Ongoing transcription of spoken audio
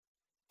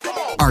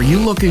Are you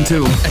looking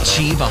to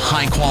achieve a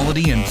high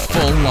quality and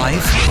full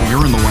life?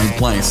 You're in the right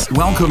place.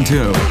 Welcome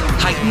to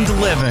Heightened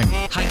Living.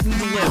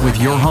 With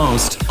your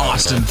host,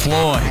 Austin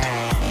Floyd.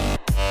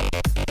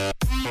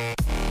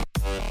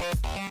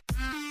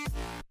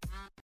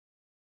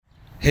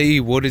 Hey,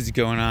 what is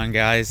going on,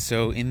 guys?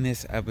 So in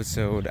this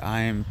episode,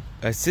 I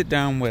sit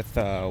down with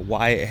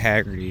Wyatt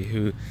Haggerty,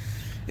 who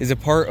is a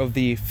part of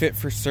the Fit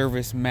for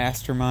Service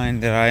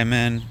mastermind that I'm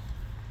in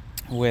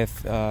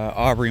with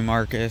Aubrey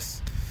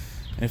Marcus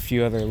and a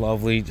few other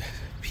lovely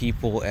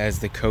people as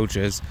the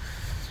coaches.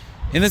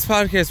 In this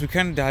podcast, we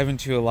kind of dive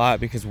into a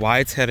lot because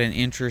Wyatt's had an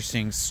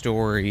interesting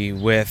story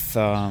with, his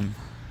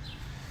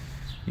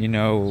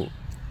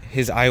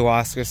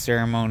ayahuasca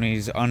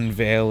ceremonies,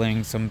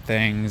 unveiling some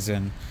things,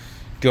 and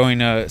going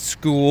to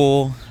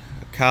school,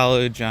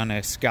 college on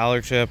a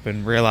scholarship,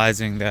 and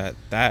realizing that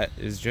that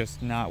is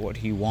just not what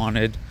he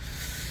wanted.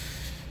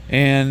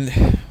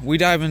 And we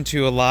dive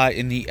into a lot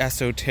in the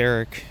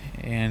esoteric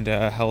and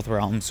health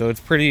realm, so it's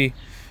pretty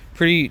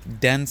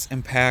dense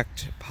and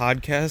packed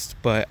podcast,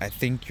 but I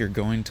think you're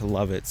going to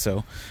love it.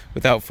 So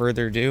without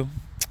further ado,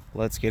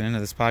 let's get into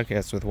this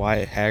podcast with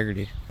Wyatt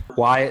Haggerty.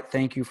 Wyatt,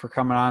 thank you for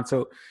coming on.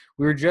 So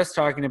we were just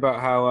talking about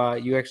how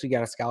you actually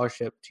got a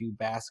scholarship to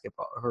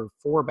basketball, or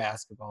for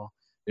basketball.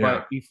 Yeah.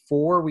 But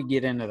before we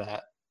get into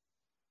that,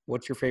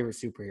 what's your favorite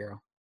superhero?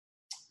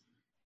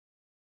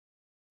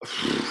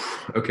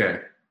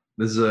 Okay.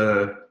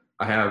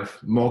 I have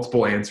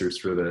multiple answers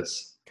for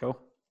this. Cool.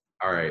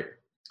 All right.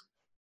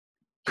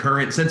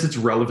 Since it's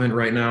relevant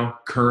right now,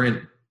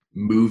 current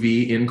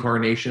movie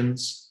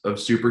incarnations of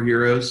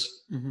superheroes,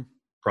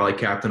 probably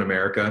Captain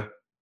America.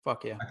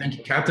 Fuck yeah. I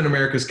think Captain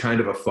America's kind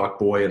of a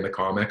fuckboy in the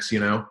comics,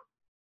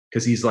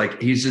 because he's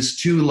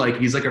just too,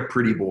 he's like a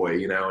pretty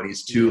boy, and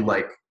he's too,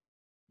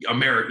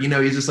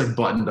 he's just,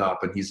 buttoned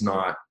up, and he's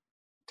not.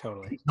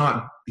 Totally.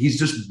 He's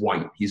just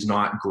white. He's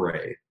not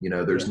gray.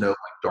 There's no,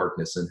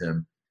 darkness in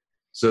him.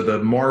 So the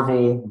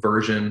Marvel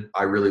version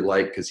I really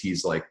like because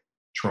he's,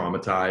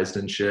 traumatized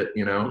and shit,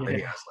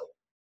 and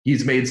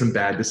he's made some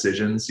bad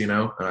decisions, and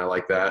I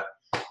like that.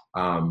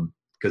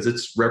 Because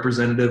it's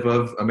representative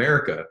of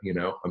America,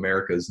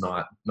 America is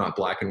not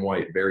black and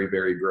white, very,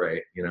 very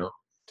gray,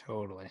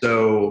 Totally.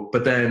 So,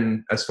 but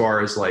then as far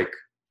as the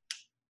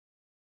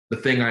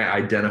thing I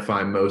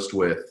identify most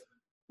with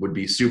would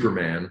be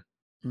Superman,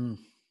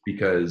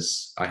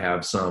 because I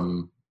have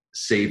some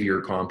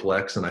savior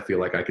complex and I feel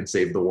like I can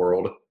save the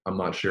world. I'm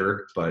not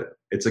sure, but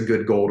it's a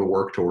good goal to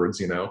work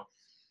towards,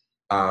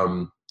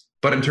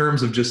 But in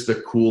terms of just the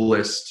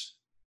coolest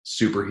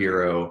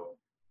superhero,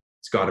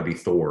 it's got to be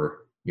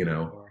Thor.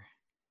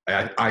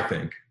 I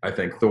think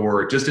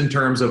Thor, just in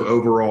terms of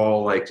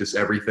overall, just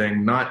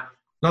everything, not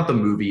the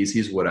movies,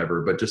 he's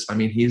whatever, but just,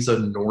 he's a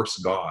Norse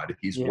god.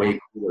 He's way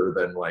cooler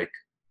than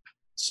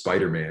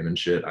Spider-Man and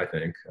shit, I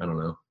think. I don't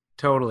know.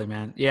 Totally,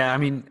 man. Yeah.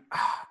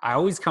 I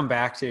always come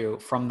back to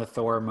from the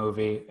Thor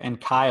movie, and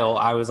Kyle,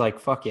 I was like,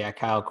 fuck yeah,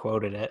 Kyle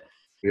quoted it.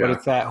 Yeah. But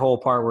it's that whole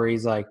part where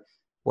he's like,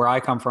 where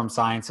I come from,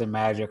 science and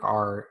magic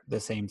are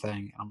the same thing.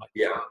 And I'm like,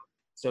 yeah,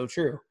 so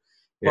true.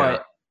 Yeah.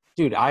 But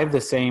dude, I have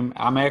the same.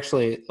 I'm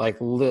actually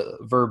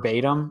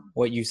verbatim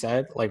what you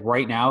said.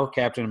 Right now,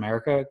 Captain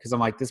America, because I'm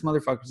like, this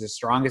motherfucker's the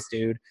strongest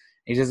dude.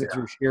 He does it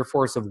through sheer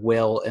force of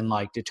will and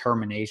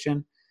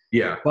determination.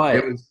 Yeah,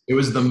 but it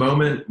was the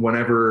moment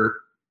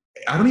whenever,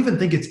 I don't even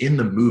think it's in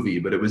the movie,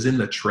 but it was in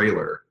the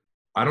trailer.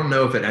 I don't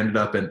know if it ended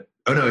up in.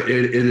 Oh no, it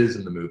is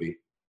in the movie.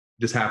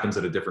 It just happens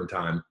at a different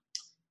time.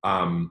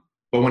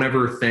 But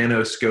whenever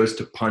Thanos goes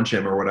to punch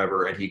him or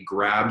whatever, and he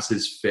grabs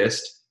his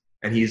fist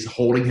and he's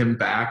holding him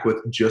back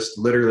with just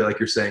literally, like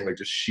you're saying,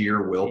 just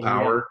sheer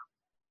willpower.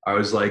 Yeah. I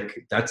was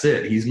like, that's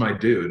it. He's my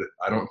dude.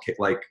 I don't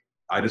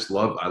I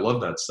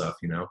love that stuff,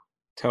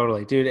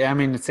 Totally, dude.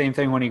 The same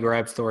thing when he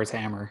grabs Thor's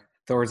hammer.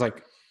 Thor's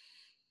like,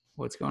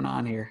 what's going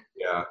on here?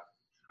 Yeah.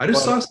 I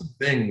just saw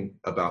something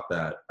about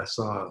that.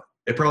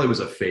 It probably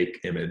was a fake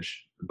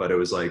image, but it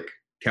was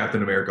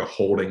Captain America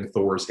holding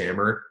Thor's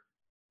hammer.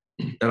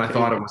 And I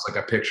thought it was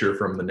a picture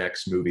from the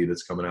next movie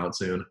that's coming out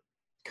soon.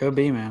 Could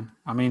be, man.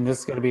 This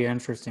is going to be an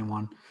interesting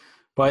one.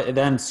 But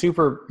then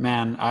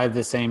Superman, I have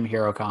the same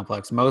hero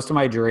complex. Most of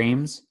my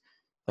dreams,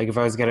 if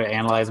I was going to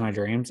analyze my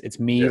dreams, it's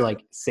me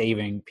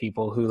saving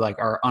people who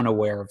are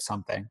unaware of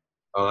something.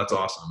 Oh, that's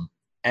awesome.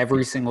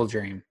 Every single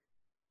dream.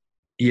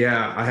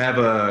 Yeah, I have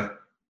a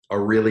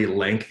really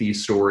lengthy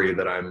story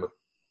that I'm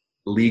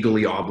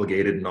legally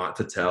obligated not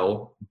to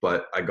tell,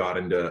 but I got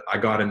into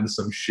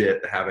some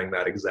shit having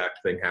that exact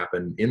thing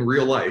happen in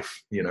real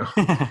life,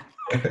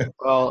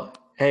 Well,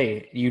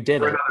 hey, you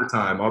did For it. Another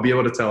time. I'll be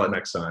able to tell it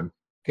next time.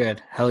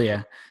 Good. Hell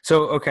yeah.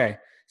 So, okay.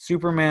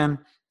 Superman,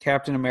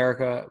 Captain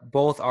America,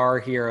 both are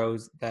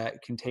heroes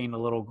that contain a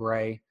little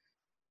gray.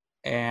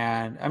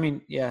 And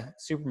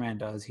Superman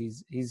does.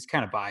 He's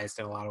kind of biased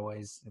in a lot of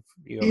ways.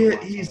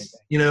 He's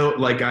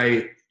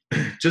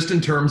just in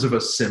terms of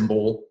a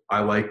symbol, I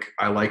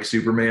like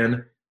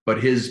Superman,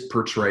 but his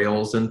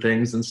portrayals and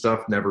things and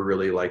stuff never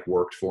really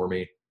worked for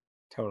me.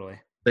 Totally.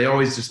 They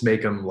always just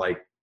make him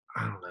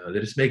I don't know.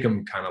 They just make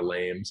him kind of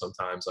lame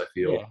sometimes, I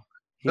feel. Yeah.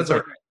 He's That's all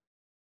like, right.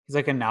 he's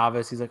like a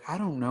novice. He's like, I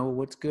don't know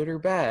what's good or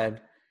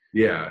bad.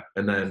 Yeah.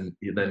 And then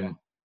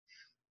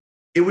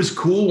it was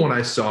cool when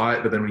I saw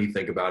it, but then when you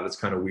think about it, it's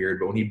kind of weird.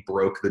 But when he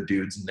broke the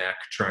dude's neck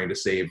trying to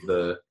save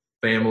the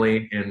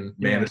family in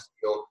Man Yeah. of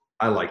Steel,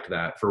 I liked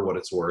that for what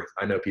it's worth.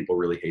 I know people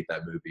really hate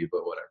that movie,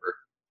 but whatever.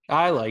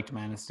 I liked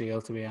Man of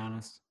Steel, to be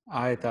honest.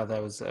 I thought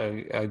that was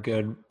a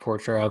good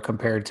portrayal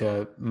compared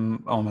to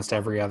almost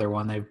every other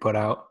one they've put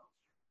out.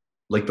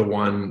 Like the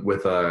one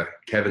with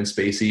Kevin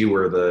Spacey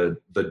where the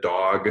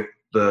dog,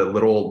 the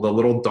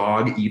little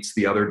dog eats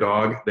the other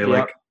dog. They Yep.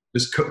 like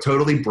just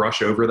totally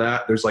brush over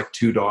that. There's like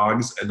two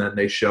dogs, and then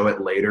they show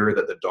it later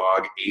that the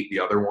dog ate the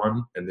other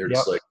one, and they're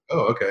just Yep. like,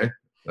 oh, okay,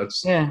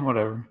 that's Yeah,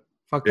 whatever.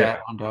 Fuck Yeah.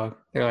 that one dog.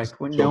 They're like,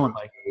 when no one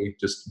like,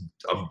 just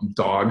a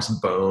dog's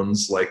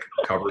bones like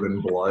covered in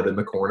blood in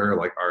the corner.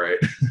 Like, all right,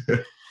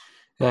 they're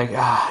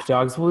like,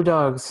 dogs will be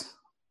dogs.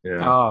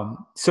 yeah.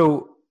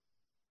 So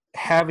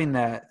having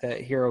that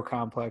hero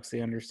complex,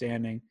 the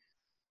understanding,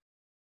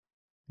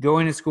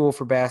 going to school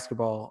for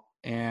basketball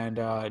and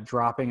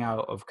dropping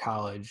out of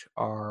college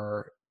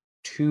are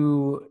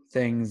two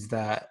things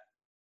that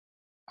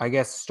I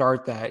guess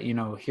start that,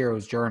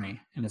 hero's journey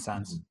in a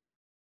sense. Mhm.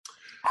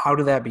 How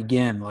did that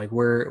begin? Like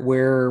where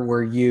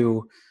were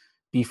you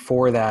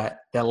before that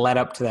led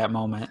up to that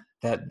moment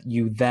that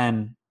you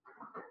then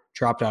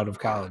dropped out of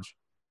college?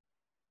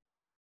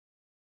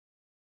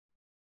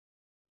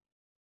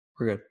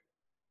 We're good.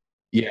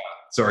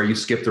 Sorry, you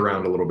skipped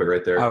around a little bit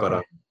right there,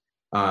 Okay.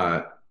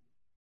 but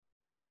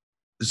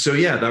so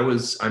yeah, that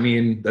was. I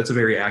mean, that's a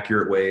very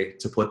accurate way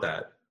to put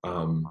that.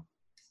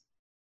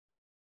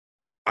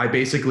 I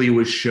basically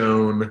was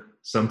shown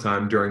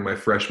sometime during my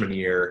freshman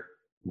year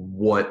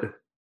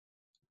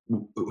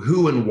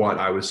who and what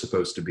I was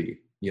supposed to be,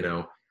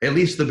 at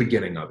least the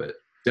beginning of it.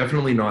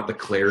 Definitely not the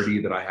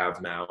clarity that I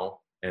have now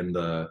and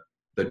the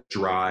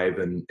drive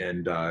and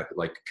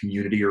like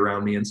community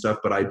around me and stuff,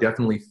 but I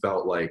definitely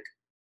felt like,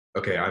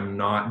 okay, I'm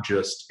not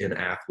just an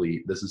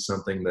athlete. This is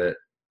something that,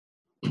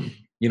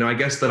 I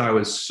guess that I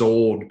was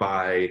sold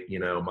by,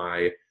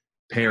 my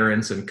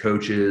parents and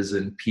coaches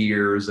and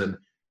peers. And,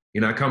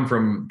 I come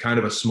from kind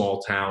of a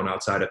small town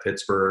outside of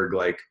Pittsburgh,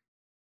 like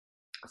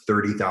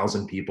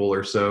 30,000 people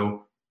or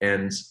so.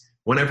 And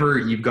whenever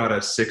you've got a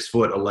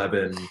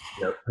 6'11",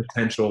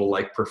 potential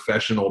like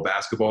professional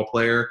basketball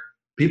player,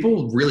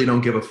 people really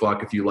don't give a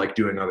fuck if you like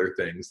doing other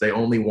things. They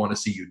only want to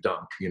see you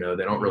dunk, they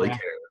don't really Yeah.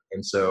 care.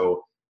 And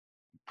so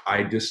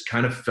I just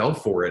kind of fell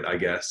for it, I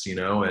guess,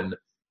 and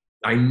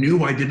I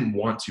knew I didn't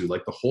want to.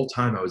 Like the whole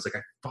time I was like,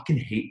 I fucking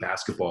hate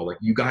basketball. Like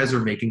you guys are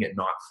making it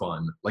not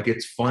fun. Like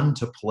it's fun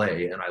to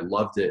play and I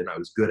loved it and I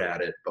was good at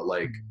it, but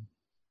like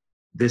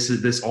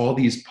this all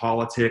these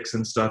politics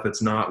and stuff,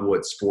 it's not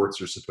what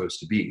sports are supposed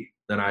to be.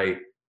 And I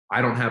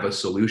don't have a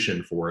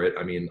solution for it.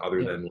 I mean,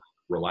 other than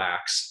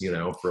relax,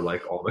 for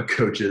like all the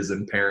coaches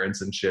and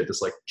parents and shit,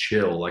 just like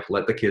chill, like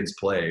let the kids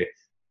play.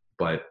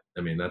 But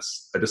I mean,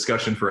 that's a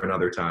discussion for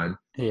another time.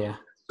 Yeah.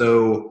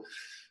 So,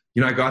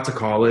 I got to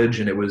college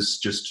and it was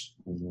just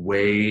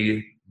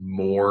way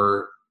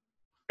more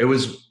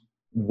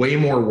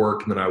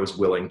work than I was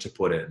willing to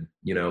put in.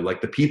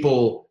 Like the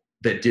people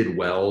that did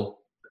well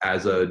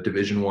as a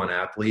Division I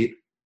athlete,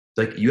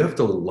 like you have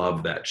to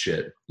love that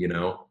shit,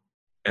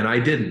 and I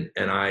didn't.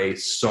 And I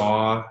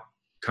saw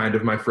kind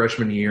of my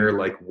freshman year,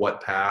 like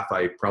what path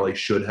I probably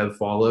should have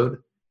followed,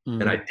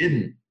 and I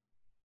didn't.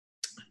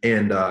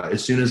 And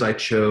as soon as I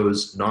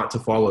chose not to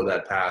follow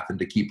that path and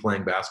to keep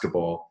playing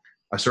basketball,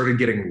 I started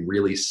getting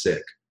really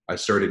sick. I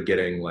started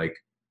getting like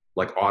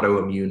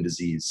autoimmune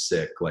disease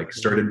sick, like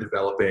started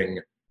developing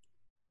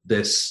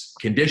this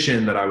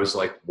condition that I was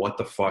like, what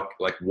the fuck?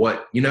 Like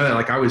what,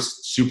 like I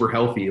was super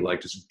healthy,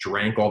 like just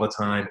drank all the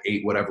time,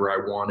 ate whatever I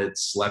wanted,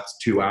 slept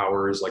 2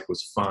 hours, like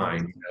was fine,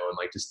 and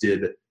like just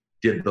did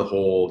the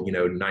whole,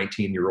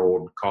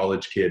 19-year-old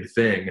college kid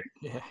thing.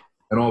 Yeah.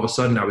 And all of a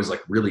sudden I was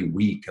like really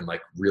weak and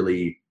like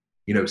really,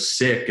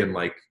 sick and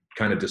like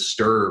kind of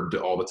disturbed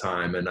all the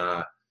time. And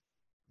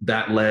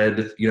that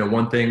led,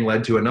 one thing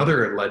led to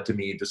another. It led to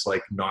me just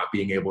like not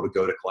being able to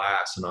go to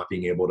class and not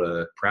being able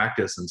to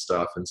practice and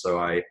stuff. And so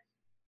I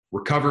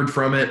recovered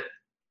from it,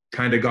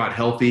 kind of got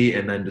healthy,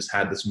 and then just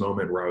had this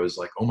moment where I was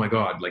like, oh my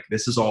God, like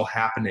this is all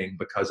happening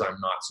because I'm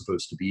not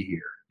supposed to be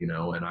here,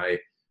 and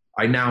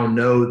I now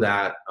know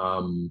that,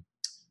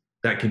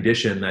 that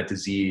condition, that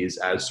disease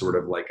as sort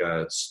of like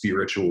a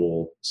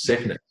spiritual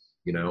sickness,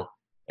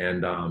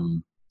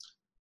 and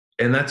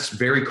that's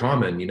very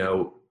common,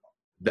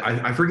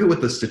 I forget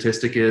what the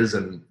statistic is,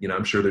 and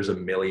I'm sure there's a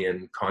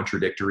million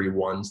contradictory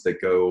ones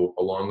that go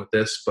along with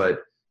this, but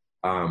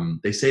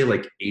they say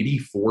like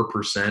 84%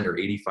 or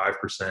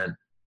 85%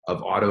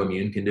 of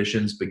autoimmune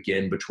conditions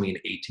begin between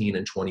 18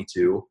 and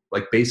 22.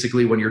 Like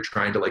basically when you're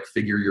trying to like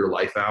figure your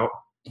life out.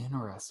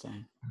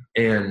 Interesting.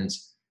 And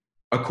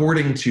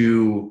according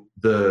to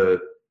the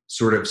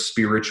sort of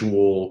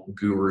spiritual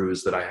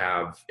gurus that I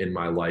have in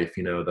my life,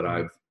 that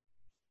I've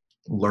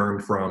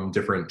learned from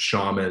different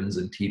shamans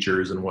and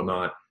teachers and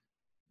whatnot,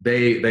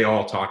 they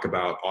all talk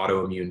about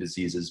autoimmune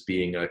diseases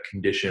being a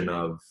condition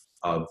of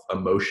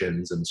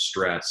emotions and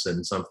stress,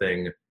 and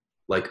something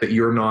like that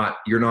you're not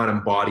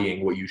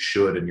embodying what you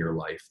should in your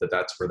life,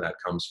 that's where that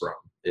comes from,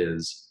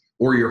 is,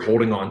 or you're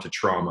holding on to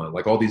trauma,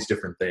 like all these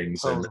different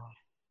things. And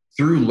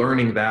through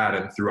learning that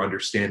and through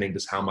understanding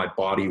just how my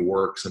body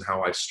works and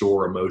how I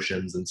store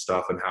emotions and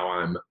stuff, and how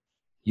I'm,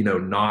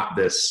 not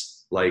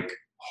this like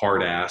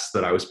hard ass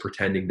that I was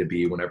pretending to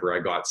be whenever I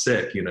got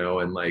sick,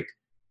 and like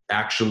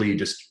actually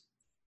just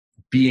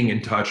being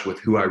in touch with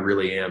who I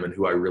really am and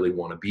who I really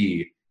want to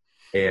be.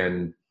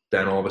 And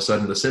then all of a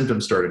sudden the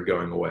symptoms started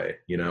going away.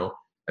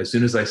 As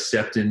soon as I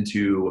stepped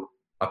into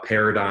a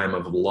paradigm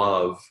of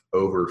love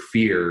over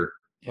fear,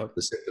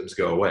 the symptoms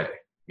go away.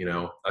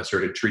 I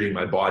started treating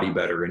my body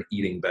better and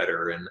eating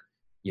better, and,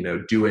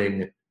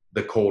 doing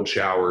the cold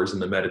showers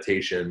and the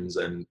meditations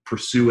and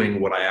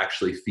pursuing what I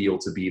actually feel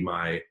to be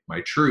my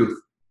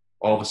truth.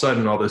 All of a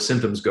sudden, all those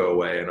symptoms go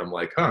away, and I'm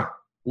like,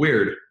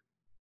 weird.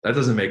 That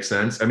doesn't make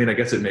sense. I mean, I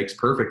guess it makes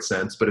perfect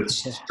sense, but it's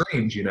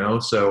strange,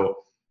 So,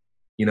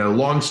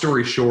 long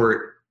story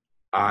short,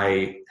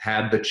 I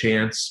had the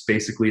chance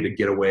basically to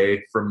get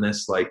away from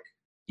this like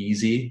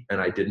easy, and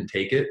I didn't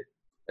take it.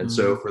 And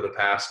so for the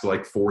past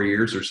like 4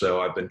 years or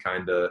so, I've been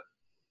kind of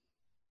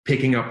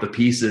picking up the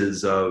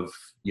pieces of,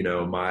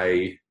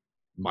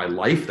 my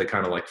life that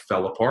kind of like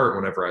fell apart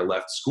whenever I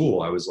left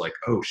school. I was like,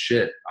 oh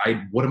shit,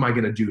 what am I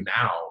going to do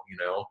now?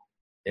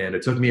 And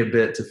it took me a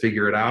bit to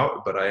figure it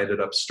out, but I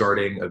ended up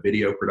starting a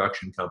video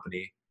production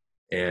company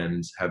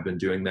and have been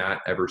doing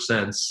that ever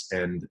since,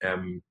 and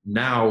am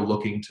now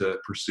looking to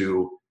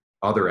pursue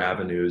other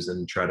avenues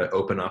and try to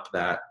open up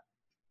that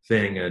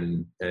thing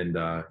and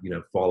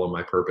follow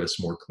my purpose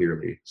more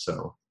clearly.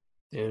 So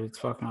dude, it's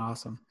fucking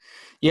awesome.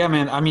 Yeah,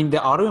 man. I mean, the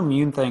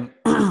autoimmune thing,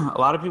 a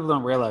lot of people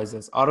don't realize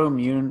this.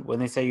 Autoimmune, when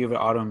they say you have an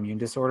autoimmune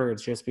disorder,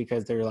 it's just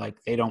because they're like,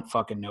 they don't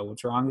fucking know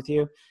what's wrong with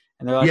you.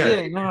 And they're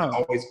like, no. It's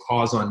always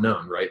cause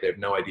unknown, right? They have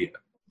no idea.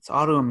 It's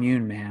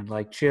autoimmune, man.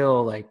 Like,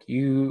 chill. Like,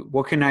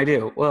 what can I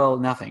do? Well,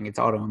 nothing. It's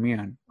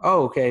autoimmune.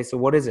 Oh, okay. So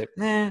what is it?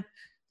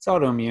 It's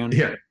autoimmune.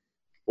 Yeah.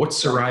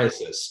 What's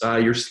psoriasis?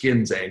 Your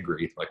skin's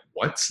angry. Like,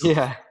 what?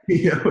 Yeah.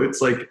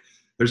 It's like,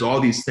 there's all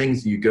these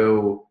things you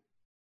go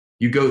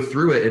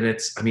through it, and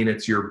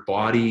it's your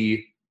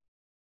body.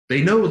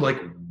 They know like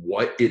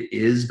what it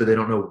is, but they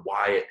don't know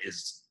why it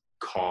is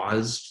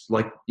caused.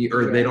 Like,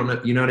 or they don't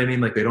know, you know what I mean?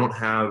 Like they don't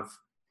have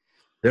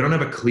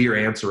a clear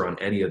answer on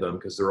any of them,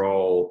 because they're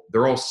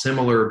all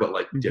similar, but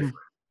like different.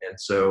 And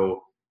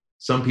so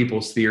some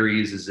people's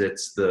theories is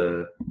it's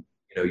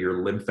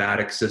your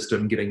lymphatic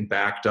system getting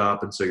backed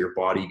up, and so your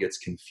body gets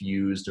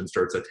confused and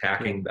starts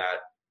attacking that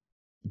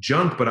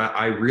junk. But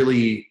I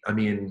really,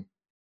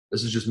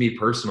 this is just me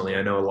personally.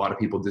 I know a lot of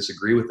people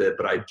disagree with it,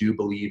 but I do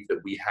believe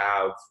that we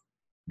have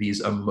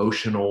these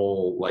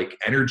emotional like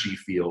energy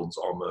fields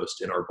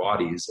almost in our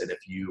bodies. And if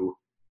you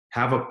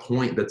have a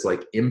point that's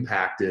like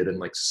impacted and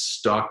like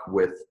stuck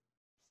with,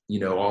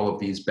 all of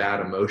these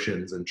bad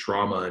emotions and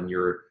trauma, and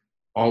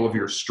all of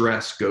your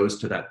stress goes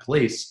to that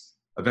place,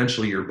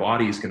 eventually your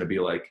body is going to be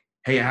like,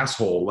 hey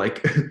asshole,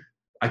 like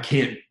I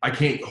can't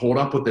hold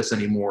up with this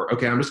anymore.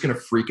 Okay, I'm just going to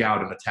freak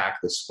out and attack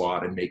this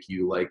spot and make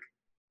you like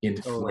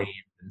inflamed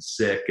and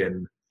sick.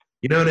 And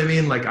you know what I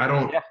mean? Like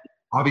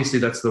obviously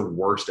that's the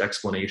worst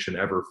explanation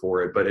ever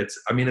for it, but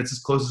it's as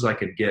close as I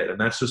could get. And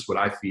that's just what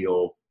I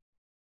feel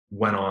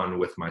went on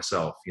with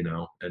myself,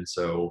 And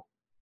so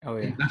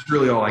that's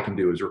really all I can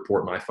do is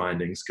report my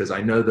findings, because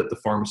I know that the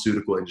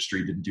pharmaceutical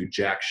industry didn't do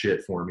jack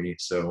shit for me.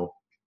 So,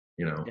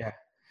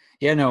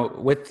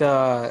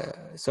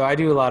 so I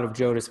do a lot of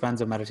Joe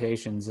Dispenza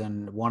meditations,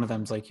 and one of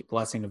them's like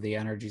Blessing of the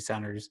Energy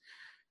Centers.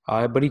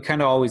 But he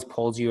kind of always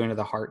pulls you into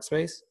the heart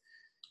space.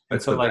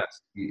 That's so the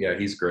best. Yeah,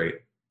 he's great.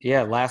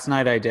 Yeah, last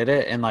night I did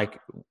it, and like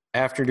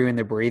after doing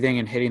the breathing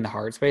and hitting the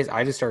heart space,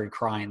 I just started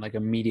crying like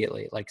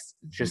immediately. Like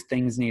just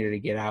things needed to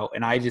get out,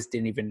 and I just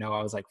didn't even know.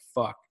 I was like,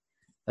 "Fuck!"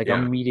 Like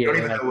immediately.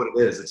 You don't even know what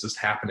it is. It's just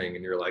happening,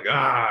 and you're like,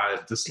 I'm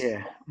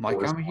like,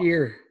 I'm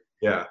here.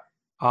 Yeah.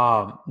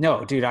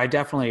 No, dude, I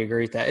definitely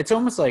agree with that. It's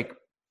almost like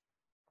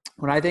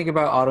when I think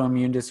about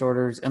autoimmune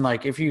disorders, and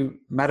like if you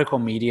medical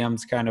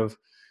mediums, kind of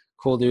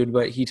cool dude,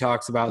 but he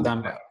talks about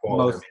them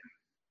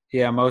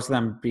most of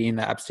them being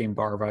the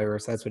Epstein-Barr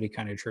virus. That's what he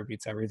kind of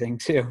attributes everything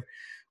to.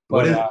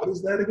 But, what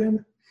is that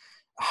again?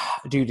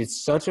 Dude,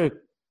 it's such a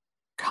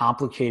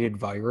complicated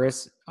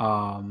virus.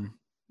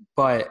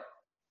 But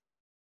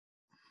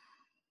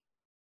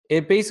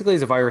it basically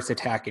is a virus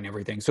attacking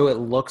everything. So it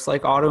looks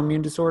like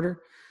autoimmune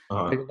disorder.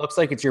 Like it looks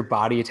like it's your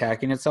body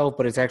attacking itself,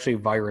 but it's actually a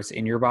virus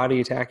in your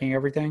body attacking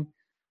everything.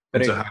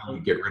 But so how do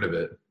you get rid of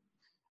it?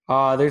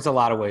 There's a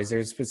lot of ways.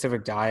 There's a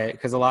specific diet,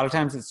 because a lot of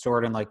times it's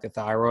stored in like the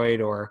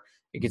thyroid, or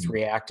it gets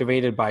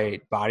reactivated by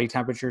body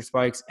temperature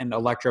spikes and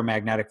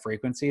electromagnetic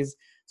frequencies.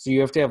 So you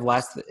have to have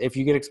less. If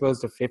you get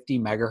exposed to 50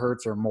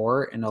 megahertz or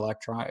more in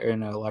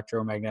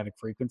electromagnetic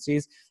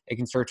frequencies, it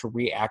can start to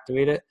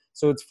reactivate it.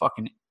 So it's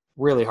fucking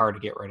really hard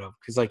to get rid of,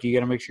 because like you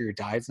got to make sure your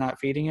diet's not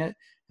feeding it,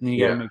 and then you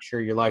got to make sure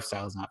your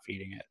lifestyle is not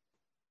feeding it.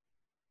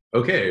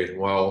 Okay,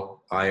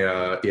 well,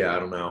 yeah, I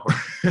don't know.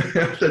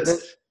 That's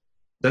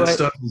that But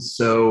stuff is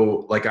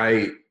so like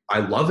I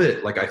love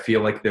it. Like I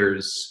feel like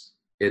there's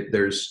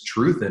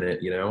truth in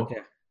it, you know.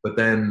 yeah, But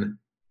then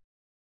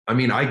I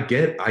mean, I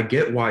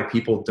get why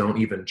people don't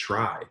even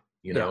try,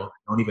 you yeah, know,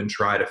 don't even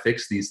try to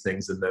fix these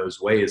things in those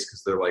ways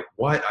because they're like,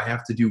 what? I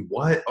have to do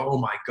what? Oh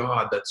my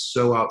God, that's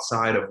so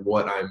outside of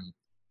what I'm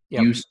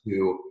yep, used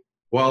to.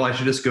 Well, I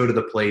should just go to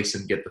the place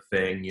and get the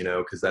thing, you know,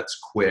 because that's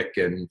quick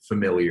and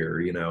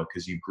familiar, you know,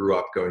 because you grew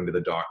up going to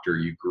the doctor,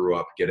 you grew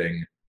up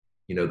getting,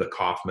 you know, the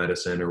cough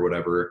medicine or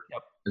whatever.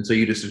 yep, And so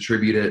you just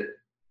attribute it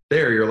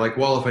there. You're like,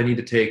 well, if I need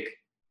to take,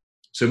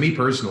 so me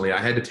personally, I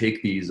had to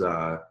take these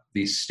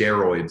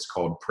steroids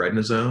called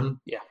prednisone.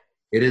 yeah,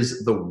 It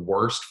is the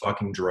worst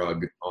fucking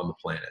drug on the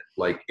planet.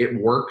 Like it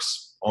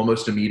works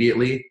almost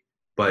immediately,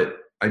 but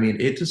I mean,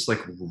 it just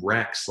like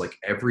wrecks like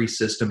every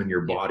system in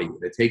your yeah, body.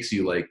 It takes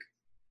you like,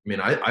 I mean,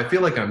 I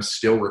feel like I'm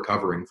still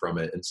recovering from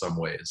it in some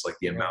ways, like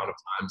the amount of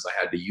times I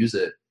had to use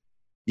it.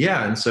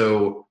 Yeah. And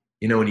so,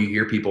 you know, when you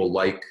hear people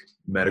like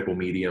medical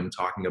medium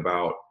talking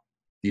about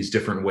these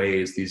different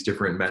ways, these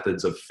different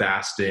methods of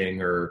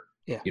fasting or,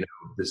 yeah, you know,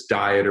 this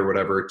diet or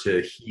whatever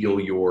to heal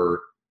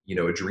your, you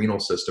know, adrenal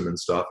system and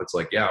stuff, it's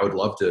like, yeah, I would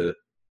love to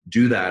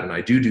do that. And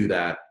I do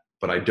that,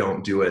 but I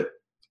don't do it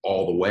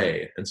all the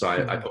way. And so I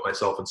mhm, put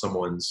myself in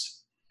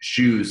someone's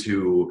shoes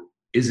who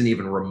isn't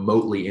even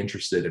remotely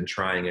interested in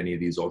trying any of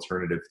these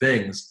alternative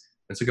things.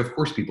 It's like, of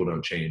course people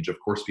don't change. Of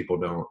course people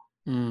don't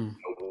mm,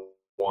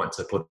 want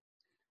to put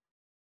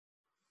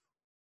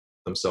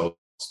themselves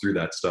through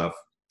that stuff.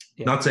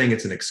 yeah. Not saying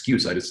it's an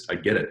excuse. I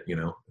get it. You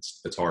know,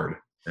 it's hard.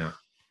 Yeah.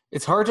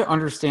 It's hard to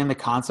understand the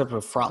concept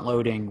of front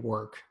loading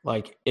work.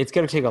 Like it's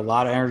going to take a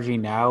lot of energy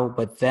now,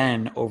 but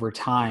then over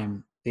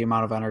time, the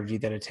amount of energy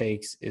that it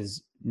takes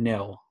is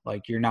nil.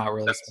 Like you're not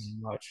really That's, spending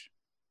much.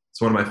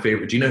 it's one of my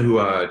favorite. Do you know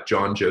who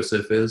John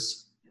Joseph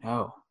is?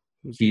 No.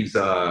 He's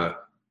a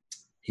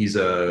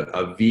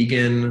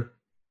vegan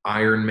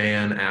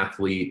Ironman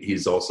athlete.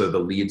 He's also the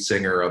lead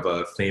singer of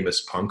a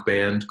famous punk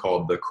band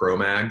called the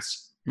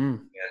Cro-Mags.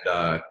 Mm.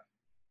 And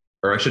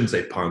or I shouldn't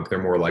say punk,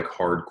 they're more like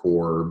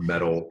hardcore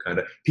metal kind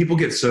of. People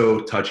get so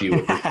touchy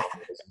with their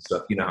genres and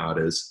stuff, you know how it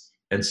is.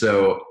 And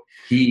so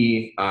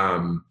he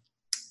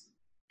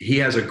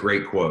has a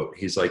great quote.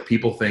 He's like,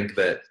 people think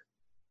that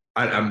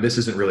this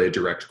isn't really a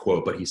direct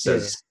quote, but he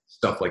says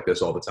stuff like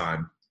this all the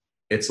time.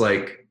 It's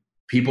like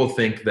people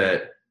think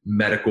that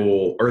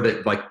medical or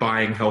that like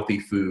buying healthy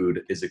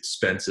food is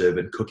expensive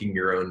and cooking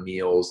your own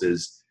meals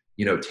is,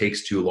 you know,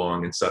 takes too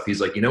long and stuff.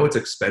 He's like, you know, it's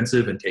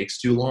expensive and takes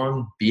too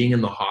long being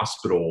in the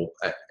hospital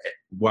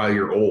while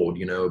you're old,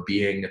 you know,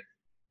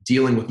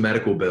 dealing with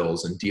medical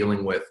bills and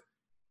dealing with,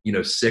 you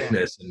know,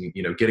 sickness and,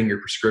 you know, getting your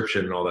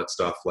prescription and all that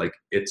stuff. Like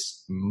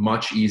it's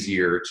much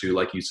easier to,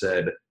 like you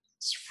said,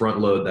 front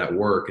load that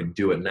work and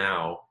do it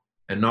now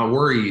and not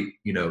worry,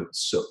 you know,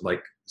 so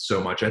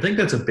much. I think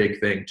that's a big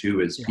thing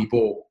too, is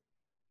people,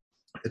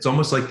 it's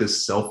almost like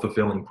this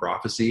self-fulfilling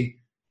prophecy.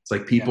 It's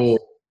like people,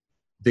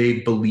 they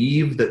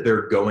believe that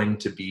they're going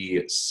to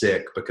be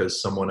sick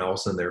because someone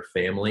else in their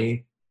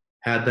family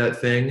had that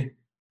thing.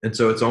 And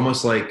so it's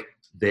almost like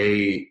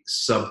they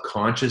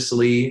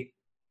subconsciously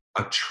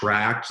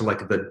attract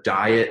like the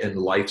diet and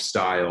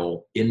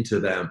lifestyle into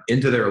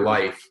their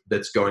life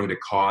that's going to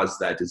cause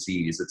that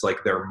disease. It's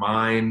like their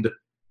mind,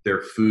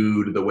 their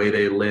food, the way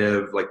they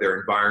live, like their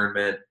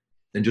environment,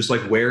 and just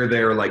like where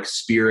their like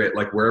spirit,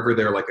 like wherever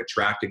they're like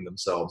attracting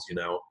themselves, you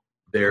know,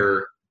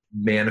 they're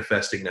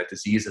manifesting that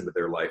disease into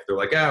their life. They're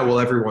like, well,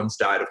 everyone's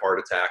died of heart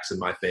attacks in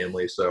my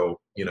family, so,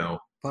 you know,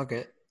 Fuck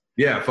it.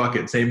 yeah, fuck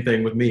it. Same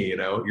thing with me, you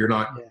know, you're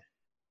not,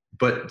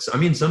 but I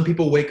mean, some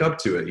people wake up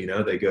to it, you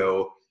know, they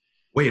go,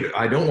 wait,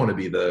 I want to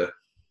be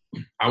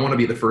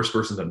the first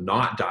person to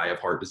not die of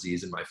heart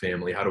disease in my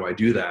family. How do I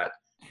do that?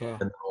 Yeah.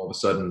 And then all of a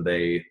sudden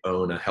they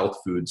own a health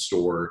food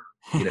store,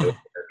 you know,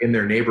 in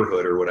their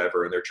neighborhood or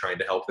whatever, and they're trying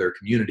to help their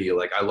community.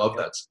 Like, I love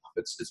that stuff.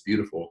 It's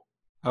beautiful.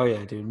 Oh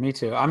yeah, dude. Me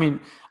too. I mean,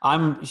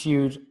 I'm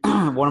huge.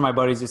 One of my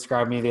buddies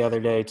described me the other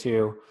day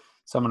too.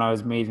 Someone I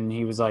was meeting,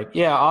 he was like,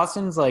 yeah,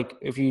 Austin's like,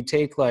 if you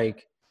take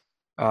like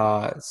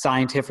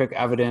scientific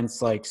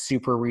evidence, like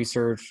super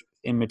research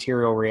in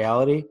material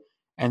reality,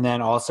 and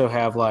then also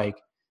have like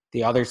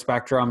the other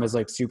spectrum is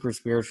like super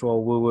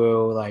spiritual, woo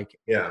woo, like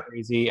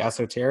crazy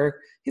esoteric.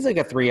 He's like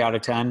a 3 out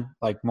of 10,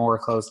 like more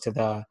close to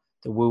the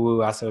woo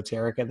woo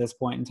esoteric at this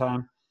point in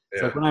time.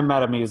 So like when I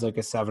met him, he was like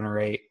a 7 or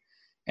 8.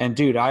 And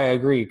dude, I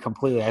agree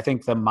completely. I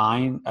think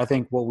I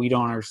think what we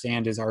don't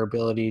understand is our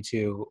ability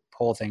to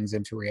pull things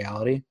into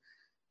reality.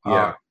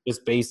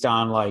 Just based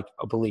on like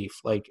a belief.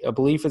 Like a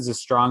belief is the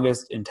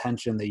strongest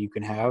intention that you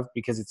can have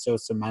because it's so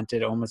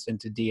cemented almost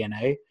into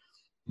DNA.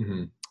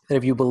 Mm-hmm. That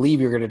if you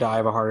believe you're going to die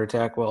of a heart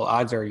attack, well,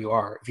 odds are you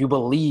are. If you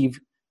believe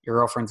your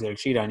girlfriend's going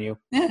to cheat on you,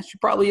 she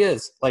probably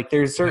is. Like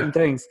there's certain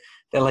things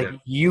that like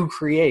you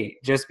create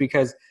just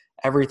because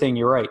everything,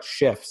 you're right,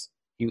 shifts.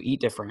 You eat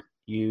different.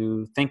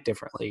 You think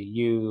differently.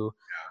 You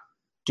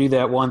do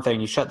that one thing.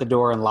 You shut the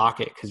door and lock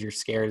it because you're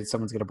scared that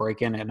someone's going to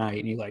break in at night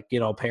and you like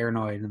get all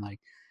paranoid and like,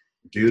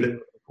 dude,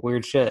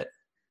 Weird shit.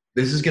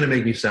 This is going to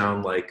make me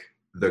sound like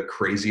the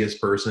craziest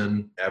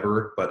person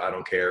ever, but I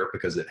don't care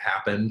because it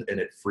happened and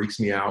it freaks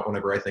me out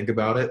whenever I think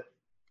about it.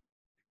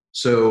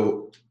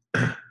 So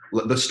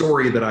the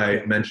story that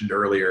I mentioned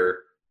earlier,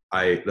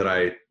 I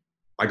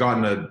got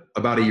in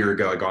about a year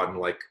ago, I got in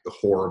like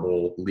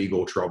horrible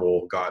legal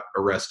trouble, got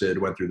arrested,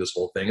 went through this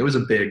whole thing. It was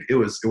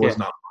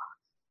not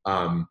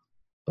fun.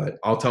 But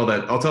I'll tell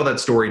that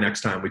story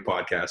next time we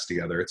podcast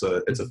together. It's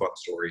a fun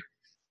story.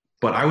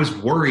 But I was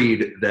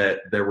worried that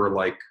there were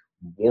like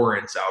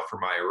warrants out for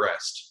my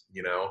arrest,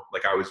 you know,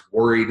 like I was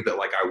worried that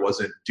like I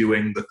wasn't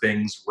doing the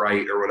things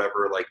right or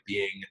whatever, like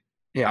being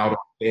out on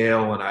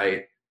bail. And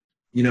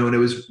and it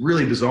was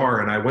really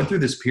bizarre. And I went through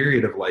this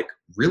period of like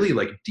really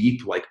like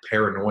deep, like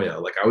paranoia.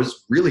 Like I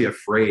was really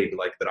afraid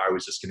like that I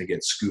was just going to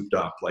get scooped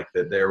up, like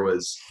that there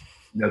was,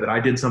 that I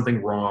did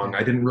something wrong.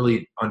 I didn't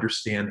really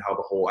understand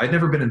how I'd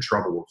never been in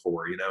trouble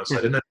before, so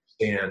I didn't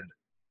understand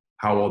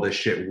how all this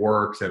shit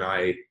worked. And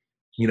I,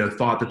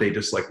 thought that they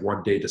just like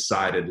one day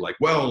decided like,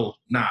 well,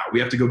 nah, we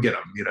have to go get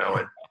them,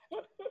 and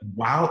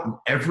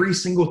wow, every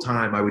single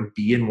time I would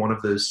be in one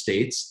of those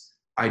states,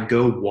 I'd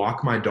go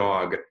walk my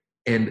dog,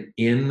 and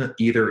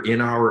either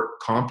in our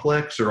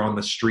complex or on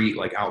the street,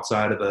 like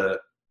outside of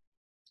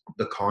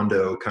the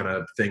condo kind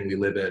of thing we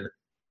live in,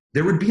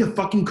 there would be a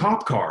fucking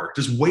cop car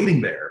just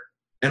waiting there.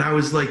 And I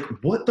was like,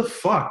 what the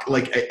fuck?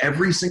 Like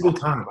every single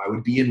time I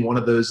would be in one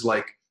of those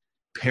like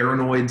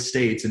paranoid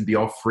states and be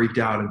all freaked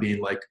out and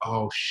being like,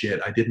 oh shit,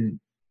 I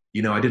didn't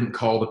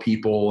call the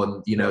people,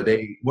 and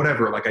they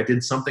whatever, like I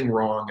did something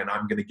wrong and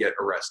I'm going to get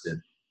arrested.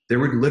 There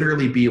would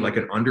literally be like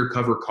an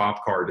undercover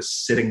cop car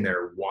just sitting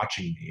there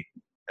watching me.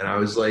 And I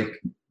was like,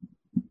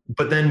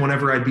 but then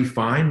whenever I'd be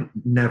fine,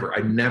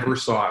 I never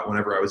saw it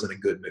whenever I was in a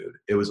good mood.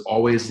 It was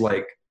always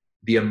like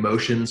the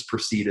emotions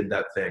preceded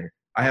that thing.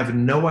 I have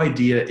no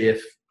idea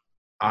if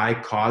I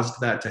caused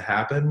that to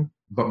happen,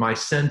 but my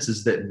sense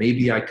is that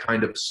maybe I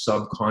kind of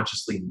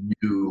subconsciously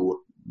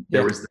knew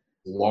there was this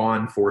law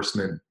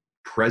enforcement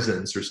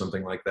presence or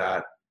something like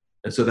that.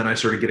 And so then I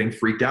started getting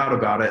freaked out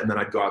about it, and then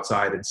I'd go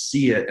outside and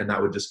see it, and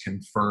that would just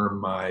confirm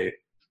my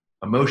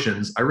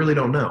emotions. I really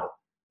don't know.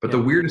 But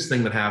the weirdest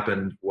thing that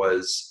happened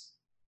was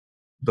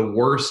the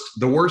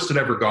worst it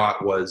ever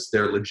got was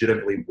there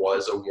legitimately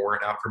was a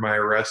warrant out for my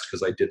arrest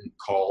because I didn't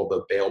call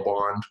the bail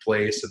bond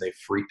place and they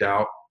freaked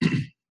out.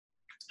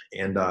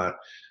 And I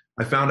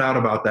found out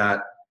about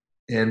that,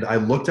 and I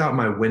looked out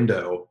my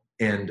window,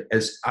 and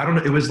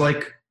it was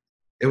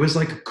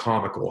like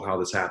comical how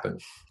this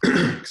happened.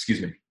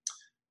 Excuse me.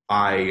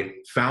 I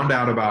found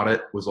out about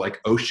it, was like,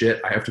 oh shit,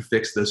 I have to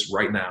fix this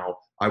right now.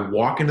 I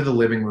walk into the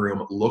living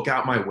room, look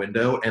out my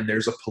window, and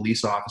there's a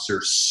police officer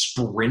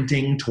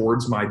sprinting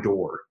towards my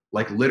door,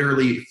 like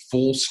literally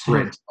full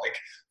sprint, like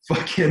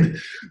fucking.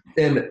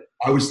 And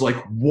I was like,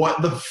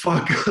 what the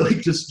fuck?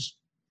 Like just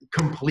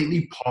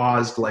completely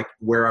paused like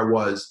where I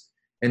was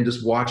and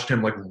just watched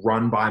him like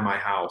run by my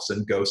house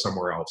and go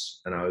somewhere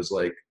else. And I was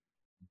like,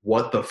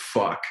 what the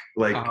fuck?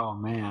 Like, oh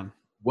man,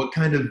 what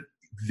kind of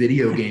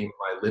video game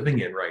am I living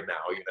in right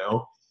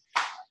now?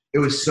 It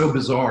was so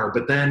bizarre.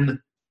 But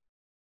then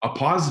a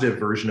positive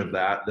version of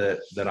that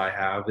I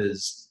have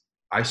is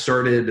I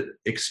started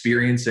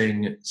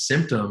experiencing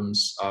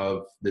symptoms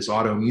of this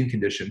autoimmune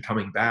condition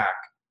coming back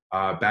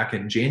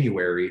in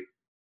January.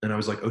 And I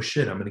was like, oh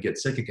shit, I'm going to get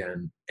sick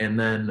again. And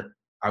then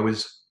I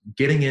was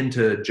getting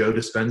into Joe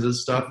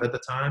Dispenza's stuff at the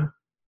time.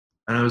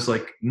 And I was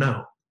like,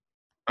 no,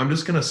 I'm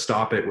just going to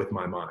stop it with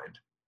my mind.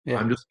 Yeah.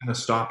 I'm just going to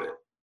stop it.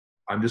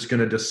 I'm just going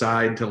to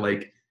decide to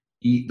like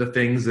eat the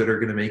things that are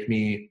going to make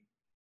me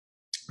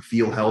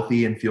feel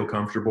healthy and feel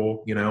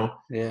comfortable, Yeah.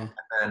 And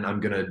then I'm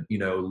going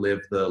to, live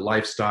the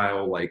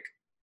lifestyle, like,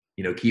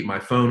 keep my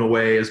phone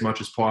away as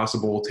much as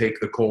possible, take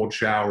the cold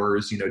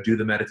showers, do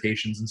the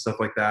meditations and stuff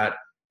like that.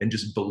 And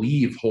just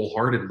believe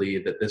wholeheartedly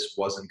that this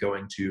wasn't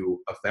going to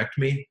affect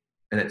me.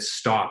 And it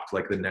stopped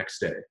like the next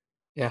day.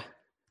 Yeah.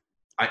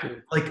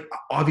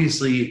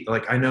 Obviously,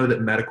 I know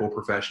that medical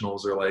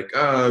professionals are like,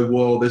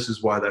 well, this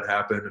is why that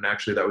happened. And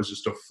actually that was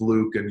just a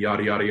fluke and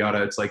yada, yada,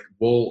 yada. It's like,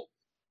 well,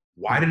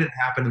 why did it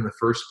happen in the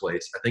first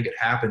place? I think it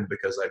happened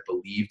because I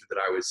believed that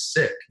I was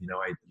sick.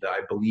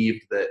 I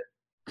believed that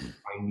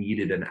I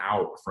needed an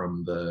out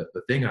from the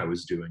thing I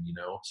was doing,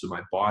 So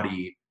my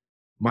body,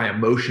 my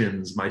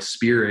emotions, my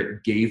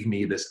spirit gave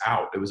me this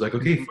out. It was like,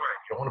 okay, fine. You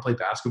don't want to play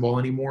basketball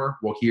anymore?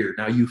 Well, here,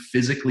 now you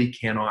physically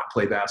cannot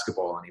play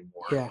basketball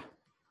anymore. Yeah.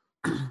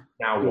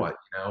 Now what,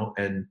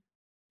 And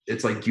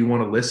it's like, do you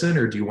want to listen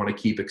or do you want to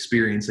keep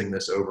experiencing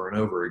this over and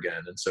over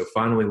again? And so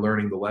finally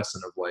learning the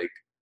lesson of like,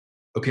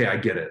 okay, I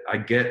get it. I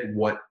get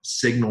what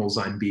signals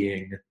I'm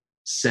being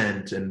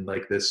sent and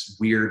like this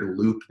weird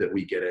loop that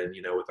we get in,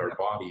 with our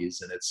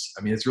bodies. And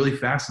it's really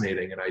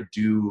fascinating. And I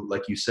do,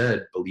 like you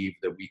said, believe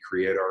that we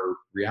create our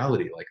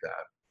reality like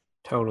that.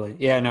 Totally.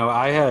 Yeah, no,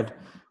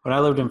 when I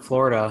lived in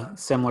Florida,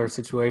 similar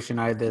situation,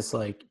 I had this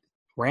like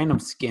random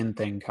skin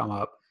thing come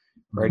up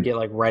where I'd get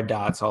like red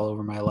dots all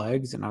over my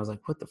legs. And I was like,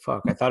 what the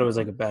fuck? I thought it was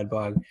like a bed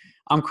bug.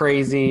 I'm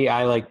crazy.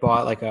 I like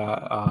bought like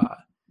a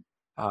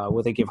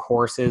what they give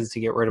horses to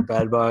get rid of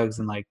bed bugs,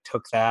 and like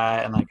took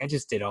that, and like I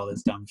just did all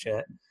this dumb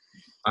shit.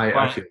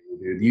 I feel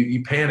you, dude.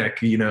 You panic,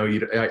 you know.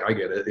 I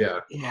get it. Yeah.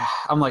 Yeah,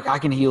 I'm like, I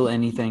can heal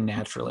anything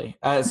naturally.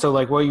 So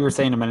like what you were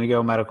saying a minute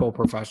ago, medical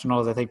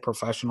professionals, I think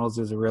professionals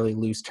is a really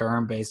loose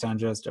term based on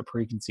just a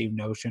preconceived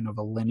notion of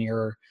a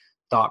linear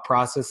thought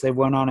process they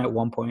went on at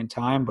one point in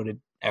time, but it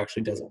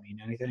actually doesn't mean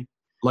anything.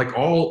 Like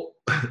all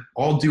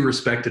due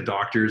respect to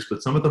doctors,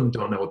 but some of them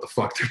don't know what the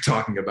fuck they're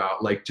talking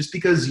about. Like just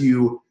because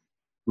you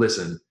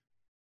listen,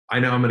 I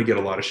know I'm going to get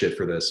a lot of shit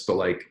for this, but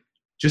like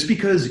just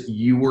because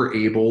you were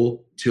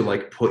able to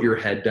like put your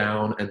head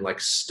down and like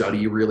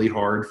study really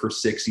hard for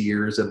 6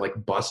 years and like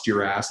bust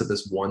your ass at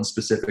this one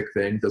specific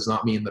thing does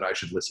not mean that I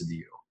should listen to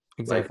you.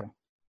 Exactly. Like,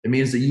 it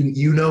means that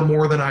you know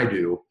more than I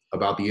do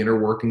about the inner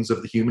workings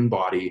of the human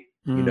body.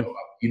 You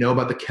know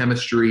about the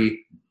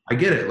chemistry. I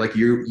get it. Like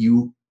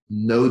you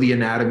know the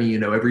anatomy, you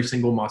know every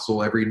single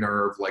muscle, every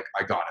nerve. Like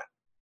I got it.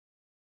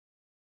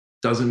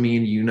 Doesn't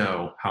mean you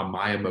know how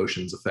my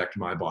emotions affect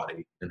my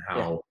body and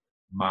how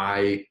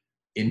my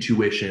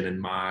intuition and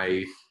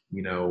my,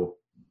 you know,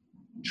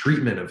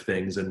 treatment of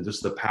things and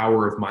just the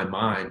power of my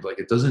mind. Like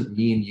it doesn't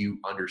mean you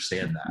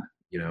understand that,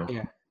 you know?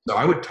 Yeah. So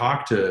I would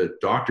talk to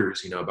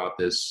doctors, you know, about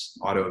this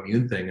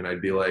autoimmune thing, and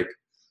I'd be like,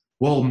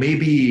 well,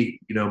 maybe,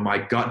 you know, my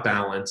gut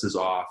balance is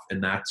off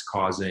and that's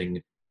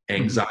causing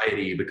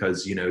anxiety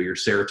because, you know, your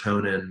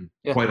serotonin,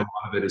 quite a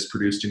lot of it is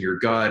produced in your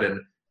gut, and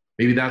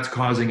maybe that's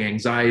causing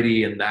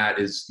anxiety, and that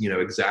is, you know,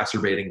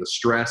 exacerbating the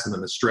stress, and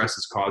then the stress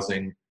is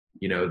causing,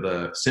 you know,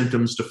 the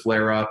symptoms to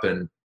flare up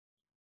and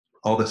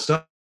all this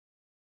stuff.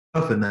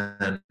 And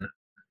then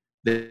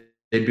they'd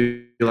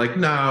be like,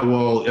 nah,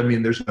 well, I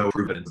mean, there's no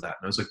proven evidence of that.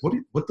 And I was like,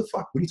 what the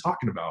fuck? What are you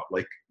talking about?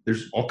 Like,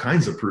 there's all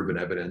kinds of proven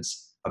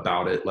evidence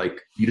about it.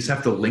 Like, you just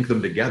have to link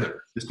them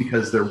together. Just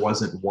because there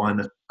wasn't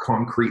one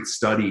concrete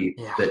study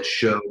that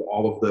showed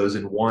all of those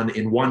in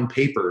one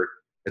paper,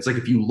 it's like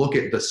if you look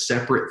at the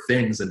separate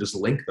things and just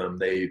link them,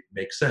 they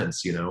make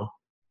sense, you know?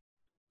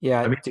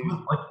 Yeah, I mean,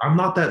 I'm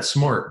not that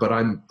smart, but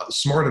I'm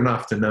smart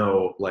enough to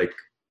know like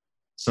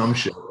some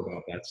shit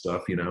about that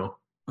stuff, you know?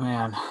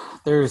 Man,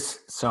 there's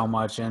so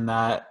much in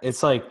that.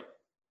 It's like,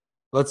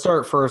 let's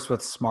start first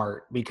with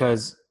smart,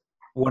 because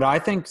what I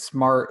think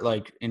smart,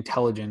 like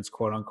intelligence,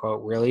 quote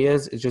unquote, really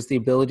is just the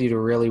ability to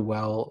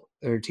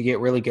to get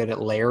really good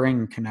at layering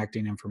and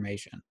connecting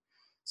information.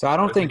 So I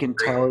don't think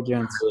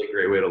intelligence really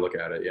great way to look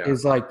at it. Yeah.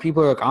 Is like,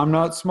 people are like, I'm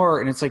not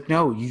smart. And it's like,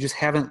 no, you just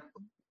haven't.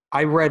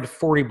 I read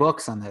 40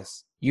 books on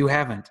this. You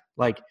haven't.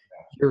 Like,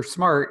 you're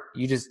smart.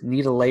 You just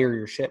need to layer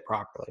your shit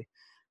properly.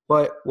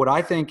 But what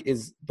I think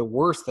is the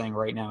worst thing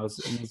right now is,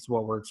 and this is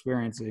what we're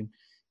experiencing,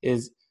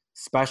 is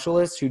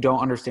specialists who don't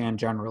understand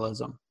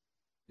generalism.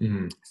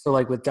 Mm-hmm. So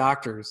like with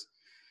doctors,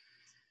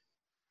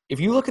 if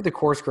you look at the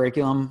course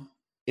curriculum,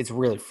 it's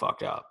really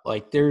fucked up.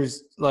 Like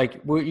there's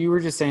like what you were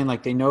just saying,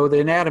 like they know the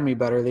anatomy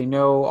better. They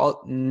know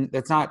all,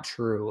 that's not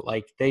true.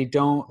 Like they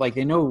don't, like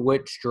they know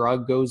which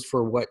drug goes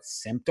for what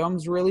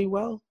symptoms really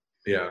well.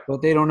 Yeah.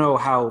 But they don't know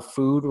how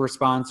food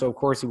responds. So of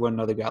course you wouldn't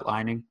know the gut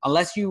lining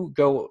unless you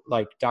go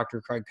like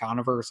Dr. Craig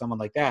Conover or someone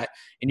like that.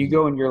 And you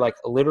go and you're like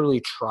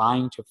literally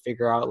trying to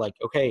figure out like,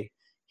 okay,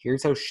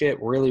 here's how shit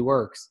really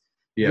works.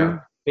 Yeah.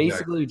 You're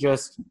basically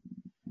just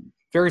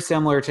very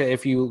similar to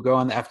if you go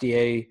on the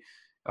FDA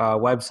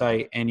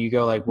website and you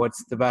go like,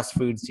 what's the best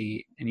foods to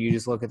eat? And you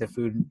just look at the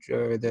food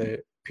or the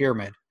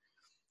pyramid.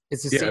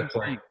 It's the same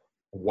thing. Like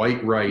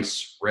white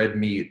rice, red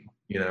meat,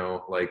 you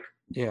know, like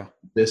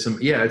this.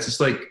 It's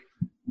just like,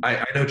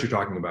 I know what you're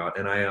talking about.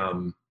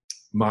 And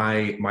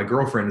my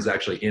girlfriend is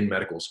actually in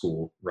medical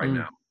school right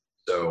now.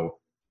 So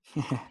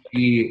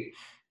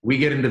we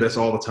get into this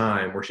all the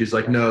time where she's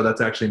like, no,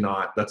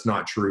 that's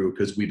not true.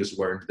 Cause we just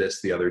learned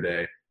this the other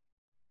day.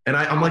 And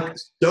I'm like,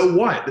 so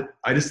what?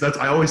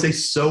 I always say,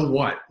 so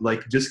what?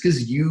 Like, just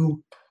cause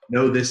you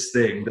know this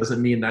thing doesn't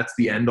mean that's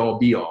the end all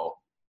be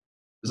all.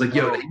 It's like,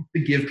 they used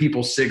to give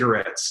people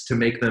cigarettes to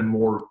make them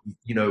more,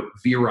 you know,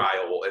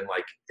 virile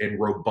and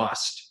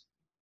robust.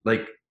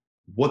 Like,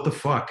 what the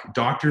fuck?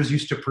 Doctors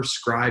used to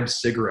prescribe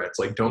cigarettes.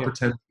 Like, don't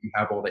pretend you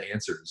have all the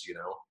answers, you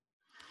know?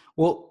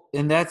 Well,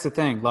 and that's the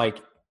thing.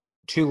 Like,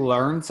 to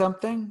learn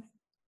something,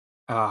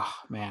 oh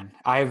man,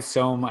 I have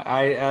so much.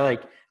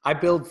 I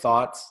build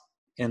thoughts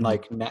in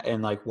like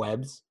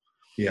webs.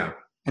 Yeah.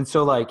 And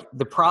so like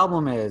the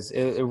problem is,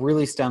 it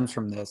really stems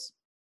from this.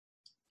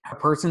 A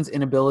person's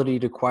inability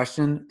to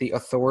question the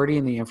authority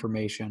and the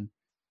information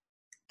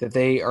that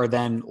they are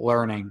then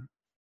learning,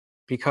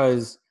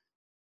 because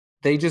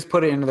they just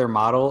put it into their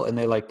model and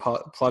they like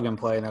plug and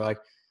play and they're like,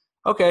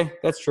 okay,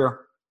 that's true.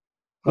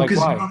 Like,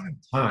 because you don't have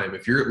time.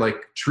 If you're like,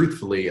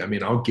 truthfully, I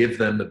mean, I'll give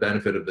them the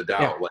benefit of the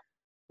doubt. Yeah. Like,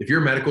 if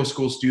you're a medical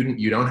school student,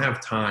 you don't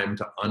have time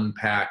to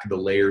unpack the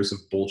layers of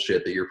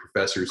bullshit that your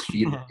professors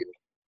feed you.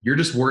 You're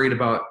just worried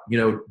about, you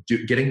know,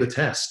 getting the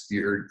test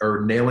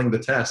or nailing the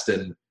test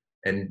and,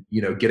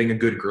 you know, getting a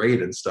good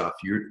grade and stuff.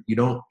 You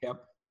don't,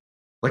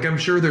 like, I'm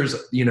sure there's,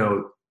 you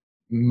know,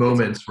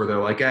 moments where they're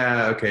like,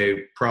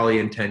 okay, probably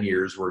in 10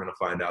 years, we're going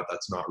to find out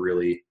that's not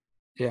really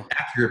Yeah.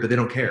 accurate, but they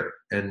don't care.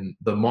 And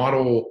the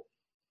model,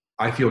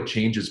 I feel,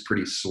 changes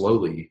pretty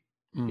slowly.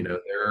 You know,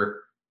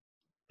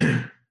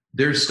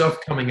 there's stuff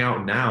coming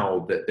out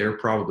now that they're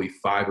probably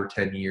 5 or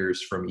 10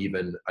 years from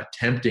even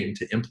attempting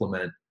to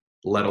implement,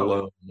 let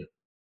alone,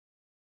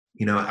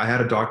 you know, I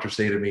had a doctor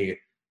say to me,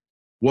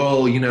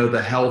 well, you know,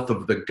 the health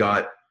of the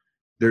gut,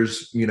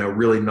 there's, you know,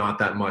 really not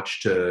that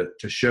much to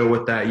show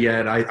with that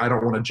yet. I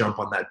don't want to jump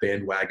on that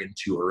bandwagon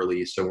too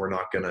early. So we're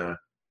not going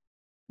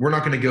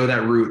to go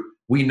that route.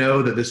 We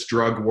know that this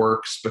drug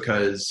works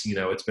because, you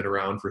know, it's been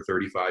around for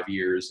 35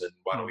 years, and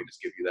why don't we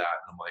just give you that?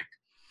 And I'm like,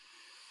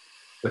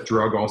 the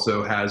drug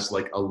also has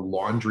like a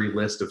laundry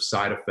list of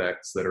side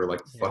effects that are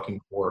like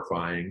fucking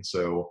horrifying.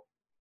 So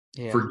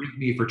forgive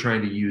me for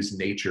trying to use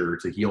nature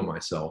to heal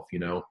myself, you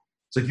know?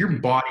 It's like your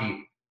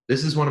body,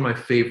 this is one of my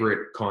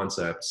favorite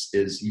concepts,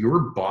 is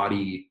your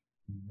body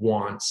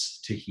wants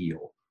to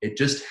heal. It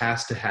just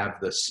has to have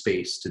the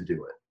space to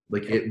do it.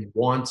 Like it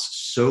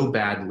wants so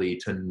badly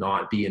to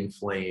not be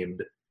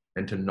inflamed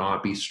and to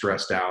not be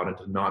stressed out and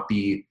to not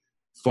be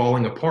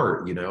falling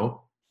apart, you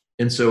know?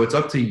 And so it's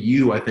up to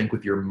you, I think,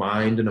 with your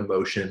mind and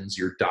emotions,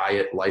 your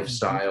diet,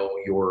 lifestyle,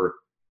 your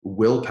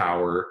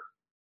willpower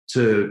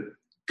to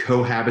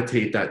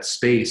cohabitate that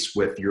space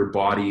with your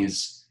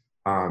body's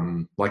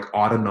like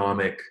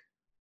autonomic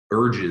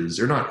urges,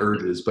 or not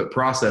urges, but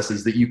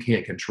processes that you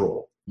can't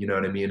control. You know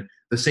what I mean?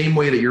 The same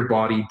way that your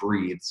body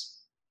breathes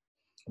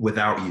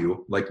without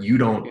you, like you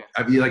don't,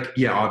 I mean, like,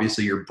 yeah,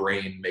 obviously your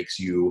brain makes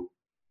you,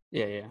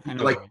 I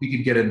know like we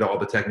could get into all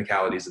the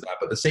technicalities of that,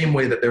 but the same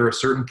way that there are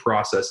certain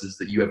processes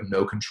that you have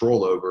no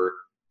control over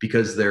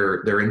because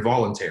they're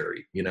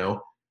involuntary, you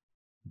know,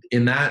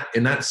 in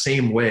that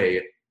same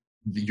way,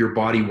 your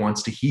body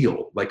wants to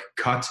heal. Like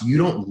cuts, you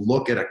don't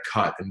look at a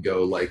cut and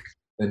go like,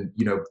 and,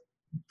 you know,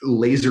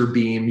 laser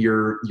beam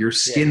your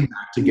skin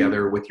back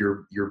together with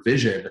your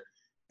vision.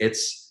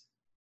 It's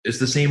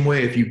the same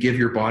way if you give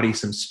your body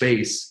some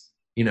space,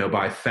 you know,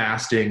 by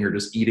fasting or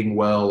just eating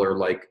well, or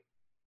like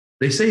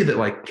they say that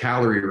like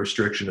calorie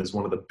restriction is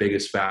one of the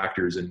biggest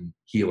factors in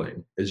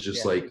healing. Is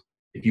just like,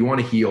 if you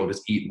want to heal,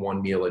 just eat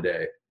one meal a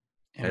day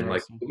and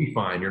like you'll be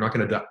fine. You're not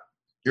going to die.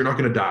 You're not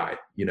going to die.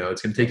 You know,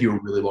 it's going to take you a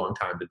really long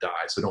time to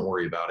die. So don't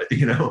worry about it,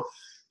 you know?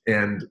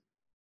 And,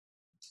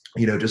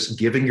 you know, just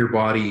giving your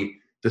body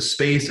the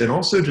space and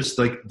also just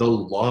like the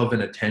love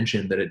and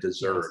attention that it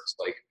deserves.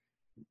 Like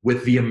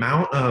with the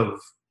amount of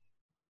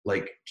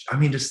like, I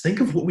mean, just think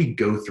of what we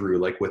go through,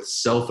 like with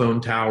cell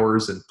phone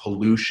towers and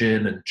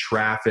pollution and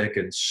traffic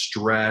and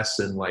stress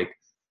and like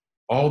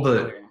all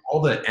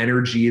the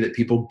energy that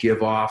people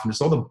give off and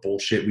just all the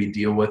bullshit we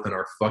deal with in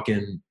our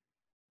fucking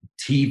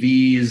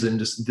TVs and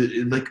just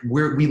like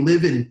we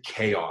live in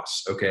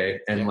chaos. Okay.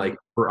 And like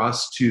for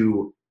us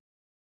to,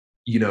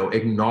 you know,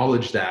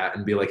 acknowledge that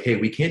and be like, hey,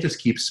 we can't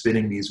just keep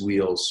spinning these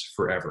wheels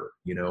forever.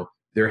 You know,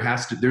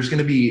 there's going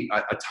to be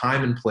a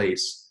time and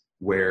place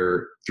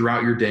where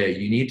throughout your day,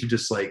 you need to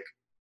just like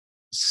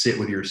sit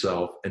with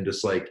yourself and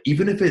just like,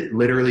 even if it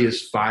literally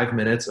is 5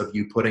 minutes of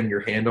you putting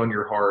your hand on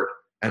your heart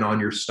and on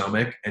your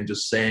stomach and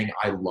just saying,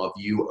 I love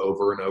you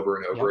over and over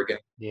and over again.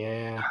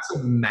 Yeah. That's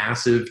a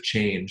massive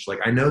change.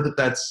 Like, I know that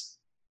that's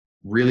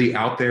really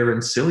out there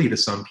and silly to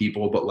some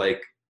people, but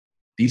like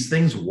these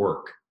things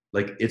work.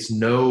 Like it's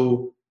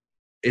no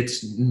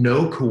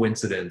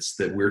coincidence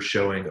that we're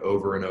showing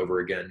over and over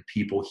again,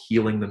 people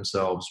healing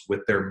themselves with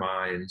their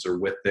minds or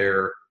with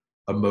their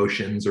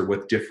emotions or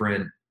with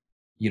different,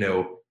 you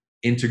know,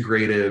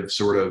 integrative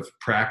sort of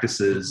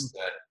practices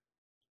that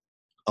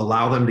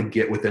allow them to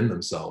get within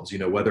themselves, you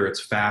know, whether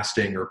it's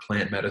fasting or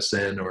plant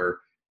medicine or,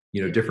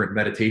 you know, different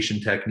meditation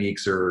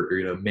techniques or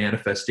you know,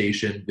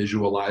 manifestation,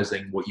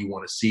 visualizing what you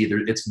want to see.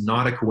 It's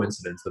not a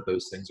coincidence that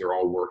those things are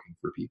all working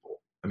for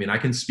people. I mean, I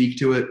can speak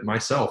to it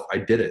myself. I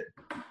did it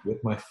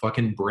with my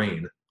fucking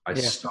brain. I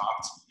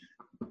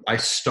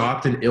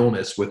stopped an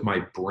illness with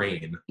my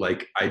brain.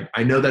 Like,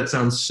 I know that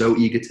sounds so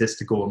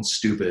egotistical and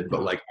stupid,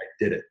 but like I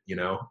did it, you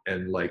know?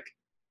 And like,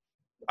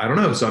 I don't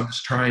know. So I'm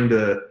just trying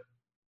to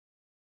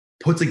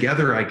put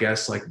together, I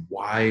guess, like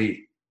why,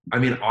 I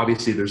mean,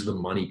 obviously there's the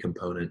money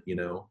component, you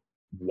know,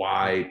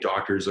 why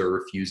doctors are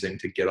refusing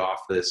to get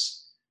off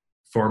this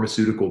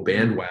pharmaceutical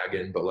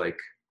bandwagon, but like,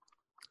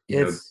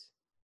 you know,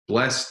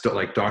 bless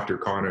like Dr.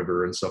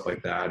 Conover and stuff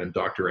like that, and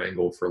Dr.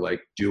 Engel for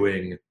like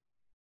doing,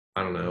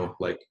 I don't know,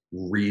 like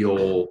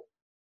real,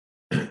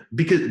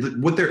 because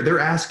what they're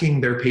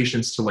asking their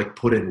patients to like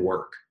put in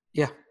work.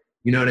 Yeah.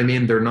 You know what I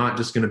mean? They're not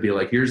just going to be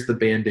like, here's the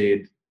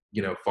Band-Aid,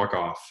 you know, fuck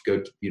off,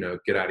 go, you know,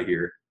 get out of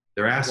here.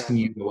 They're asking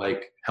you to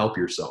like help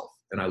yourself.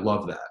 And I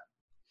love that.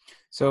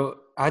 So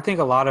I think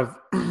a lot of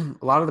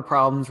the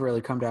problems really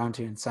come down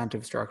to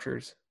incentive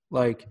structures.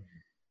 Like,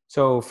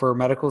 so for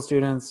medical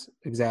students,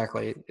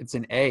 exactly, it's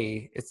an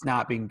A, it's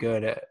not being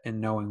good at and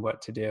knowing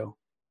what to do.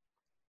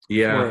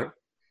 Yeah.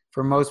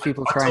 For most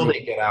people until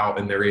they get out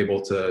and they're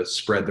able to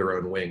spread their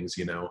own wings,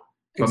 you know.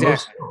 But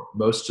exactly.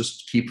 most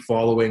just keep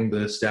following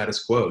the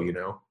status quo, you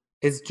know.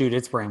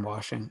 It's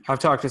brainwashing. I've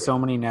talked to so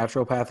many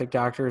naturopathic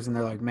doctors, and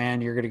they're like,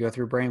 "Man, you're going to go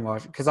through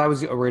brainwash." Because I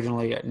was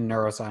originally in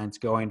neuroscience,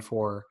 going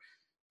for,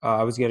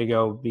 I was going to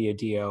go be a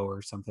DO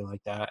or something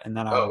like that, and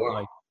then I Oh, was wow.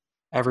 like,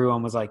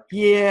 everyone was like,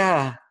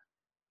 "Yeah,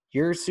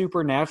 you're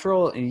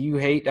supernatural and you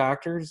hate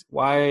doctors.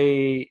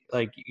 Why?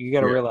 Like, you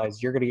got to Yeah.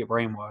 realize you're going to get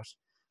brainwashed."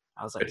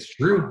 I was like, It's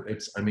true.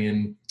 I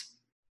mean,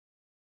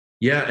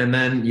 yeah. And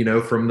then,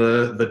 from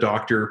the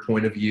doctor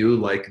point of view,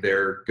 like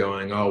they're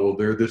going, oh, well,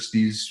 they're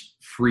these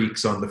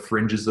freaks on the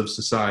fringes of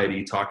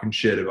society talking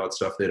shit about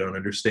stuff they don't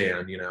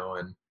understand,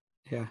 and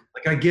 "Yeah,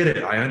 like, I get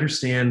it. I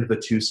understand the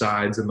two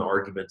sides and the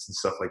arguments and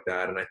stuff like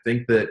that. And I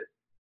think that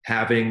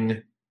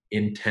having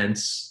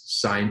intense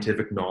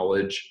scientific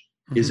knowledge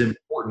is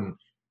important,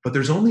 but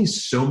there's only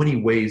so many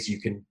ways you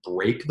can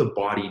break the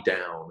body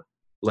down.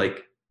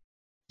 Like,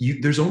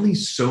 there's only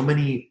so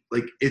many,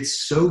 like,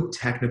 it's so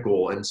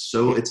technical, and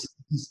so it's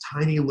these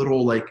tiny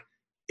little like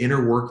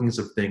inner workings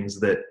of things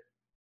that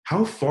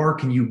how far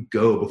can you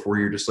go before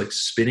you're just like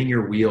spinning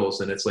your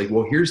wheels, and it's like,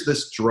 well, here's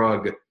this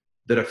drug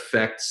that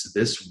affects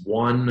this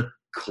one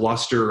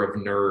cluster of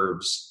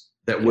nerves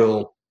that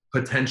will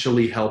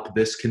potentially help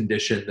this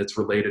condition that's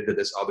related to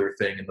this other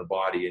thing in the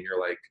body, and you're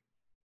like,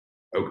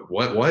 oh,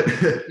 what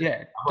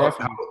yeah, how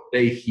definitely."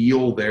 they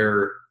heal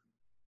their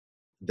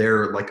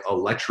like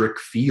electric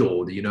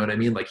field, you know what I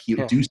mean? Like,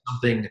 Yeah. do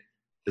something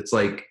that's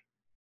like,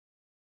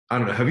 I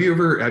don't know. Have you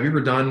ever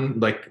done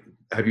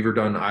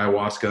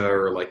ayahuasca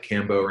or like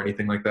Kambo or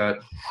anything like that?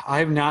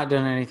 I've not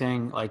done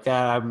anything like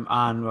that. I'm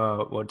on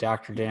what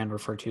Dr. Dan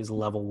referred to as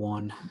level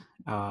 1.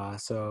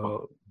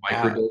 So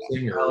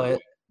Microdosing or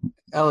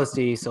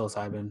LSD,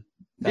 psilocybin.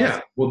 yeah.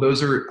 Well,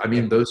 those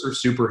are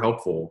super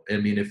helpful. I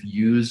mean, if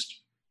used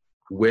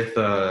with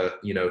a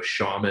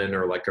shaman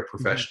or like a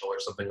professional or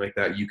something like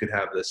that, you could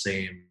have the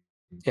same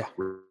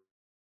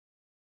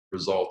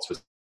results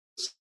with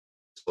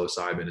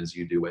psilocybin as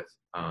you do with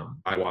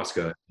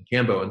ayahuasca and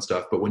Kambo and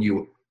stuff. But when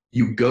you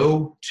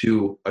go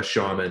to a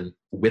shaman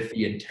with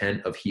the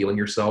intent of healing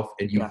yourself,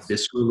 and you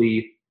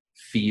viscerally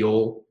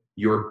feel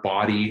your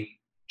body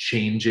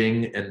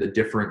changing, and the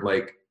different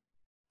like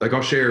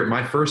I'll share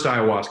my first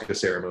ayahuasca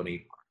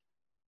ceremony.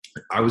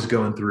 I was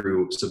going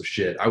through some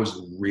shit. I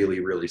was really,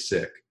 really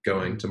sick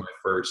going to my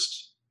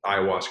first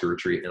ayahuasca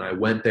retreat. And I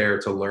went there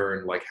to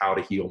learn like how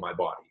to heal my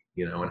body,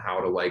 and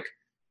how to like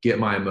get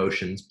my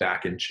emotions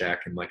back in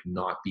check, and like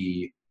not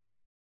be,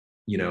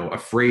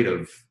 afraid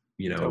of,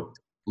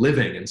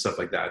 living and stuff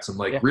like that. Some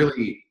like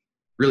really,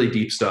 really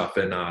deep stuff.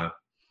 And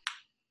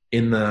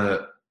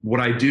what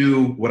I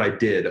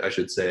did, I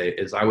should say,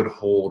 is I would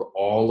hold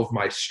all of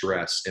my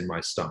stress in my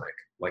stomach.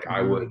 Like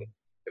I would,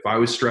 if I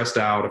was stressed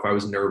out, if I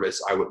was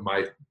nervous,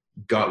 my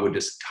gut would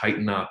just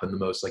tighten up in the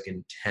most like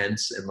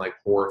intense and like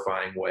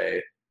horrifying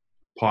way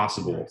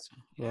possible.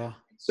 Yeah.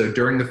 So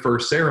during the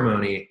first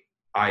ceremony,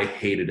 I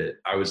hated it.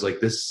 I was like,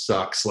 this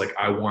sucks. Like,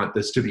 I want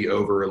this to be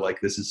over.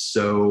 Like, this is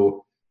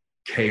so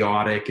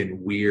chaotic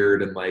and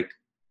weird. And like,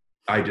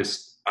 I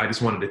just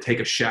wanted to take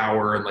a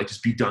shower and like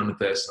just be done with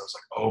this. And I was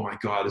like, oh my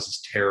God, this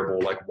is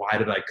terrible. Like, why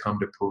did I come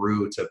to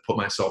Peru to put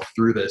myself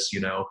through this,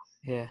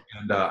 Yeah.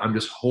 And I'm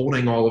just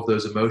holding all of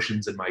those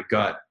emotions in my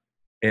gut.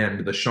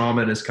 And the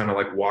shaman is kind of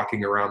like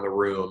walking around the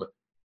room,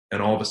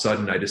 and all of a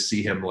sudden I just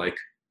see him like,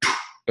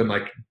 and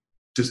like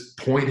just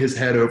point his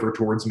head over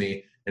towards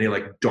me, and he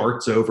like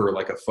darts over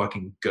like a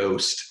fucking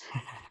ghost.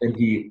 And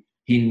he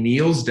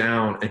kneels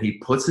down, and he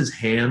puts his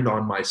hand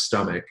on my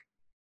stomach,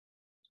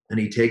 and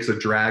he takes a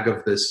drag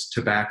of this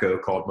tobacco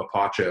called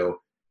mapacho,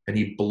 and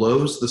he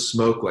blows the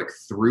smoke like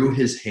through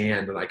his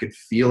hand, and I could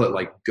feel it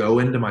like go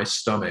into my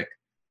stomach.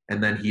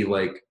 And then he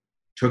like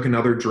took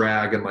another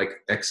drag and like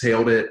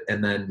exhaled it,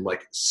 and then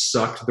like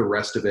sucked the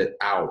rest of it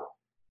out.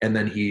 And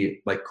then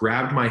he like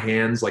grabbed my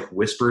hands, like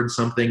whispered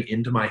something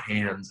into my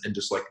hands, and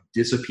just like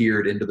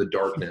disappeared into the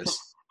darkness.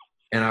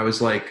 And I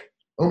was like,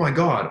 oh my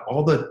God,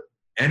 all the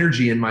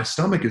energy in my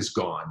stomach is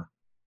gone.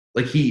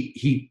 Like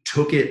he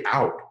took it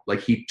out. Like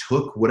he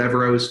took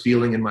whatever I was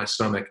feeling in my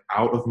stomach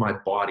out of my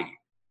body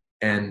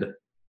and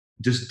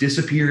just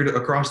disappeared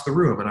across the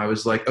room. And I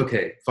was like,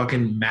 okay,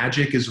 fucking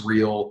magic is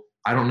real.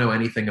 I don't know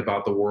anything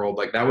about the world.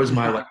 Like that was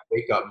my like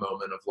wake up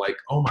moment of like,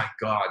 oh my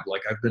God,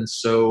 like I've been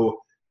so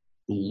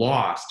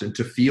lost. And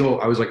to feel,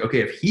 I was like,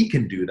 okay, if he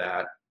can do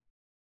that,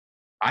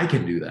 I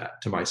can do that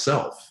to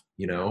myself,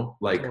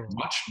 like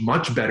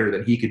much better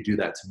than he could do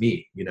that to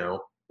me,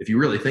 if you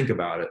really think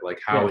about it, like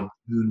how in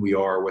tune we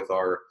are with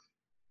our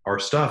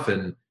stuff.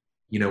 And,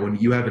 when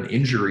you have an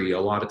injury, a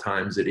lot of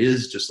times it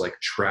is just like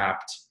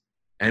trapped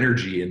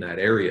energy in that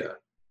area.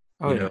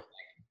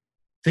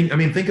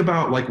 Think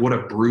about like what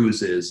a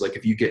bruise is. Like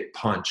if you get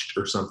punched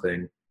or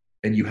something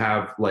and you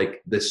have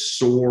like this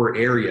sore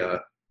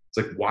area, it's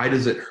like, why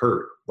does it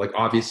hurt? Like,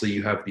 obviously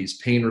you have these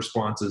pain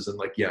responses and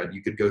like, yeah,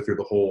 you could go through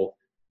the whole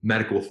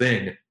medical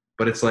thing,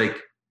 but it's like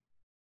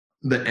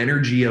the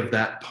energy of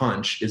that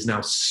punch is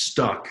now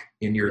stuck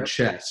in your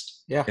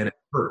chest and it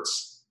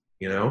hurts,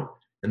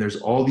 and there's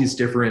all these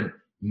different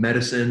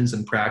medicines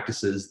and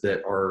practices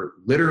that are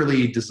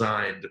literally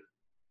designed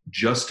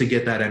just to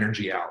get that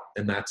energy out.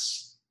 And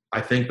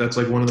I think that's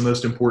like one of the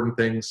most important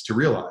things to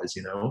realize,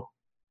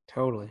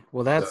 Totally.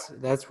 Well,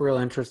 that's real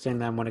interesting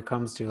then when it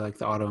comes to like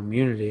the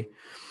autoimmunity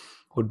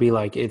would be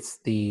like, it's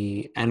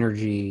the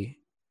energy.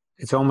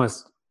 It's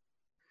almost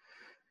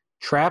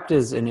trapped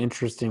is an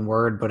interesting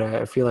word, but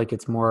I feel like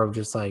it's more of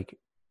just like,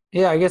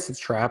 yeah, I guess it's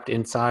trapped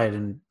inside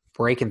and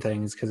breaking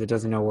things because it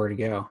doesn't know where to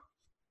go.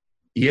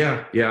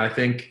 Yeah. I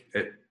think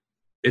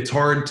it's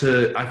hard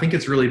I think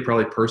it's really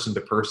probably person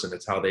to person.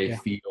 It's how they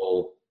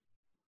feel.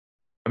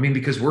 I mean,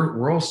 because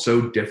we're all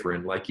so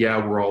different. Like,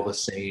 yeah, we're all the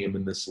same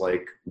in this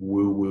like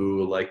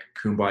woo-woo, like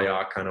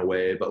kumbaya kind of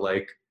way. But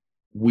like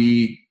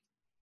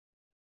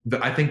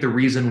I think the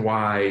reason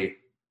why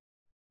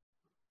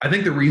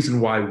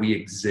we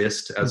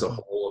exist as a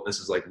whole, and this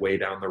is like way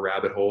down the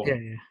rabbit hole,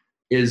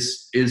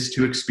 is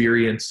to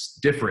experience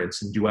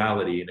difference and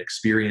duality and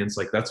experience,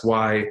 like, that's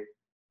why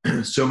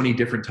so many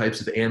different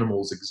types of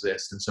animals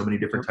exist and so many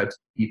different types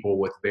of people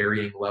with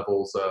varying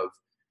levels of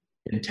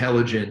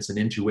intelligence and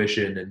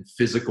intuition and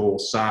physical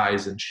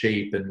size and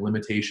shape and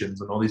limitations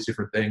and all these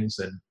different things.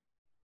 And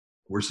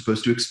we're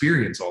supposed to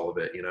experience all of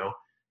it,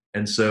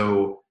 And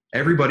so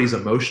everybody's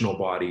emotional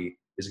body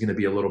is going to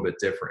be a little bit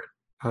different.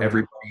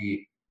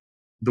 Everybody,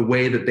 the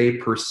way that they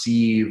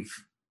perceive,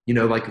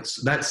 like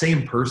that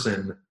same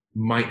person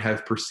might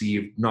have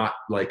perceived not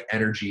like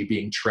energy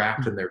being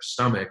trapped in their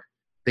stomach.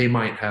 They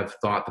might have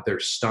thought that their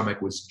stomach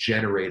was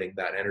generating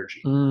that energy.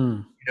 You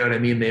know what I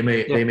mean? They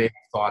may have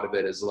thought of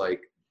it as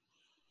like,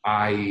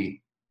 that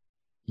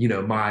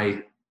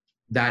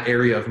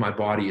area of my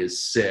body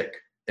is sick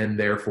and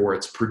therefore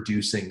it's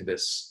producing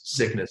this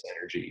sickness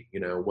energy,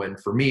 when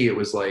for me it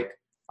was like,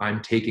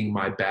 I'm taking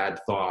my bad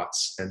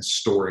thoughts and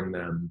storing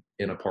them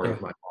in a part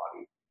of my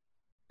body.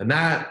 And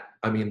that,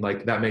 I mean,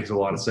 like, that makes a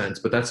lot of sense,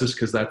 but that's just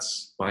because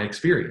that's my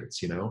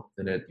experience,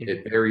 and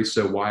it varies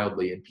so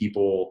wildly. And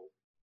people,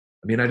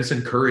 I mean, I just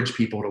encourage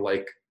people to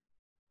like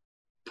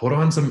put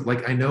on some,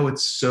 like, I know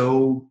it's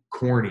so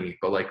corny,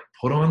 but like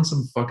put on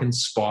some fucking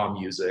spa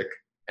music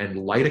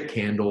and light a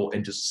candle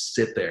and just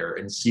sit there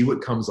and see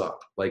what comes up.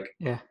 Like,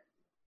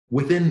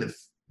 within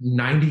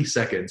 90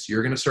 seconds,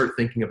 you're going to start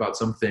thinking about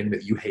something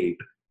that you hate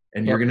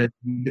and you're going to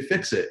need to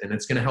fix it. And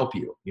it's going to help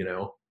you,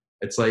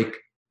 it's like,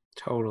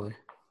 totally.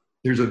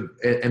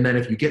 And then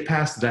if you get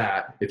past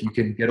that, if you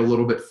can get a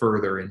little bit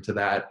further into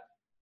that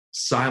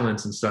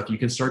silence and stuff, you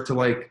can start to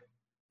like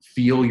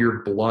feel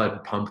your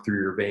blood pump through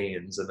your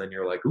veins. And then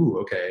you're like, ooh,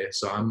 okay,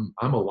 so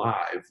I'm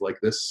alive. Like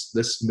this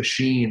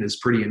machine is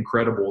pretty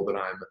incredible that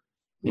I'm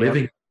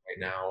living right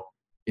now.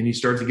 And you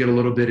start to get a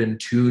little bit in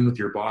tune with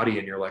your body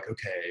and you're like,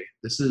 okay,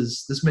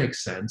 this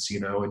makes sense,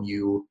 and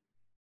you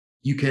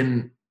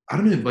can, I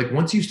don't know, like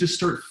once you just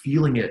start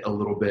feeling it a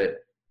little bit,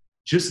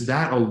 just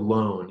that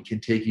alone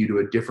can take you to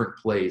a different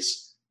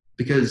place.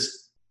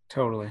 Because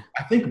totally,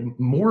 I think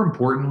more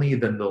importantly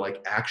than the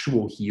like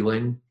actual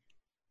healing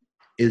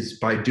is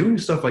by doing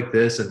stuff like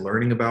this and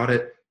learning about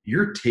it,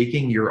 you're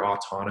taking your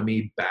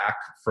autonomy back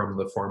from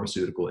the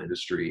pharmaceutical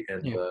industry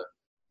and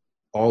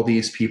all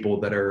these people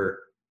that are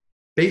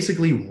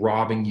basically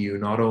robbing you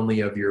not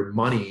only of your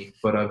money,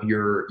 but of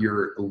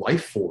your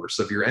life force,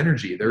 of your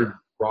energy. They're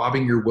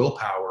robbing your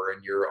willpower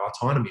and your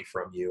autonomy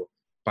from you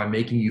by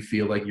making you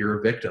feel like you're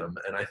a victim.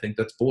 And I think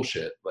that's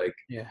bullshit. Like,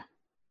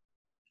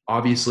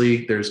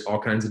 obviously there's all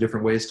kinds of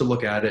different ways to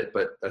look at it,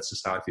 but that's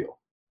just how I feel.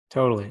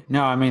 Totally.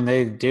 No, I mean,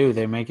 they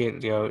make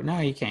it go, no,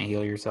 you can't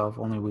heal yourself.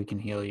 Only we can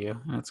heal you.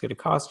 And it's going to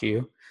cost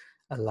you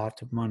a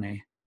lot of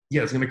money.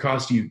 Yeah. It's going to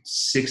cost you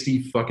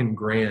 60 fucking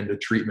grand a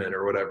treatment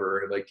or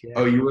whatever. Like,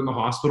 oh, you were in the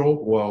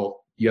hospital?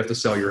 Well, you have to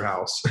sell your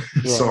house.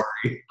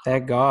 Sorry.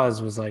 That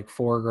gauze was like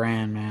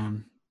 $4,000,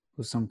 man. It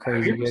was some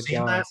crazy good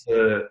gauze.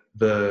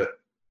 The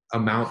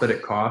amount that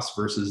it costs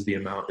versus the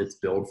amount it's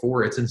billed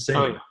for, it's insane.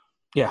 Oh,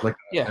 yeah. Like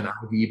an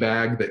IV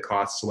bag that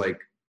costs like,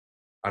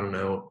 I don't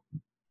know,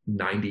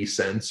 90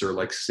 cents or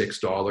like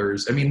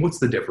 $6. I mean, what's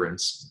the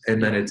difference?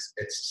 And then it's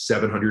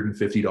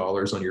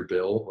 $750 on your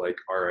bill. Like,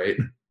 all right.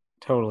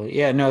 Totally.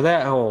 Yeah, no,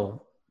 that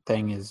whole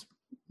thing is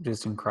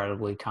just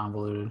incredibly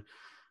convoluted.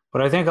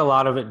 But I think a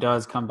lot of it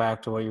does come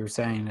back to what you were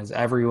saying is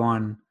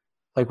everyone,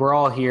 like we're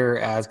all here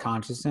as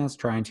consciousness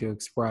trying to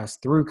express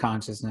through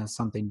consciousness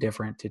something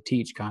different to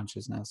teach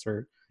consciousness,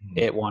 or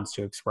it wants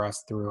to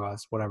express through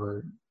us,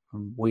 whatever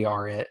we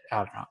are it. I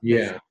don't know.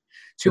 Yeah.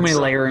 Too many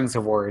layerings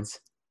of words.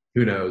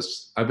 Who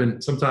knows?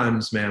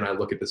 Sometimes, man, I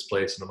look at this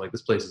place and I'm like,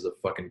 this place is a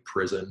fucking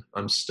prison.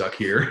 I'm stuck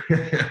here.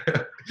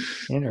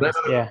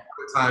 Yeah.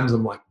 Times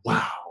I'm like,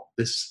 wow,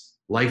 this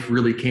life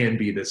really can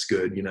be this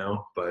good,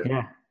 But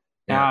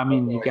I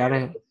mean, you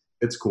gotta.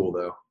 It's cool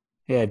though.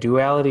 Yeah,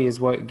 duality is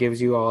what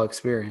gives you all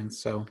experience.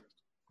 So,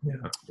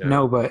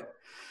 no, but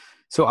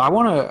so I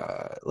want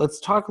to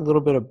let's talk a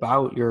little bit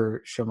about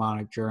your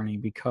shamanic journey,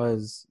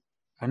 because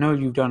I know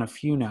you've done a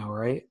few now,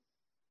 right?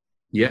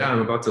 Yeah,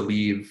 I'm about to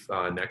leave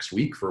next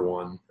week for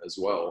one as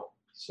well.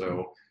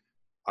 So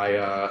I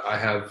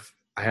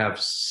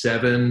have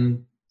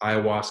 7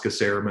 ayahuasca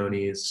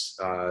ceremonies,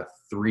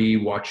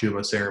 3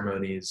 wachuma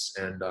ceremonies,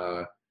 and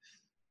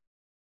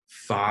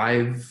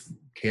 5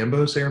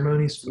 Kambo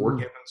ceremonies, 4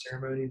 Kambo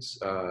ceremonies.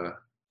 I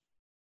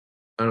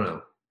don't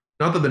know.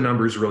 Not that the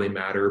numbers really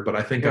matter, but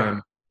I think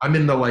I'm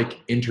in the like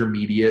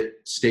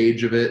intermediate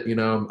stage of it. You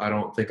know, I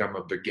don't think I'm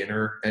a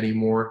beginner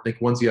anymore. I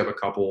think once you have a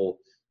couple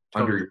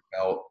under your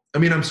belt, I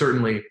mean,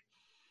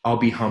 I'll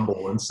be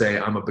humble and say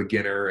I'm a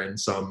beginner in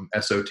some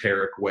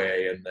esoteric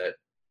way, and that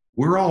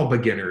we're all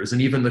beginners,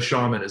 and even the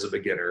shaman is a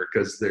beginner,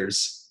 because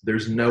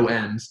there's no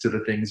end to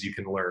the things you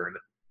can learn.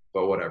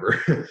 But whatever.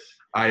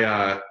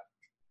 But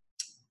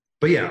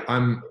yeah,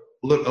 I'm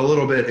a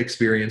little bit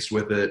experienced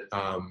with it.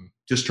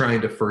 Just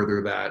trying to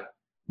further that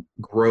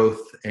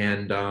growth,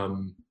 and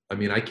I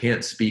mean, I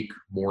can't speak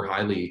more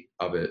highly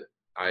of it.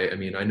 I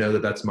mean, I know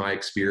that that's my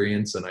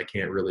experience, and I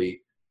can't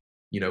really,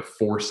 you know,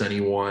 force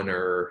anyone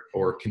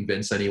or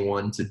convince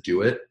anyone to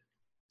do it.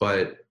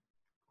 But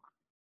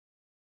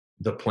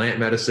the plant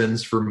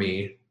medicines for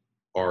me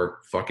are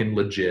fucking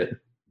legit.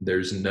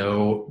 There's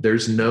no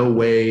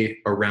way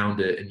around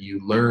it. And you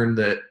learn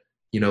that,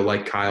 you know,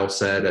 like Kyle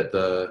said at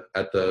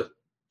the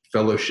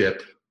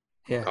fellowship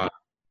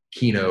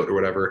keynote or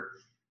whatever,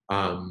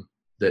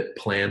 that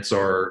plants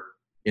are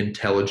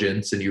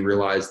intelligence, and you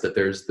realize that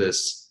there's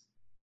this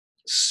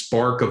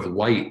spark of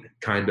light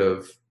kind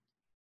of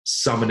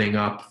summoning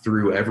up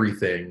through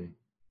everything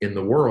in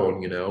the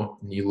world, you know.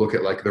 And you look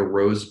at like the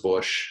rose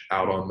bush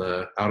out on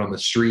the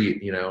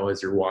street, you know,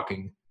 as you're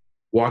walking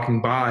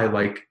by,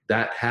 like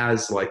that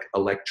has like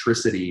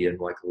electricity and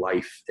like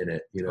life in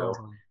it, you know.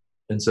 Totally.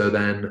 And so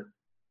then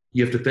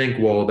you have to think,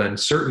 well, then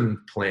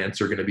certain plants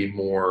are going to be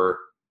more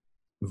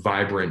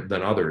vibrant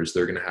than others.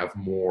 They're going to have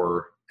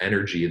more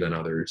energy than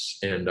others.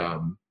 And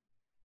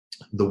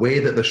the way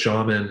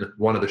that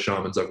one of the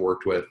shamans I've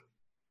worked with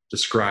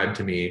described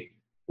to me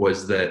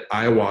was that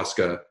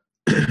ayahuasca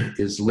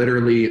is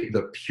literally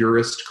the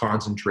purest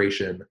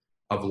concentration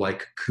of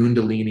like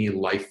Kundalini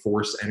life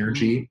force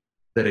energy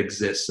that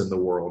exists in the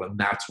world. And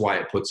that's why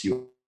it puts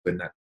you in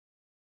that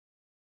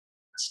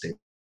state.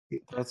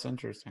 That's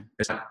interesting.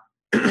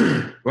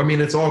 I mean,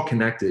 it's all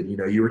connected. You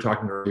know, you were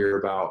talking earlier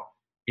about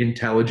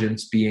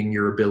intelligence being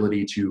your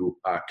ability to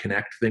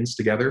connect things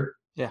together.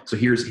 Yeah. So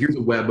here's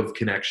a web of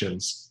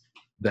connections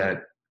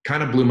that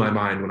kind of blew my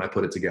mind when I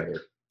put it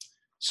together.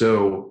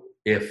 So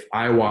if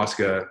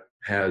ayahuasca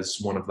has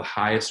one of the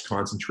highest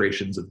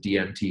concentrations of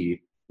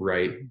DMT,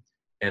 right,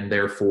 and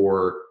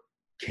therefore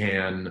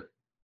can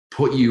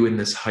put you in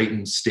this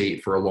heightened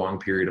state for a long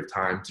period of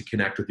time to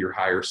connect with your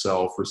higher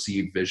self,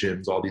 receive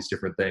visions, all these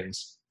different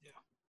things.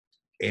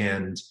 Yeah.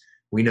 And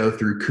we know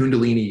through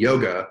Kundalini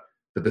yoga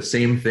that the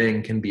same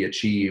thing can be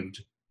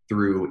achieved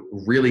through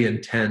really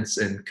intense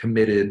and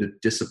committed,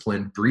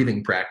 disciplined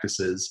breathing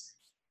practices.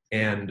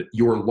 And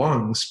your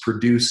lungs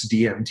produce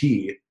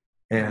DMT.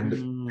 And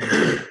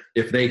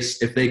if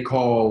they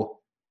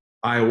call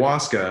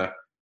ayahuasca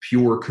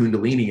pure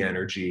Kundalini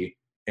energy,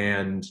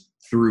 and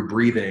through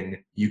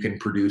breathing you can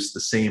produce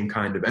the same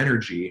kind of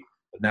energy,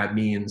 and that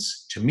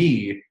means to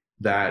me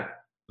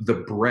that the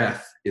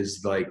breath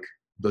is like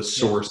the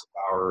source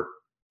of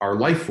our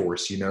life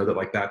force, you know, that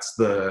like that's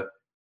the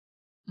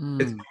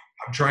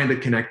I'm trying to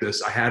connect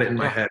this. I had it in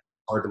my head,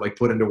 hard to like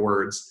put into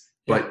words,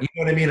 but you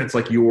know what I mean? It's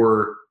like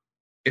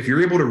if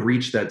you're able to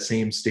reach that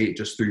same state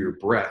just through your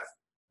breath,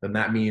 then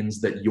that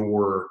means that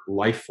your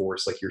life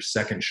force, like your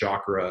second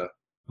chakra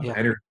of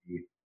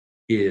energy,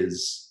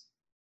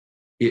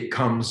 it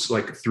comes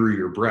like through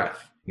your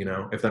breath, you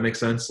know, if that makes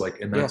sense. Like,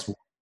 and that's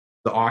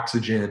the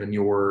oxygen, and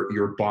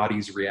your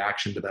body's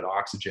reaction to that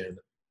oxygen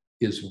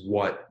is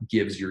what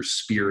gives your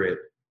spirit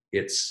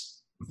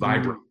its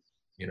vibrance,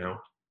 you know?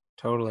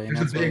 Totally.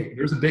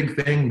 There's a big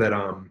thing that,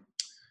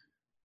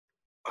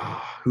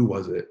 who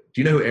was it?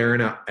 Do you know who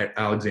Aaron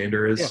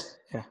Alexander is?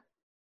 Yeah.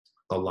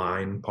 The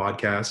Line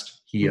podcast.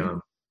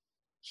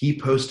 He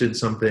posted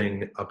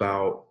something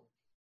about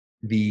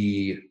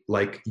the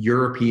like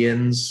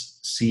Europeans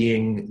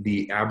seeing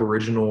the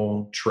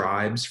Aboriginal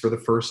tribes for the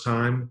first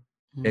time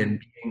and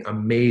being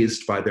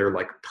amazed by their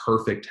like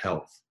perfect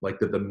health. Like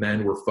that the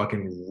men were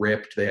fucking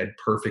ripped. They had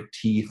perfect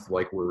teeth.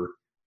 Like were,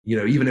 you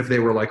know, even if they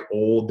were like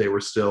old, they were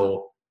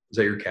still. Is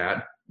that your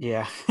cat?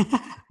 Yeah.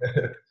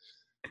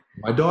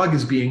 My dog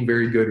is being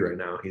very good right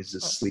now. He's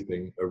just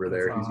sleeping over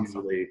there. That's He's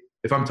awesome. usually,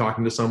 if I'm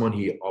talking to someone,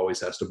 he always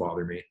has to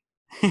bother me.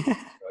 He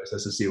always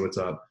has to see what's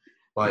up.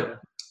 But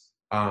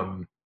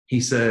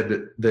he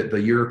said that the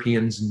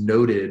Europeans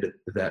noted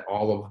that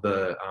all of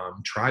the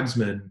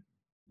tribesmen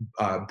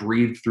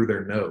breathed through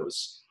their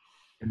nose,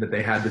 and that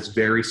they had this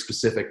very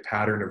specific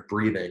pattern of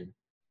breathing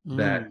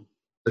that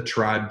the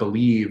tribe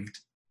believed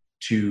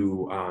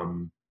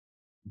to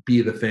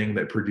be the thing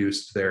that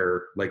produced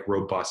their like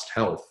robust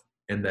health.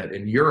 And that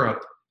in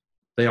Europe,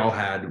 they all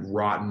had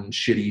rotten,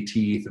 shitty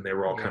teeth, and they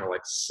were all kind of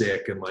like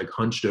sick and like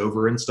hunched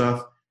over and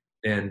stuff.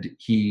 And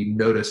he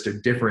noticed a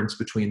difference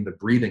between the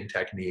breathing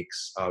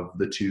techniques of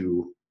the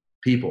two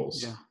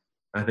peoples. Yeah.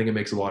 I think it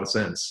makes a lot of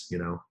sense, you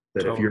know,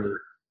 that Totally. if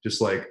you're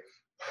just like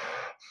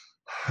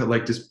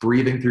just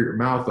breathing through your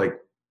mouth, like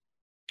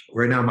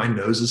right now my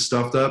nose is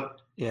stuffed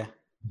up. Yeah.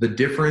 the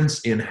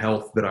difference in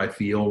health that I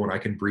feel when I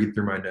can breathe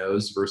through my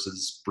nose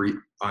versus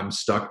I'm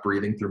stuck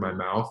breathing through my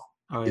mouth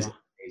is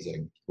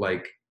amazing.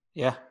 Like,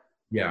 yeah,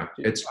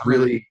 it's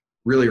really,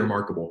 really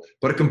remarkable.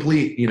 But a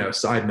complete,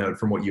 side note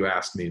from what you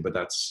asked me, but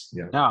that's,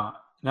 No,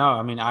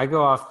 I mean, I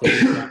go off the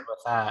deep end with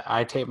that.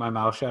 I tape my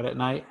mouth shut at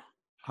night.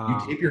 You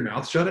tape your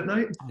mouth shut at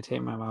night? I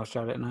tape my mouth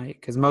shut at night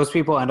because most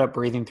people end up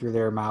breathing through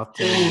their mouth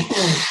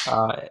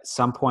at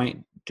some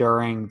point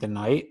during the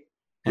night.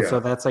 And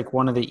so that's like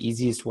one of the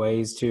easiest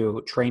ways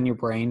to train your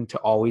brain to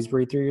always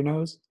breathe through your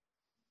nose.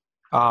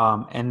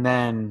 And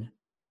then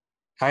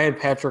I had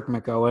Patrick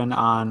McGowan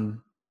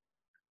on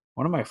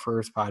one of my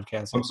first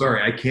podcasts. I'm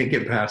sorry, I can't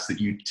get past that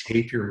you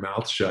tape your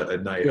mouth shut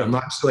at night. Yeah.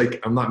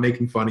 I'm not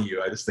making fun of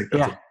you. I just think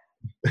that's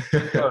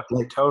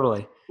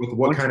totally. With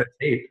what kind of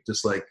tape?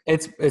 Just like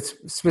it's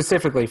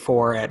specifically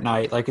for at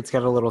night. Like it's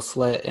got a little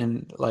slit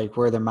in like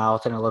where the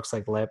mouth and it looks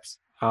like lips.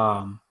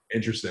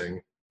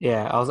 Interesting.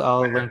 Yeah,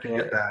 I'll link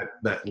it. Get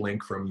that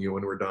link from you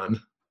when we're done.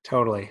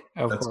 Totally,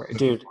 of course,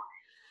 dude.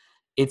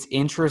 It's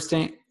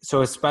interesting.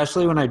 So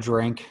especially when I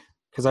drink,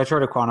 because I try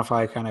to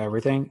quantify kind of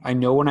everything. I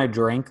know when I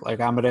drink, like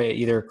I'm gonna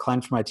either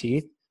clench my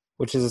teeth,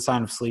 which is a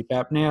sign of sleep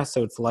apnea.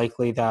 So it's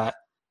likely that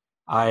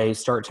I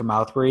start to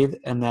mouth breathe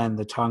and then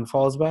the tongue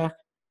falls back.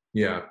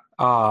 Yeah.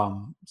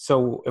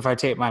 So if I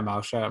tape my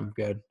mouth shut, I'm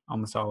good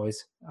almost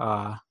always.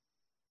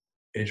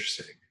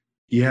 Interesting.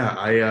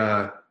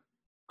 Yeah,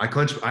 I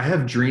clench. I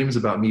have dreams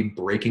about me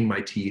breaking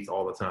my teeth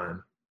all the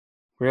time.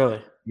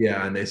 Really?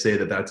 Yeah, and they say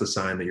that that's a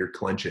sign that you're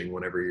clenching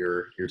whenever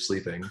you're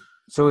sleeping.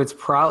 So it's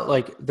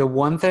like the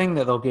one thing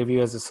that they'll give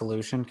you as a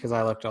solution, because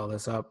I looked all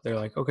this up. They're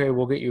like, okay,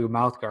 we'll get you a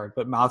mouth guard,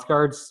 but mouth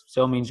guards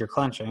still means you're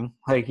clenching.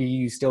 Like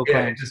you still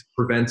clench. It just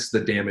prevents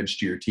the damage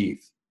to your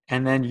teeth.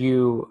 And then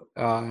you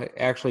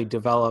actually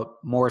develop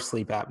more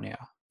sleep apnea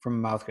from a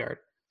mouth guard.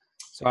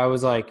 So I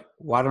was like,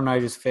 why don't I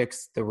just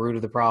fix the root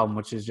of the problem,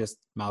 which is just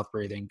mouth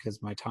breathing,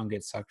 because my tongue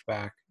gets sucked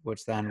back,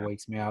 which then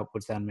wakes me up,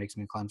 which then makes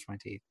me clench my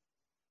teeth.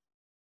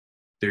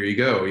 There you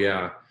go.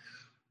 Yeah.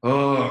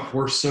 Oh,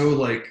 we're so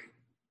like,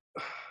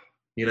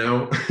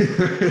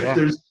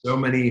 there's so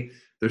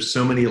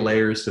many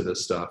layers to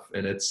this stuff,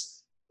 and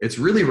it's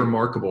really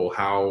remarkable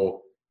how.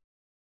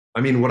 I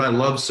mean, what I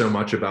love so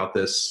much about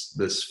this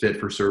Fit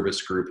for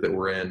Service group that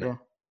we're in,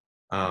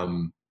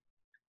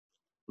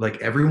 like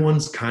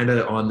everyone's kind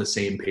of on the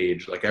same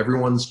page. Like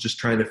everyone's just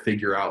trying to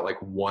figure out like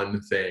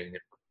one thing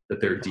that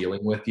they're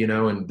dealing with,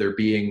 and they're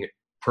being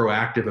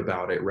proactive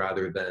about it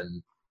rather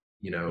than,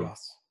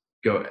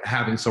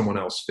 having someone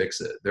else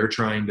fix it. They're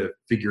trying to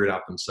figure it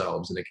out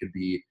themselves, and it could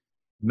be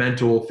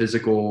mental,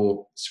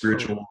 physical,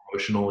 spiritual,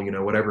 emotional,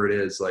 whatever it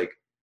is. Like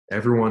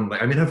everyone,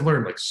 like, I mean, I've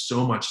learned like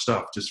so much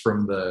stuff just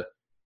from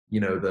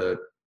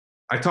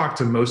I talked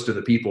to most of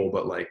the people,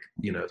 but like,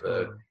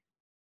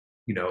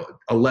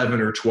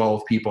 11 or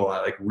 12 people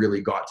I like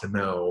really got to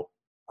know.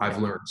 I've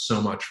learned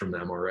so much from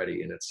them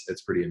already, and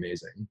it's pretty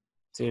amazing.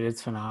 Dude,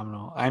 it's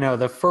phenomenal. I know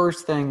the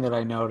first thing that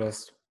I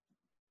noticed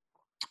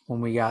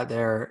when we got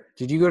there,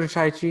 did you go to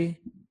Tai Chi?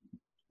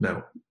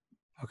 No.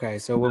 Okay.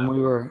 So when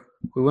we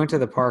went to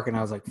the park and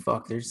I was like,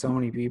 fuck, there's so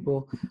many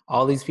people.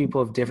 All these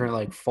people have different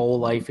like full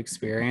life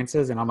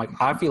experiences. And I'm like,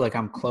 I feel like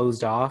I'm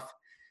closed off.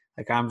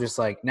 Like, I'm just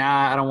like,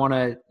 nah, I don't want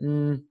to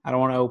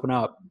open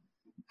up.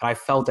 And I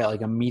felt that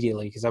like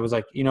immediately. Cause I was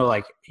like,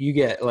 like you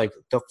get like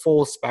the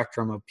full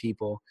spectrum of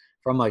people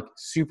from like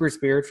super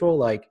spiritual,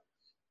 like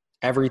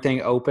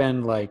everything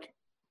open, like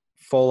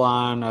full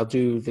on, I'll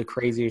do the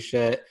craziest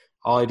shit.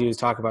 All I do is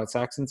talk about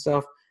sex and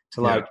stuff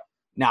to like,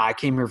 nah, I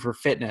came here for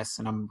fitness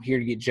and I'm here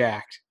to get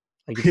jacked.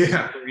 Like, it's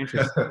super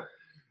interesting.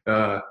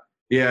 And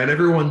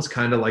everyone's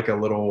kind of like a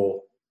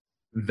little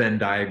Venn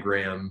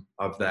diagram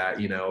of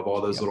that, of all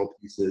those little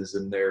pieces,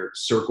 and their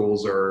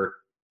circles are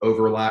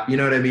overlap. You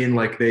know what I mean?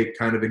 Like they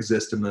kind of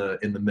exist in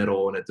the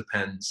middle, and it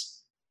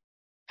depends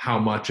how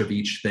much of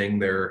each thing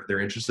they're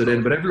interested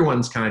in. But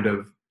everyone's kind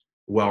of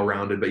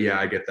well-rounded. But yeah,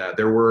 I get that.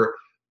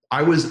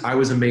 I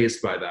was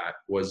amazed by that,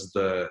 was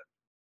the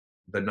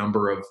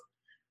number of,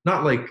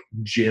 not like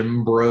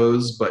gym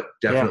bros, but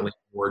definitely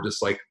more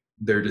just like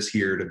they're just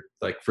here to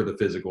like for the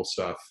physical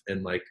stuff,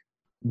 and like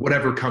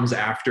whatever comes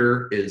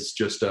after is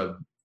just a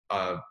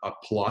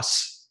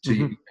plus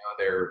to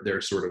their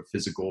sort of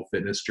physical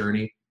fitness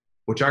journey,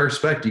 which I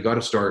respect. You got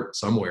to start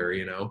somewhere,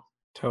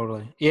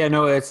 Totally. Yeah,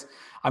 no,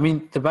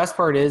 the best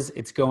part is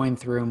it's going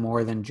through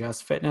more than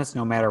just fitness,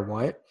 no matter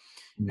what.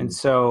 Mm-hmm. And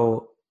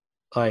so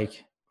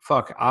like,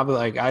 fuck,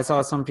 I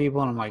saw some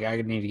people and I'm like, I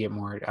need to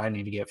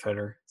get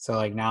fitter. So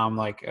like now I'm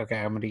like, okay,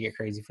 I'm going to get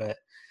crazy fit.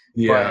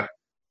 Yeah.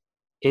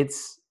 But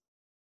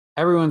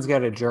everyone's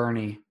got a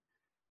journey.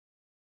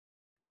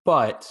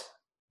 But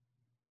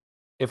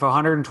if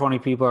 120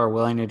 people are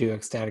willing to do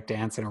ecstatic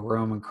dance in a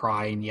room and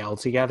cry and yell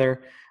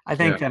together, I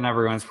think then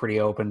everyone's pretty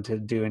open to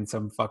doing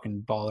some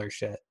fucking baller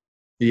shit.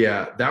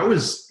 Yeah, that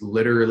was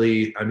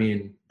literally,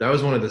 that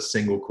was one of the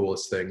single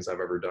coolest things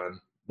I've ever done.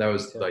 That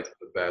was like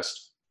the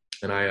best.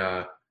 And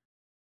I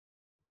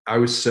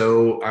was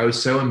so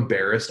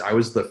embarrassed. I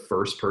was the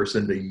first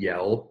person to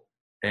yell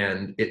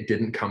and it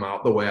didn't come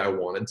out the way I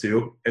wanted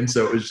to. And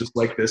so it was just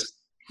like this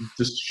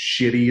just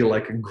shitty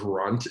like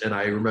grunt. And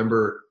I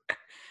remember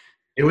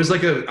it was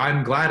like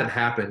I'm glad it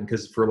happened,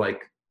 because for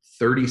like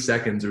 30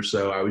 seconds or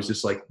so, I was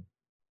just like,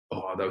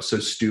 oh, that was so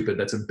stupid.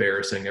 That's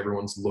embarrassing.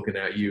 Everyone's looking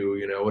at you,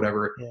 you know,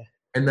 whatever. Yeah.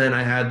 And then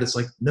I had this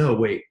like, no,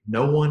 wait,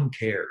 no one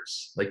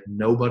cares. Like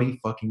nobody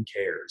fucking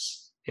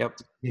cares. Yep.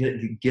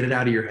 Get it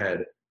out of your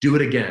head. Do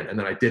it again. And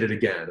then I did it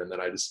again. And then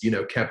I just,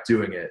 kept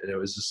doing it. And it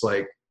was just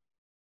like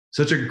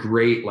such a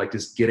great, like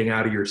just getting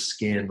out of your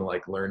skin,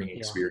 like learning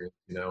experience,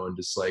 and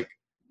just like,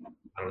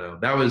 I don't know.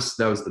 That was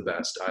the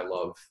best. I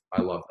love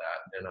that.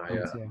 And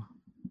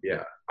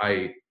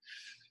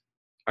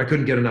I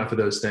couldn't get enough of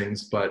those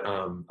things, but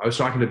I was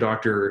talking to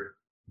Dr.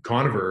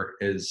 Conover.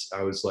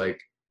 I was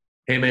like,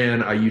 hey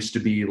man, I used to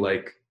be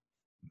like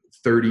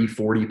 30,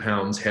 40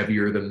 pounds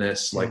heavier than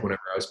this. Like whenever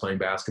I was playing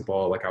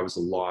basketball, like I was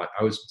a lot.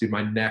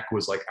 My neck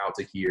was like out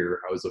to here.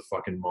 I was a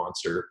fucking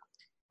monster.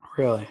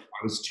 Really?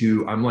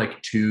 I'm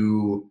like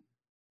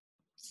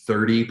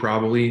 230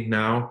 probably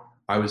now.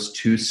 I was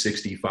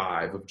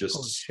 265 of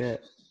just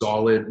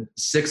solid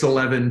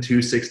 6'11",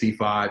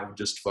 265 of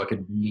just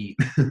fucking meat.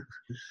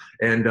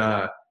 And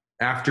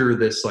after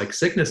this like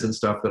sickness and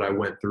stuff that I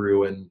went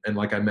through, and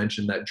like I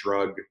mentioned, that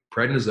drug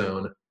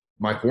prednisone,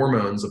 my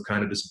hormones have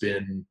kind of just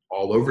been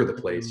all over the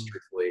place,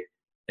 truthfully.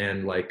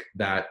 And like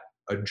that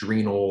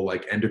adrenal,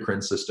 like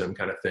endocrine system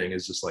kind of thing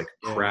is just like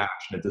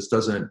crashed, and it just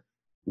doesn't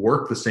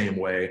work the same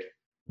way.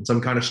 And so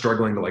I'm kind of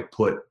struggling to like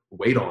put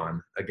weight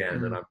on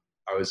again. And I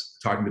was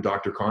talking to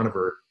Dr.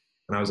 Conover,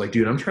 and I was like,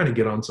 dude, I'm trying to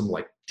get on some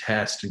like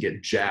test and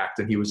get jacked.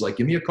 And he was like,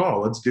 give me a call,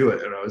 let's do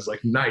it. And I was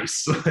like,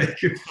 nice.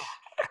 Like, it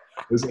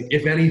was like,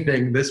 if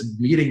anything, this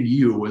meeting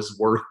you was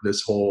worth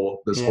this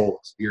whole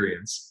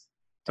experience.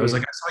 I was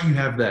like, I saw you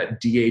have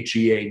that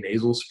DHEA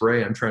nasal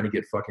spray. I'm trying to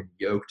get fucking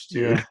yoked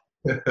too.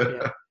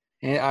 Yeah.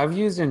 And I've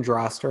used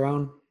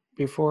androsterone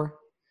before.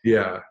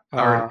 Yeah.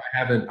 I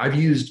haven't. I've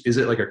used, is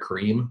it like a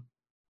cream?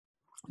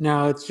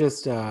 No, it's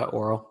just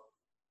oral.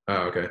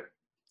 Oh, okay.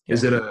 Yeah.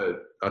 Is it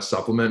a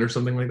supplement or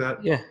something like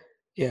that? Yeah.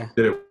 Yeah.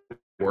 Did it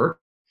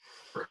work?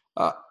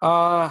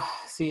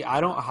 See,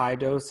 I don't high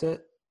dose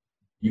it.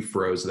 You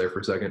froze there for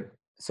a second.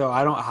 So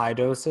I don't high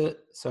dose it.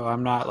 So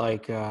I'm not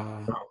like,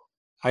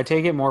 I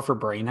take it more for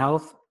brain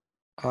health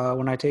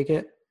when I take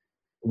it.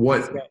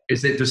 What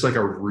is it? Just like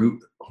a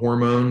root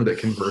hormone that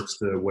converts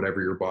to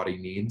whatever your body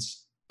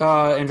needs?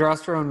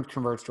 Androsterone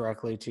converts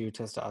directly to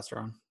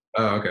testosterone.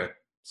 Oh, okay.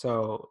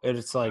 So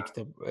it's like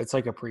a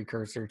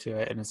precursor to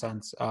it in a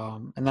sense.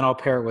 And then I'll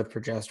pair it with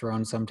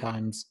progesterone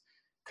sometimes,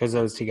 because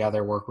those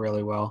together work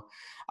really well.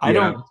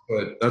 But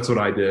that's what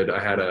I did. I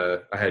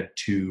had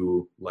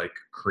two like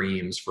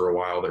creams for a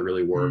while that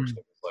really worked.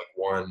 Like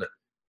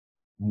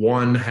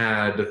one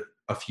had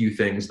a few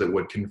things that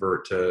would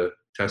convert to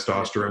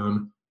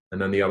testosterone, and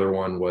then the other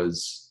one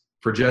was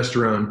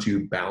progesterone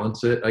to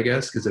balance it, I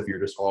guess, because if you're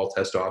just all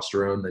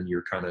testosterone, then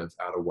you're kind of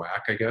out of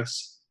whack, I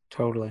guess.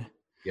 Totally.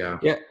 Yeah.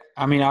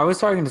 I mean, I was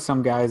talking to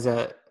some guys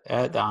at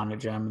the Onna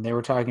Gym, and they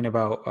were talking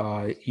about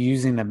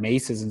using the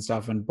maces and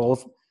stuff, and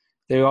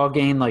they all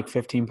gained like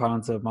 15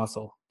 pounds of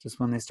muscle just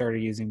when they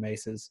started using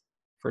maces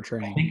for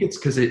training. I think it's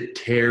because it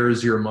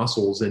tears your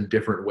muscles in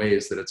different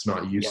ways that it's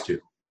not used to.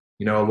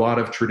 A lot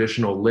of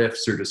traditional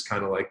lifts are just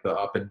kind of like the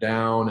up and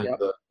down and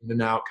the in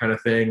and out kind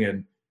of thing.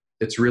 And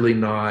it's really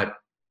not,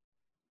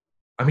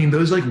 I mean,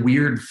 those like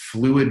weird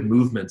fluid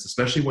movements,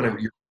 especially whenever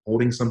you're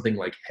holding something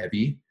like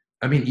heavy.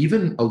 I mean,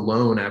 even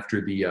alone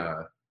after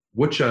the,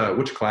 which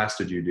class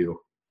did you do?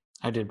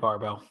 I did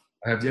barbell.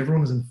 Everyone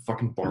was in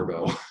fucking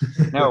barbell.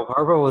 No,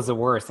 barbell was the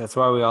worst. That's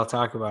why we all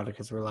talk about it,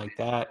 because we're like,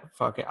 that,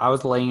 fuck it. I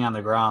was laying on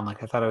the ground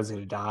like I thought I was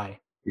going to die.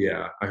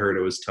 Yeah, I heard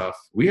it was tough.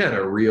 We had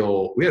a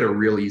real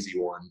easy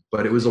one,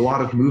 but it was a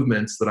lot of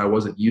movements that I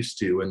wasn't used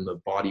to in the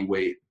body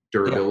weight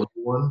durability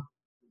one.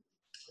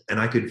 And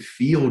I could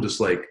feel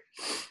just like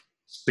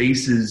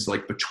spaces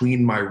like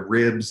between my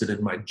ribs and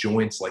in my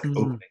joints, like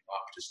opening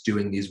up, just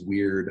doing these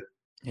weird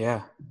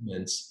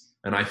movements.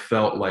 And I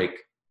felt like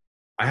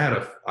I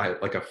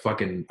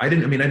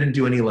didn't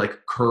do any like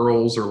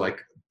curls or like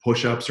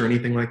push-ups or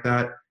anything like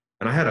that.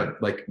 And I had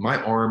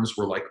my arms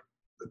were like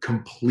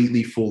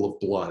completely full of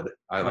blood.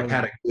 I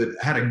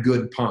had a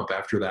good pump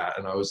after that,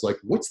 and I was like,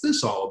 what's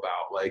this all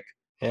about? Like,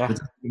 it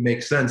doesn't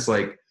make sense.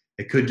 Like,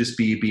 it could just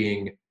be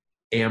being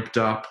amped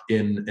up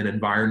in an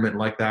environment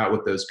like that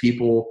with those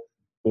people,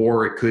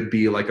 or it could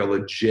be like a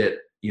legit,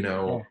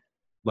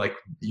 like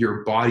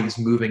your body's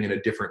moving in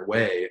a different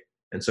way,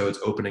 and so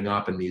it's opening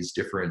up in these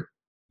different,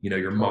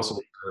 your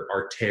muscles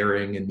are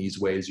tearing in these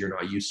ways you're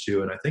not used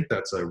to. And I think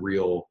that's a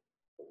real,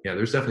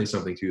 there's definitely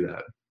something to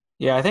that.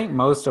 Yeah, I think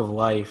most of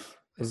life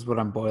is what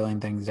I'm boiling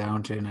things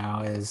down to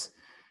now, is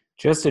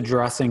just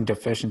addressing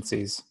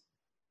deficiencies,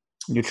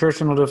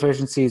 nutritional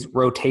deficiencies,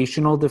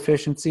 rotational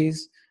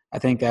deficiencies. I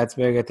think that's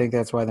big. I think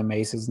that's why the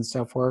maces and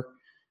stuff work.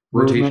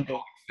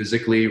 Rotational,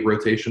 physically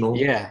rotational.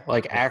 Yeah,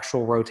 like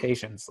actual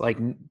rotations. Like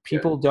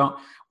people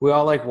we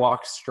all like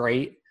walk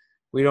straight.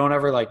 We don't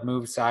ever like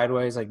move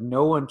sideways. Like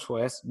no one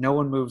twists. No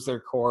one moves their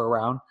core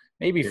around.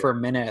 maybe Yeah. for a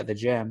minute at the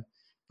gym,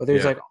 but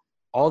there's Yeah. like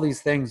all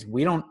these things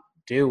we don't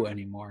do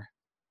anymore.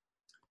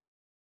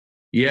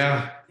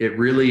 Yeah,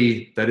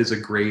 that is a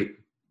great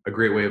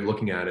way of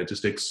looking at it.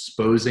 Just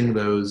exposing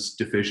those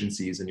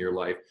deficiencies in your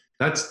life.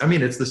 It's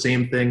the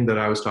same thing that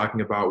I was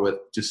talking about with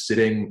just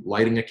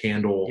lighting a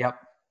candle Yep.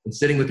 and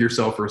sitting with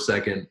yourself for a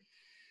second.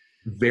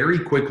 Very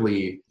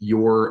quickly,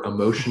 your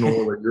emotional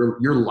or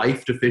your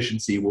life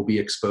deficiency will be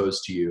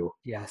exposed to you.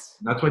 Yes.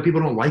 And that's why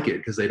people don't like it,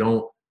 because they're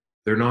not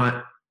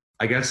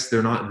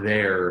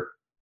there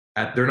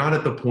they're not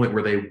at the point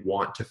where they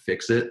want to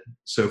fix it.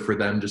 So for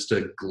them just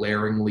to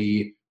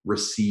glaringly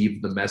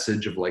receive the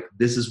message of like,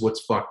 this is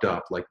what's fucked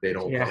up, like they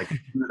don't want to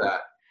do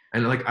that.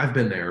 And like, I've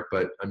been there,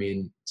 but I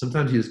mean,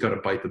 sometimes you just got to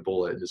bite the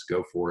bullet and just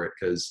go for it,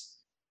 because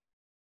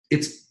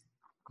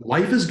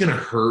life is going to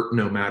hurt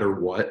no matter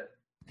what.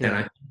 Yeah. And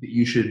I think that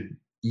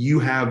you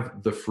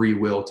have the free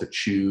will to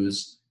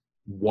choose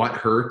what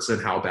hurts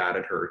and how bad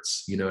it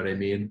hurts. You know what I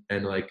mean?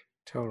 And like,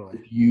 Totally.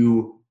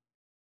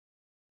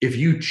 if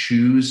you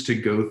choose to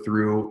go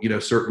through,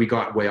 we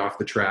got way off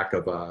the track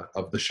of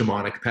the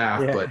shamanic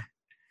path, Yeah. but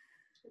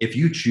if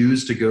you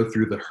choose to go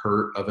through the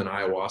hurt of an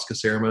ayahuasca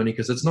ceremony,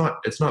 because it's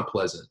not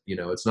pleasant,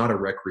 it's not a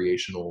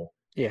recreational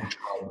Yeah.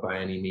 drug by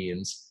any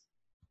means,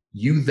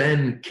 you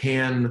then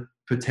can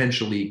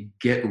potentially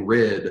get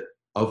rid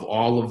of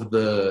all of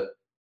the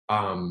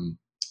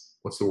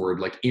what's the word,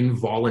 like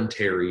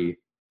involuntary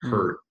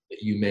hurt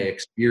that you may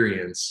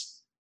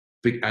experience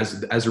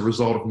as a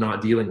result of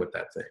not dealing with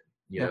that thing.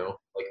 You know,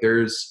 like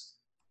there's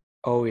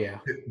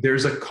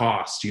a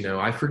cost.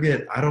 I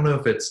forget. I don't know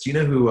if it's. Do you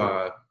know who?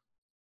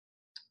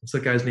 What's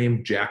that guy's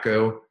name?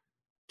 Jocko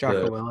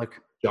Willink.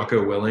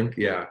 Jocko Willink.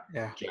 Yeah.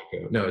 Yeah.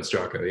 Jocko. No, it's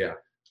Jocko. Yeah.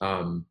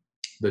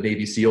 The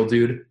Navy SEAL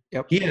dude.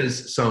 Yep. He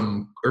has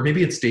or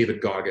maybe it's David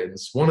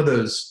Goggins, one of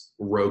those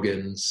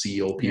Rogan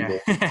SEAL people,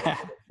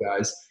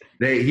 guys.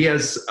 He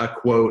has a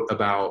quote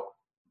about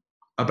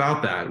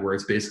that, where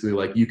it's basically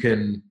like you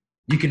can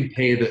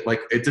pay that,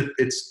 like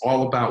it's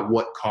all about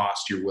what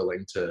cost you're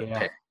willing to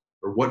pay,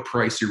 or what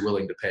price you're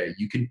willing to pay.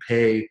 You can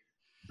pay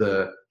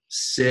the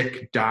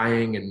sick,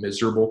 dying, and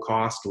miserable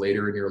cost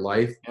later in your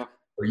life,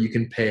 or you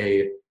can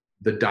pay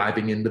the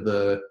diving into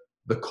the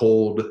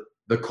cold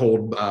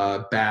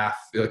bath,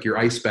 like your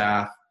ice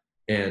bath,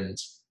 and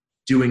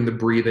doing the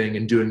breathing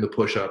and doing the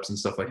push-ups and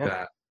stuff like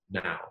that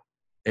now.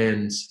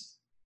 And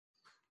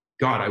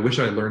God, I wish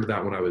I learned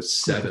that when I was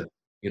 7.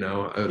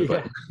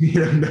 But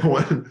no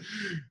one,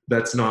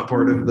 that's not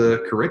part of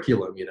the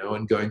curriculum,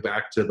 and going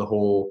back to the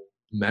whole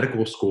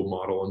medical school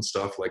model and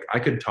stuff, like I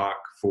could talk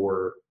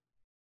for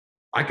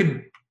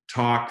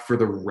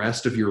the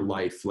rest of your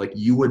life. Like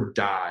you would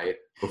die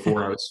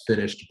before I was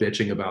finished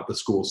bitching about the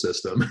school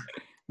system.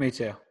 Me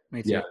too.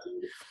 Yeah.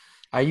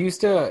 I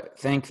used to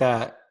think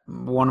that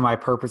one of my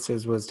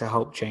purposes was to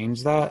help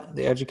change the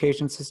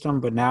education system,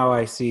 but now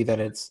I see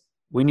that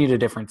we need a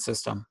different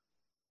system.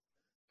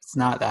 It's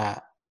not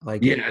that.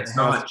 Like it's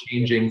not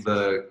changing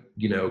the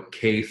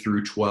K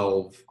through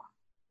 12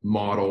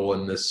 model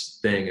and this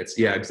thing. It's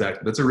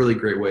exactly. That's a really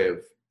great way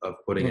of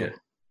putting it.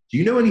 Do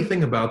you know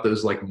anything about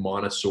those like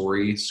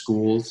Montessori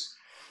schools?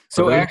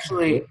 So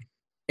actually,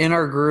 in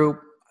our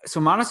group,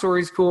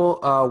 Montessori's cool.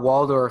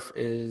 Waldorf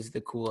is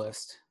the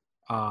coolest.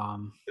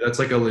 That's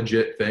like a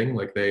legit thing.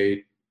 Like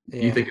you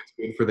think it's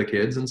good for the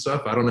kids and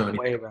stuff? I don't know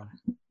anything.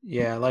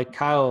 Yeah, like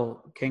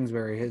Kyle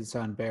Kingsbury, his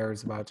son Bear,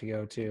 is about to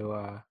go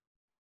to.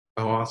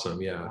 Oh,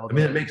 awesome! Yeah, I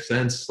mean, it makes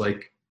sense.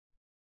 Like,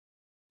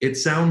 it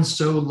sounds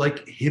so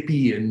like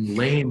hippie and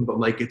lame, but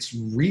like it's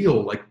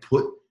real. Like,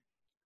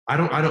 I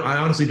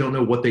honestly don't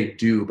know what they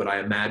do, but I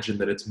imagine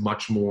that it's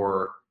much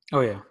more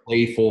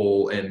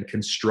playful and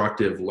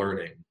constructive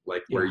learning.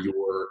 Like where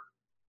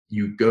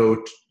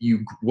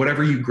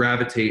whatever you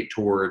gravitate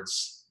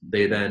towards,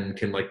 they then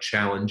can like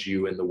challenge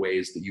you in the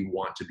ways that you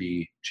want to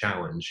be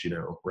challenged.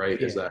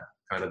 Right? Yeah. Is that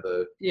kind of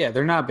the? Yeah,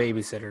 they're not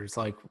babysitters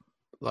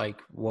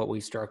like what we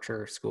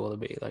structure school to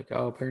be. Like,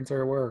 oh, parents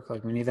are at work,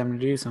 like we need them to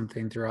do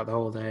something throughout the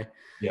whole day.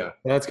 Yeah,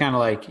 that's kind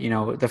of like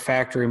the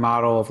factory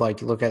model of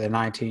like, you look at in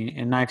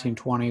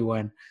 1920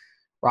 when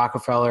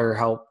Rockefeller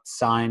helped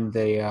sign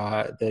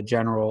the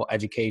General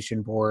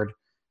Education Board.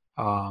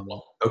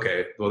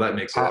 Okay, well that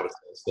makes a lot of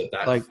sense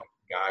that like,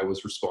 guy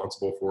was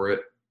responsible for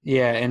it.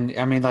 Yeah, and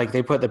I mean, like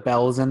they put the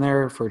bells in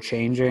there for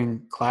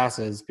changing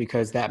classes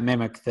because that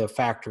mimicked the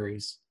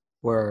factories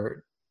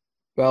where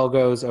bell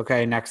goes,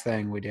 okay, next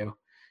thing we do.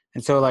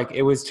 And so like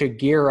it was to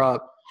gear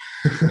up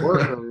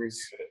workers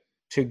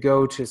to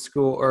go to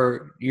school,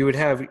 or you would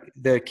have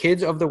the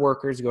kids of the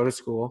workers go to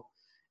school,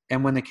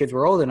 and when the kids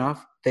were old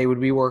enough, they would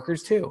be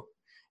workers too.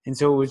 And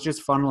so it was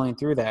just funneling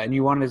through that. And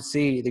you wanted to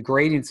see the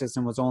grading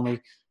system was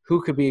only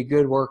who could be a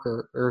good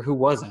worker or who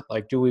wasn't.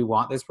 Like, do we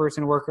want this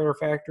person to work at our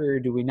factory or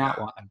do we not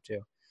want them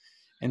to?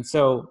 And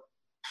so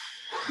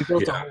we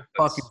built a whole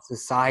fucking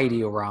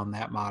society around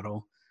that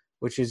model,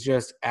 which is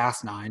just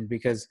asinine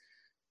because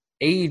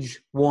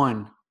age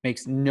 1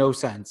 makes no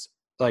sense.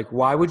 Like,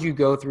 why would you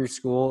go through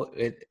school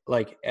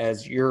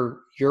as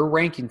your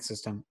ranking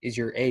system is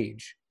your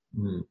age?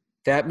 Mm.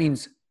 That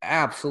means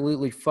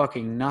absolutely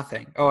fucking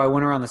nothing. Oh, I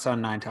went around the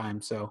sun 9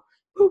 times, so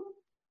boop,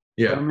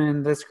 Yeah. I'm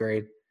in this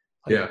grade.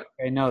 Like, Yeah.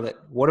 I know that.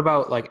 What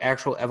about like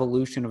actual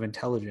evolution of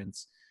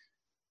intelligence?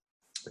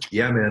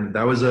 Yeah, man,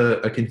 that was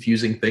a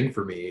confusing thing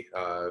for me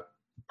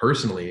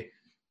personally.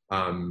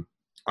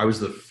 I was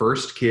the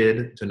first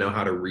kid to know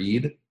how to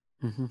read,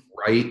 Mm-hmm.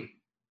 write,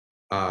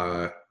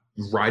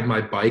 ride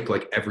my bike,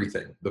 like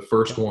everything. The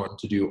first one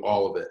to do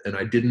all of it, and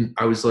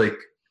I was like,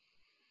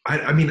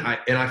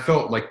 I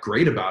felt like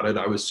great about it.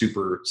 I was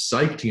super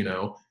psyched,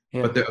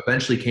 Yeah. But there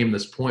eventually came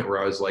this point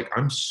where I was like,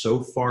 I'm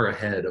so far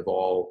ahead of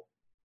all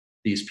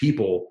these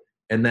people.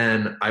 And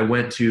then I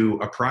went to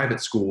a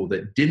private school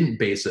that didn't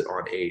base it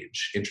on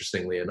age.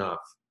 Interestingly enough,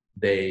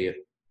 they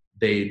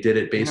did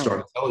it based on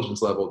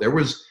intelligence level. There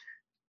was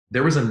a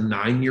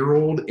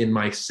 9-year-old in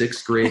my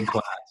 6th grade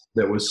class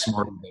that was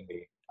smarter than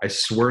me. I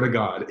swear to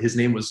God, his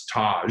name was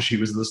Taj. He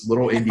was this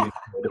little Indian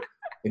kid,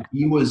 and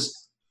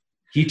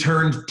he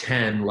turned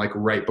 10 like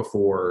right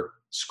before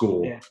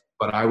school. Yeah.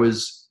 But I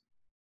was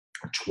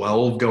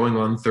 12 going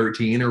on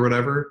 13 or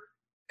whatever,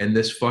 and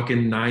this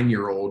fucking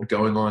 9-year-old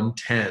going on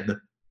 10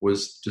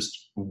 was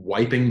just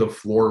wiping the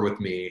floor with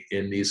me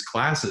in these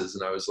classes.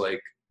 And I was like,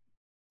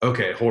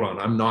 okay, hold on.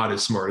 I'm not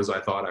as smart as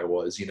I thought I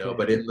was, Yeah.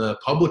 But in the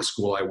public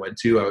school I went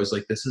to, I was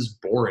like, this is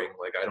boring.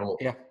 Like,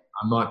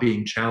 I'm not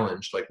being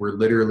challenged. Like, we're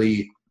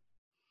literally,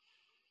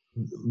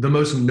 the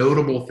most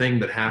notable thing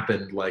that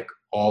happened like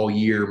all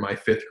year, my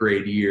 5th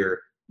grade year,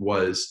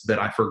 was that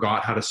I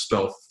forgot how to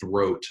spell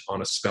throat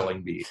on a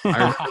spelling bee. I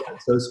remember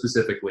that so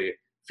specifically,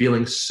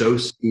 feeling so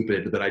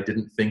stupid that I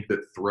didn't think that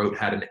throat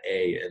had an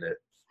A in it.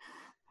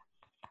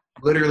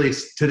 Literally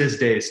to this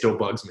day, it still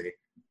bugs me.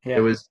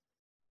 Yeah.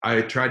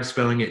 I tried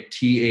spelling it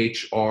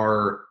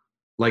THR,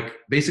 like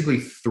basically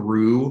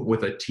through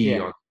with a T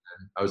on it.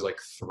 I was like,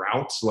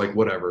 throuts, like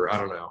whatever, I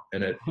don't know.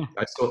 And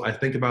I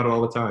think about it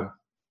all the time.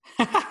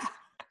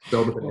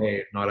 Spelled with an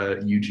A, not a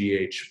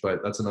UGH,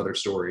 but that's another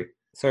story.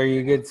 So are you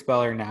a good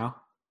speller now?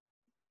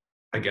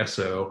 I guess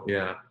so,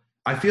 yeah.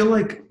 I feel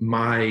like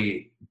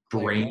my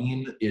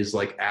brain is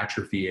like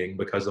atrophying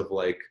because of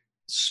like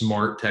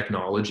smart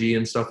technology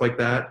and stuff like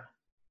that.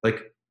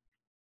 Like,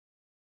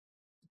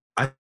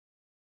 I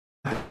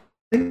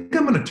think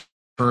I'm going to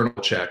turn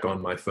a check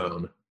on my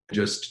phone.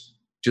 Just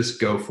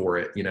go for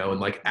it, and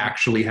like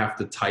actually have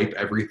to type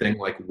everything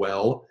like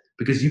well,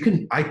 because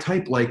I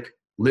type like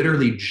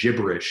literally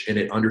gibberish and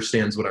it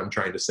understands what I'm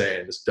trying to say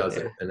and just does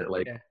it. And it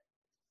like,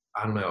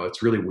 I don't know,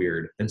 it's really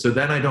weird. And so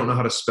then I don't know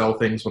how to spell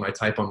things when I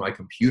type on my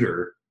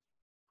computer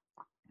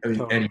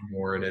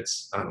anymore. And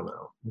I don't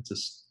know. It's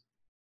just,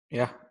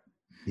 yeah.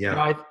 Yeah.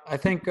 No, I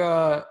think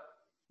we're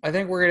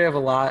going to have a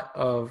lot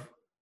of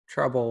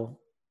trouble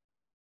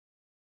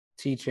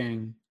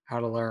teaching how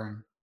to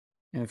learn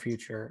in the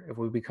future if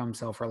we become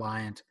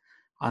self-reliant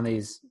on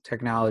these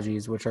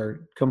technologies, which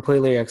are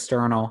completely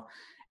external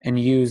and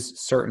use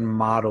certain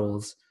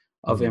models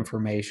of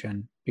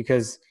information.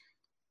 Because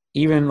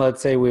even,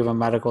 let's say we have a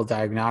medical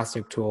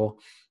diagnostic tool,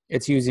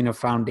 it's using a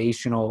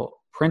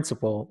foundational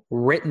principle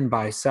written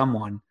by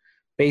someone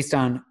based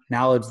on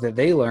knowledge that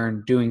they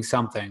learned doing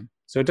something.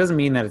 So it doesn't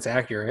mean that it's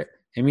accurate.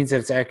 It means that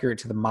it's accurate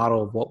to the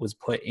model of what was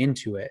put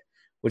into it,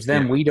 which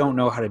then we don't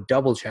know how to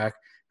double check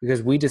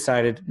because we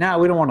decided, we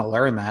don't want to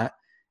learn that.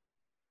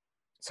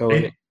 So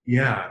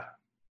yeah,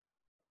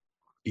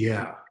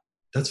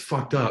 that's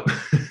fucked up.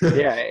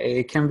 Yeah,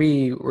 it can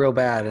be real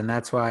bad. And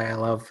that's why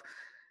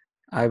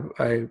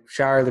I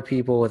shower the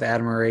people with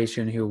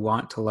admiration who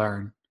want to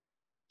learn.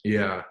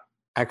 Yeah.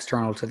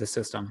 External to the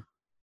system.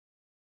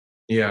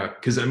 Yeah.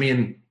 Cause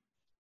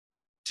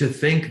to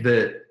think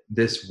that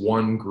this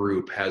one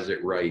group has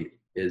it right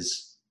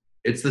it's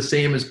the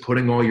same as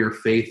putting all your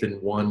faith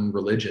in one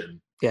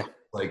religion. Yeah.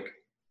 Like,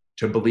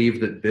 to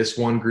believe that this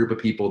one group of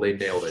people, they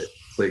nailed it.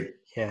 It's like,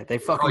 they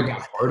fucking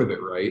got part of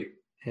it right.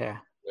 Yeah.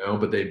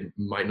 But they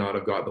might not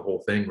have got the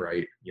whole thing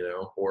right,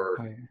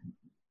 or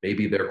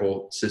maybe their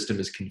whole system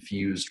is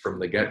confused from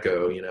the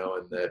get-go,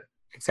 and that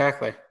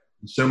exactly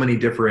so many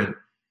different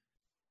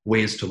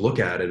ways to look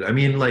at it.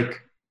 Like,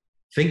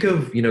 think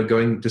of,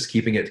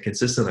 keeping it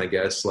consistent, I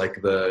guess,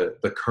 like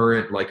the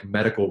current like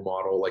medical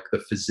model, like the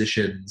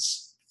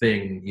physician's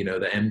thing, the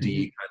MD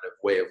kind of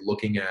way of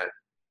looking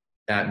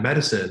at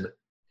medicine.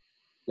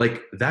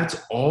 Like, that's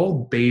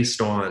all based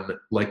on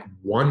like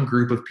one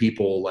group of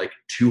people like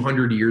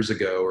 200 years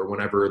ago or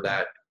whenever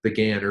that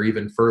began, or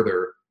even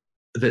further,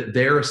 that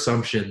their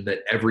assumption that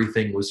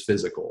everything was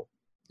physical.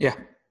 Yeah.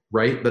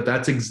 Right. But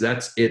that's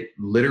it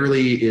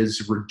literally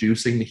is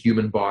reducing the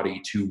human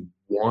body to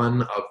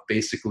one of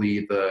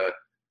basically the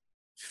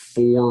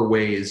 4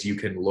 ways you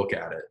can look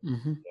at it.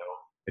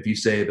 If you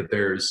say that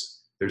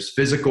there's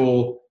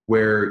physical,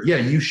 where,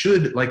 you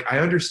should, like, I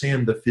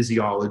understand the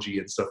physiology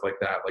and stuff like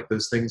that. Like,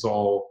 those things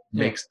all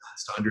make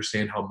sense to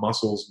understand how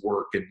muscles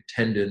work and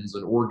tendons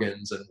and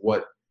organs and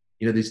what,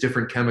 these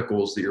different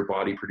chemicals that your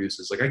body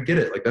produces. Like, I get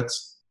it. Like,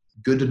 that's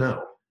good to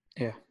know.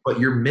 Yeah. But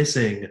you're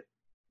missing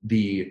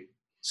the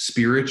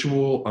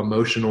spiritual,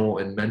 emotional,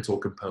 and mental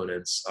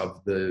components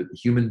of the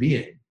human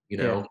being,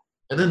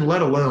 And then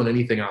let alone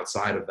anything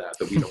outside of that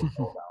we don't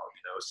know about,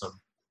 some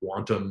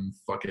quantum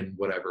fucking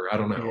whatever. I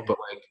don't know. Yeah. But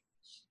like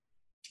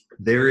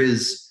there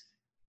is,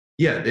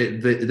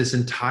 this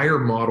entire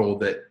model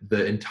that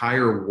the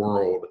entire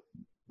world,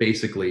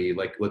 basically,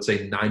 like let's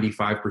say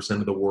 95%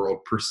 of the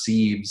world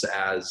perceives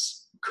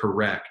as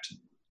correct,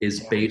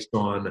 is based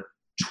on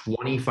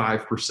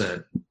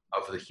 25%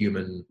 of the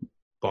human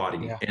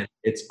body. Yeah. And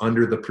it's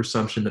under the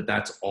presumption that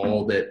that's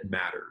all that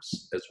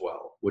matters as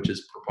well, which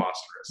is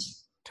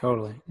preposterous.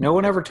 Totally. No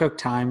one ever took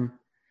time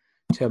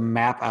to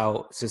map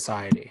out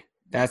society.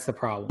 That's the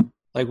problem.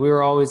 Like we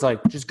were always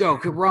like, just go,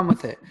 run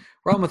with it,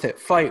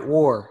 fight,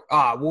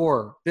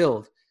 war,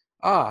 build.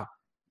 No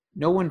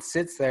one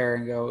sits there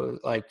and go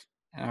like,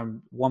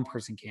 one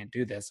person can't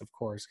do this, of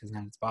course, because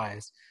then it's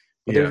biased.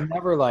 But there's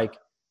never like,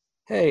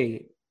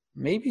 hey,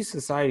 maybe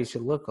society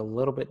should look a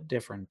little bit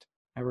different.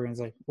 Everyone's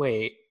like,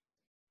 wait,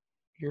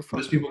 you're fucking.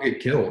 Those people get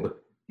killed.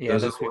 Yeah,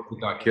 those are the ones who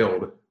got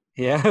killed.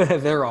 Yeah,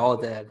 they're all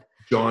dead.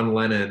 John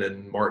Lennon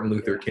and Martin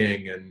Luther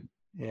King and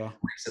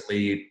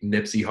recently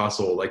Nipsey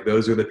Hussle. Like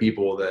those are the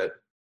people that,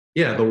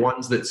 the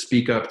ones that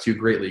speak up too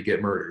greatly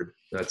get murdered.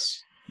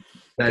 That's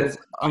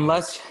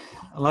unless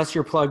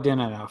you're plugged in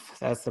enough.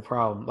 That's the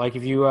problem. Like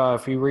if you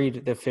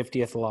read the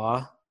 50th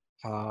Law,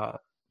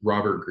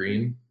 Robert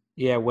Greene.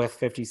 Yeah, with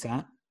 50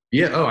 Cent.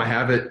 Yeah. Oh, I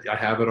have it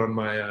on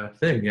my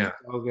thing. Yeah.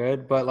 So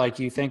good. But like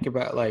you think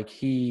about like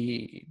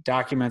he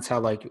documents how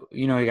like,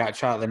 he got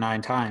shot the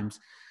 9 times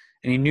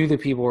and he knew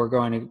that people were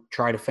going to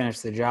try to finish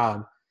the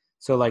job.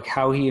 So like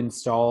how he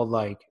installed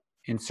like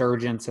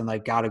insurgents and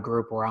like got a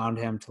group around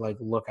him to like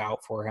look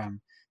out for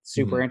him.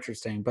 Super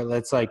interesting. But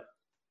that's like,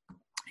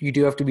 you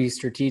do have to be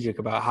strategic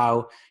about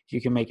how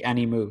you can make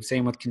any move.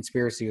 Same with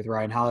Conspiracy with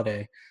Ryan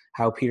Holiday,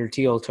 how Peter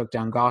Thiel took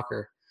down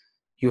Gawker.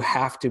 You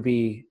have to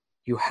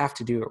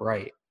do it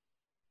right.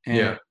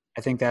 And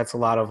I think that's a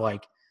lot of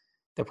like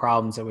the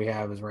problems that we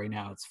have is right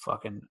now. It's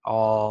fucking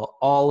all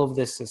of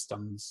the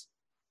systems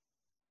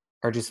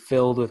are just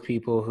filled with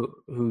people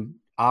who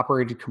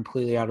operated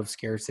completely out of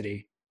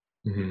scarcity.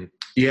 Mm-hmm.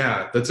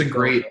 Yeah, that's a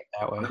great,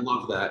 that way. I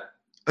love that.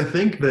 I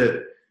think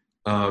that,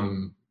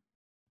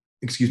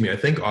 I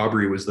think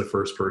Aubrey was the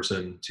first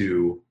person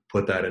to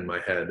put that in my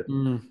head.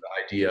 The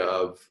idea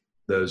of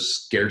those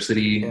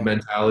scarcity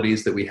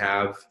mentalities that we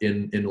have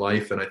in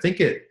life. And I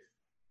think I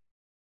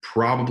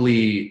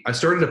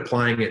started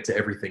applying it to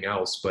everything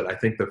else, but I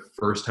think the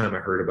first time I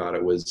heard about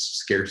it was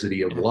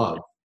scarcity of love.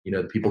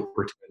 People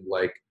pretend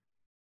like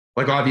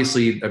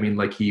obviously, I mean,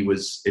 like he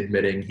was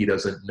admitting he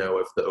doesn't know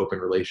if the open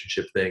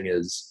relationship thing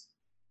is,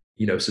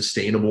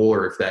 sustainable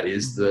or if that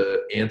is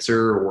the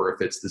answer or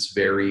if it's this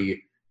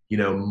very,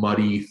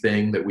 muddy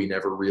thing that we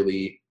never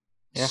really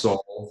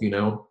solve,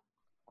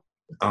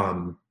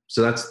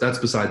 So that's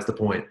besides the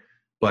point.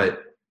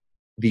 But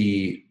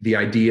the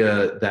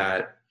idea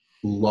that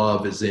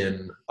love is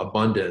in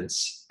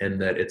abundance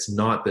and that it's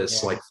not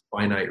this like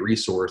finite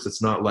resource.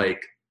 It's not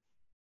like,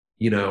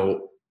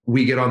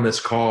 we get on this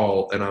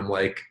call and I'm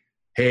like,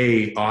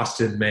 hey,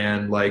 Austin,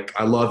 man, like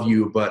I love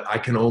you, but I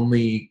can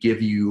only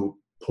give you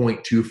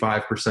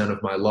 0.25%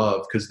 of my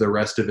love because the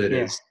rest of it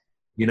is,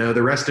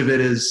 the rest of it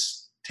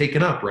is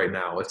taken up right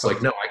now. It's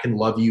like, no, I can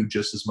love you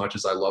just as much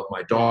as I love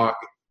my dog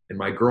and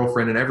my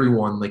girlfriend and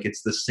everyone. Like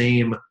it's the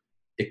same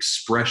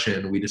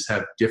expression. We just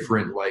have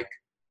different like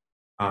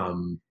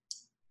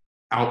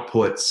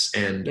outputs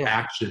and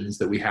actions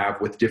that we have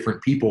with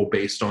different people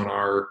based on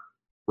our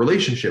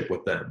relationship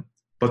with them.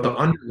 But the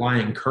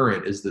underlying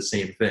current is the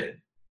same thing.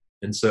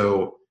 And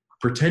so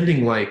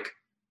pretending like,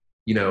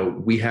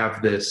 we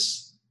have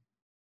this,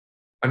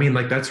 I mean,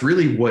 like that's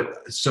really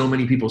what so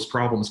many people's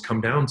problems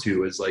come down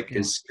to is like,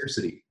 is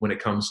scarcity when it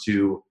comes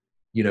to,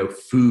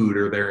 food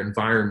or their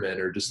environment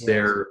or just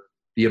the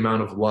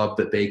amount of love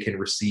that they can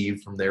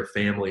receive from their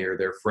family or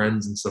their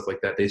friends and stuff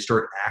like that. They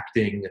start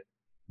acting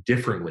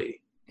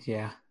differently.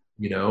 Yeah.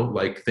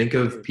 Like think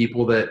of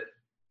people that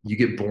you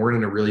get born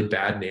in a really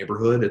bad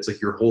neighborhood. It's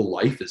like your whole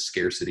life is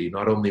scarcity,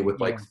 not only with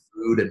like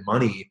food and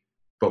money,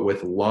 but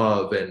with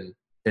love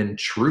and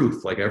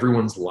truth. Like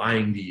everyone's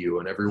lying to you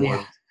and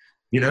everyone,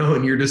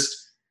 and you're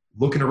just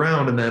looking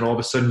around and then all of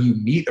a sudden you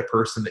meet a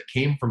person that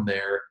came from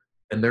there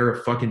and they're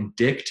a fucking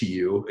dick to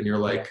you. And you're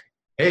like,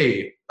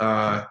 hey,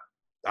 I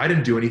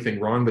didn't do anything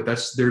wrong, but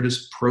they're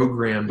just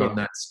programmed on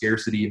that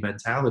scarcity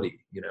mentality,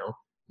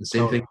 The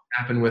same thing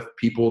happened with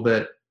people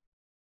that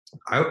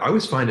I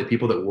always find that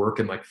people that work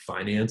in like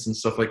finance and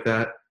stuff like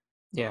that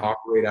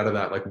operate out of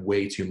that like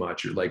way too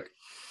much. Or like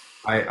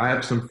I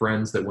have some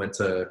friends that went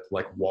to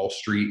like Wall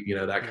Street,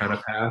 that kind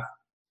of path.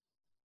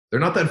 They're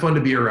not that fun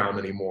to be around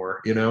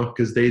anymore,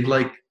 because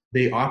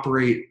they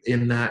operate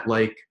in that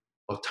like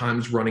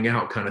time's running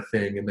out kind of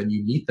thing. And then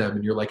you meet them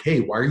and you're like, hey,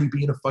 why are you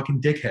being a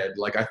fucking dickhead?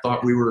 Like I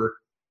thought we were,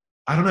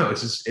 I don't know.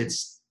 It's just,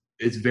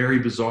 it's very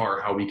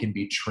bizarre how we can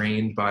be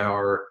trained by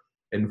our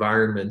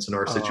environments and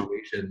our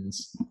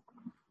situations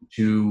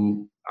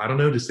to, I don't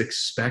know, just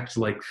expect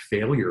like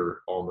failure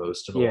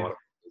almost in a lot of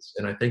ways.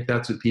 And I think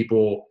that's what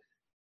people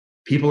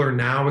are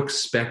now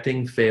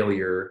expecting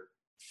failure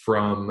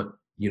from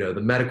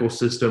the medical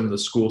system, the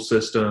school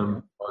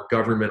system, our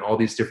government, all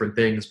these different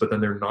things, but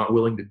then they're not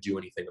willing to do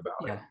anything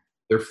about it.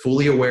 They're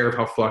fully aware of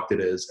how fucked it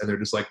is, and they're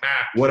just like,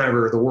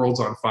 whatever, the world's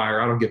on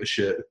fire, I don't give a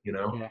shit,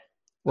 Well,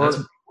 that's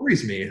what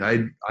worries me.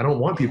 I don't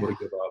want people to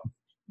give up.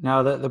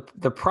 Now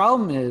the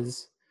problem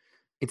is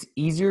it's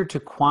easier to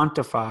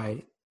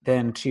quantify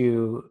than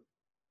to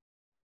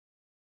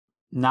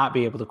not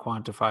be able to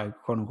quantify,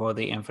 quote unquote,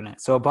 the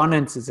infinite. So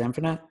abundance is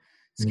infinite.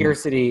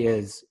 Scarcity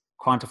is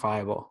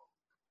quantifiable.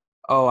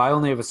 Oh, I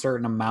only have a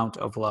certain amount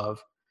of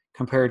love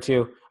compared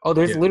to,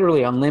 there's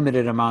literally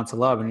unlimited amounts of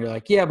love. And you're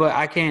like, yeah, but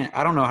I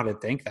don't know how to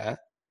think that.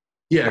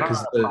 Yeah,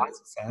 because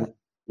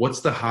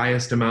what's the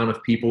highest amount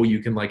of people you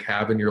can like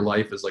have in your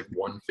life is like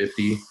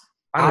 150.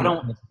 I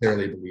don't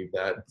necessarily believe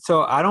that.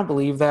 So I don't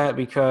believe that,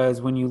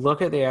 because when you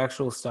look at the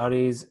actual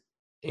studies,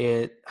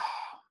 they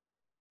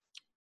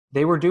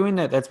were doing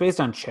that. That's based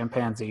on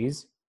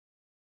chimpanzees.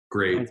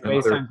 Great. It's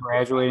based on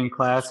graduating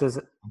classes.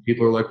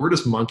 People are like, we're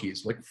just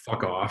monkeys. Like,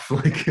 fuck off.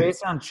 Like, it's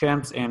based on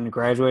chimps and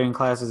graduating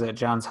classes at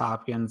Johns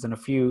Hopkins and a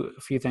few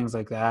things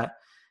like that.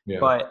 Yeah.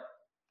 But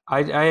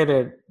I had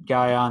a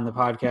guy on the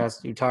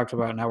podcast who talked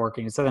about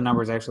networking. He said the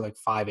number is actually like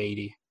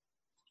 580,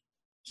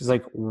 which is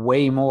like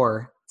way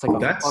more. It's like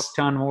a fuck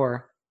ton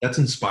more. That's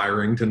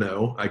inspiring to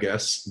know, I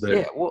guess.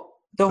 The whole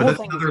that's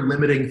thing another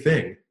limiting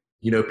thing.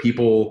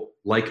 People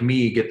like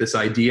me get this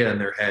idea in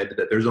their head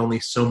that there's only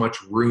so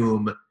much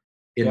room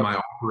in my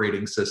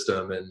operating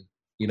system, and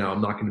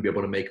I'm not going to be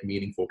able to make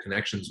meaningful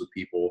connections with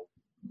people.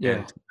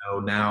 And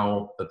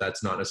now that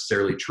that's not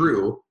necessarily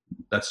true,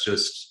 that's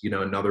just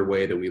another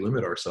way that we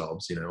limit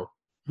ourselves.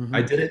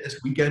 I did it this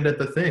weekend at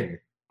the thing.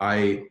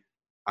 I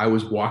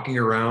was walking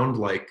around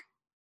like,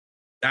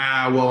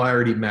 I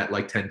already met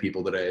like 10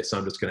 people today, so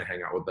I'm just going to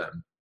hang out with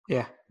them.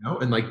 Yeah.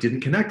 And like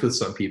didn't connect with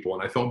some people,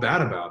 and I felt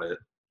bad about it.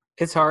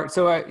 It's hard.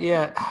 So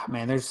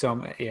man, there's so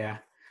many. Yeah.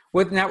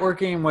 With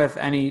networking, with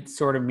any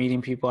sort of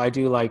meeting people, I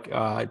do like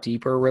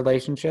deeper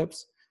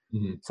relationships.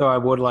 Mm-hmm. So I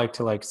would like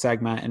to like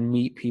segment and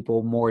meet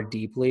people more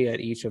deeply at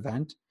each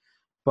event.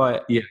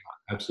 But yeah,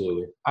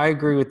 absolutely. I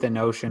agree with the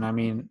notion. I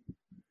mean,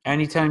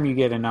 anytime you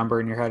get a number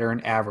in your head or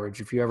an average,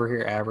 if you ever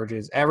hear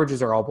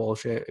averages are all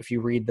bullshit. If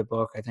you read the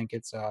book, I think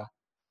it's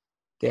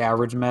The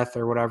Average Myth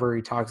or whatever,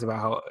 he talks about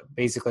how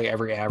basically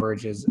every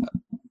average is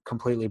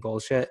completely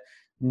bullshit.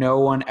 No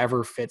one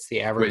ever fits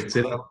the average. Wait,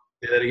 say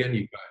that again.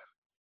 You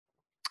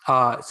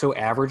got it. So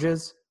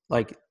averages,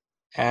 like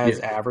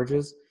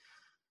averages,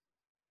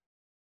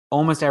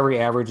 almost every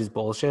average is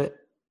bullshit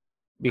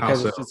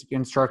because it's just a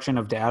construction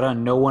of data,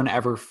 and no one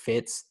ever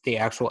fits the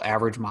actual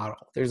average model.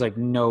 There's like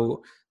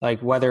no,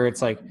 like whether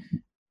it's like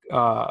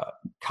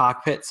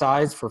cockpit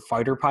size for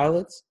fighter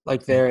pilots,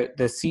 like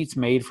the seats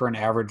made for an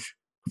average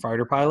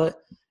fighter pilot,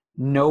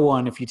 no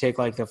one, if you take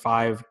like the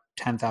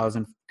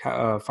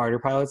 5,000-10,000 fighter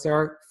pilots there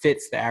are,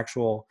 fits the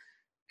actual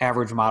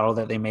average model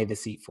that they made the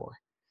seat for.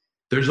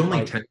 There's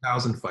only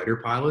 10,000 fighter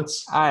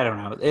pilots? I don't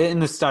know. In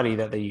the study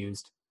that they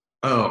used.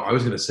 Oh, I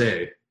was going to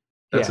say,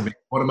 that's amazing.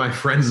 One of my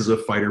friends is a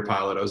fighter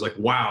pilot. I was like,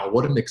 wow,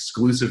 what an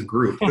exclusive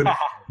group.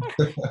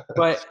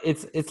 But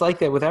it's like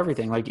that with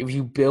everything. Like if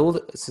you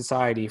build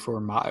society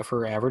for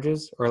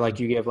averages, or like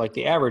you give like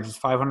the average is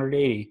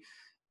 580.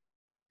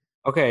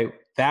 Okay,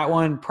 that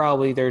one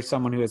probably there's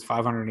someone who has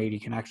 580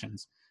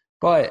 connections.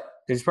 But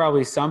there's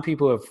probably some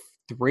people who have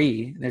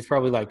 3. There's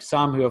probably like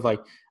some who have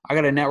like, I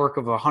got a network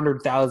of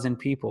 100,000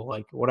 people,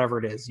 like whatever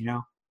it is,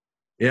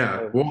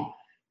 Yeah. Well,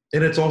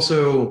 and it's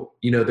also,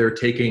 they're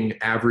taking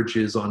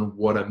averages on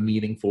what a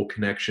meaningful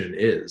connection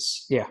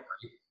is. Yeah.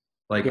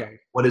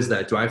 Like, what is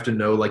that? Do I have to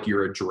know like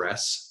your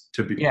address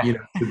to be,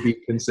 to be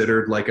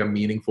considered like a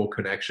meaningful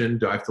connection?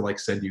 Do I have to like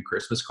send you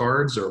Christmas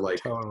cards, or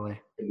like, totally,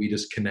 can we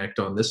just connect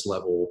on this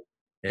level?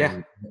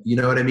 And you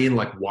know what I mean?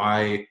 Like,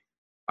 why?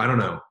 I don't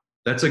know.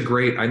 That's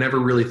I never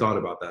really thought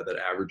about that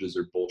averages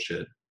are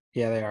bullshit.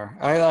 Yeah, they are.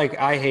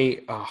 I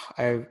hate,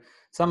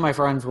 some of my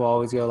friends will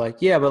always go like,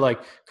 yeah, but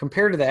like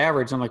compared to the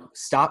average, I'm like,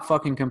 stop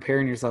fucking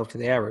comparing yourself to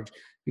the average,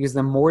 because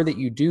the more that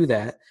you do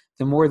that,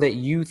 the more that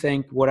you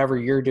think whatever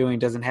you're doing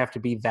doesn't have to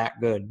be that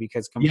good,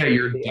 because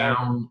you're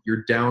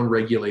down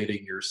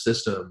regulating your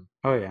system.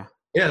 Oh yeah.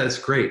 Yeah, that's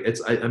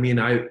great.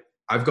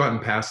 I've gotten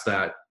past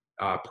that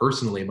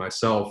personally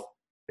myself.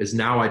 Is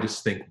now I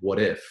just think what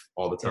if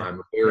all the time.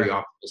 I'm very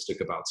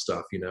optimistic about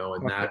stuff, and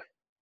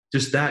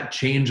that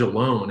change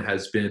alone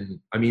has been,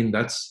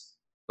 that's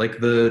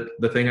like the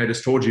thing I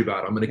just told you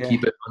about. I'm going to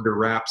keep it under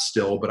wraps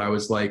still, but I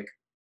was like,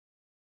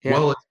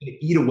 well, it's going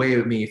to eat away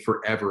at me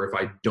forever if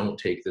I don't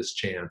take this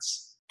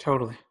chance.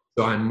 Totally.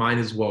 So I might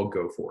as well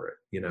go for it,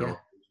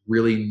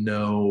 really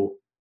know,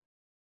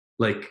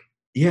 like,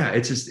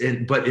 it's just,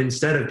 but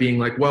instead of being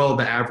like, well,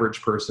 the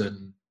average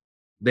person,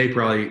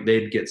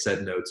 they'd get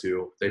said no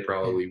to. They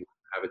probably wouldn't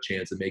have a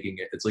chance of making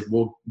it. It's like,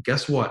 well,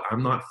 guess what?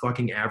 I'm not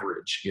fucking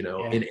average, in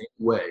any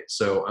way.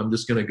 So I'm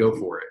just going to go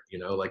for it,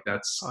 like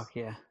that's, fuck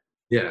yeah.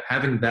 Yeah.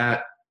 Having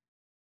that,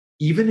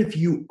 even if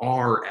you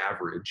are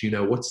average,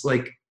 what's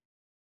like,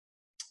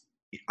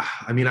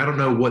 I mean, I don't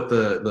know what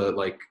the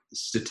like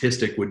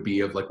statistic would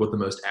be of like what the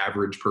most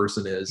average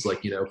person is,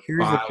 like, you know,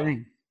 Here's the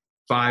thing.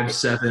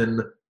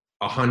 5'7",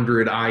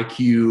 100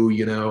 IQ,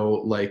 you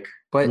know, like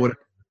But what?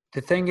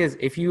 the thing is,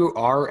 if you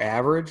are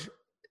average,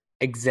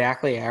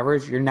 exactly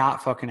average, you're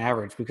not fucking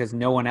average because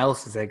no one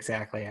else is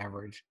exactly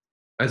average.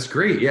 That's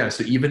great. Yeah.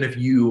 So even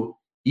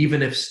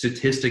if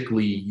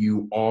statistically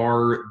you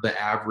are the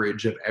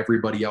average of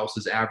everybody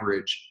else's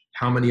average,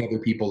 how many other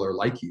people are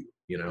like you?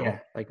 You know, Yeah,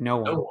 like no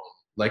one. no one,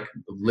 like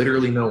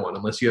literally no one,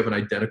 unless you have an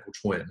identical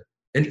twin.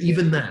 And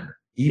even then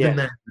Yeah.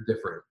 you're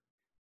different.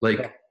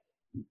 Like,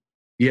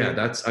 yeah,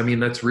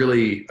 that's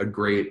really a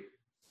great,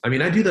 I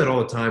mean, I do that all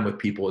the time with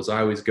people is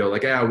I always go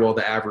like, well,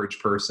 the average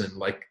person,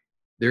 like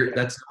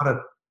that's not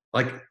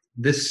like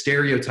this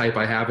stereotype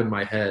I have in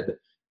my head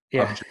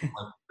Yeah. of just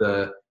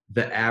like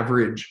the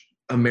average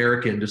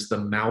American, just the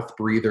mouth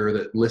breather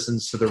that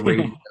listens to the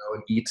radio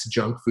and eats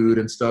junk food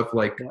and stuff.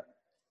 Like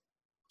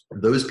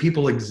those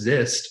people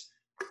exist,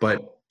 but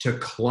to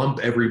clump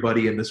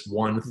everybody in this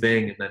one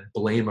thing and then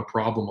blame a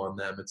problem on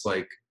them, it's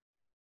like,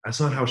 that's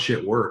not how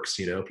shit works.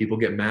 You know, people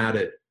get mad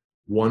at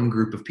one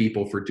group of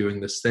people for doing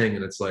this thing.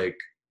 And it's like,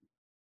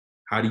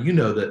 how do you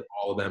know that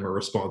all of them are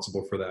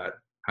responsible for that?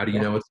 How do you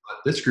know it's not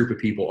this group of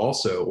people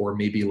also, or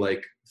maybe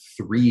like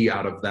 3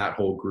 out of that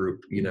whole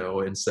group, you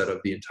know, instead of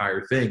the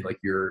entire thing? Like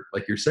you're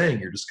saying,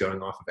 you're just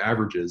going off of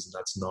averages, and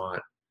that's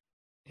not.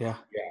 Yeah.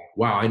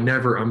 Wow.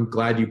 I'm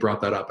glad you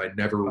brought that up. I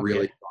never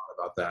really thought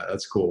about that.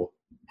 That's cool.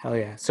 Hell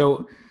yeah.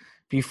 So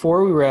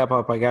before we wrap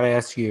up, I got to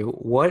ask you,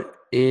 what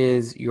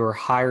is your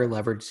higher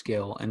leverage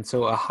skill? And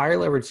so a higher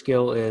leverage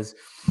skill is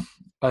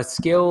a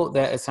skill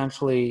that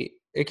essentially,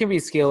 it can be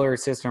a skill or a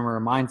system or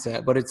a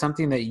mindset, but it's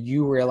something that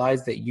you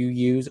realize that you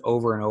use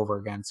over and over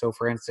again. So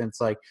for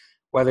instance, like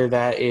whether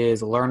that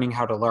is learning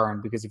how to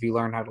learn, because if you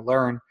learn how to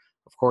learn,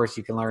 of course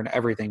you can learn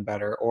everything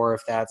better. Or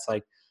if that's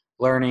like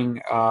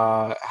learning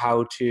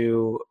how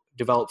to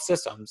develop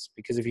systems,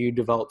 because if you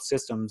develop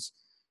systems,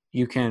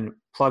 you can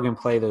plug and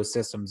play those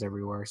systems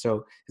everywhere.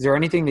 So is there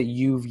anything that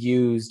you've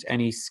used,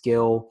 any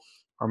skill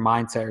or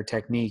mindset or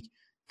technique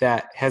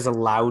that has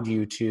allowed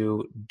you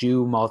to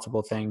do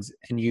multiple things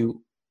and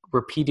you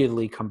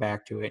repeatedly come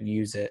back to it and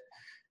use it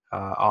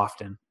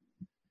often?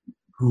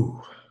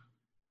 Ooh.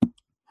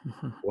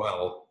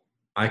 Well,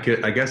 I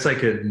guess I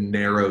could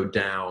narrow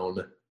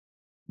down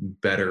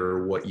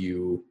better what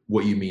you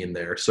mean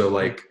there. So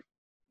like,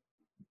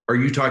 are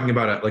you talking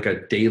about like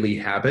a daily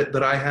habit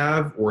that I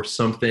have, or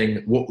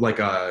something like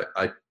a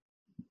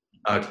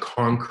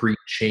concrete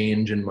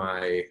change in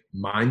my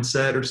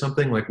mindset or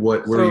something? Like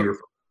what are you referring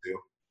to?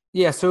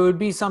 Yeah. So it would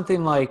be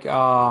something like,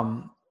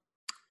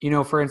 you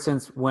know, for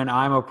instance, when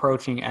I'm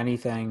approaching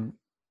anything,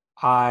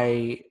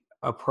 I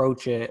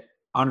approach it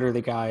under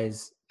the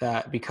guise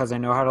that because I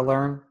know how to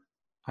learn,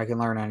 I can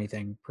learn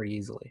anything pretty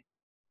easily.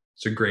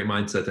 It's a great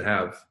mindset to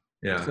have.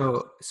 Yeah.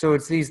 So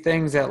it's these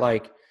things that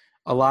like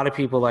a lot of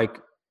people like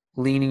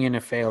leaning into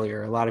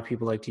failure. A lot of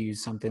people like to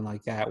use something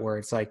like that where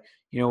it's like,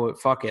 you know what,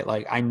 fuck it.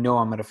 Like I know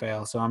I'm going to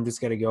fail. So I'm just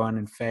going to go in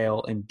and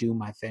fail and do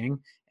my thing.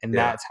 And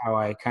that's how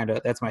I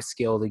that's my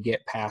skill to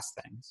get past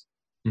things.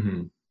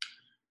 Mm-hmm.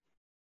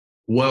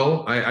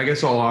 Well, I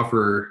guess I'll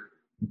offer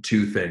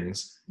 2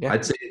 things. Yeah.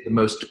 I'd say the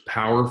most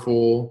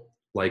powerful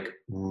like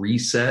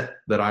reset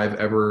that I've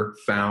ever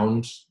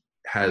found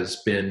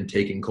has been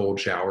taking cold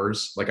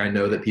showers. Like I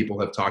know that people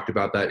have talked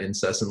about that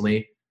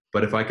incessantly,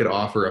 but if I could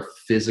offer a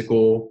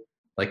physical,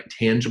 like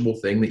tangible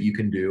thing that you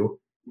can do,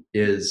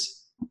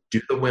 is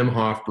do the Wim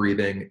Hof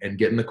breathing and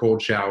get in the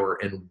cold shower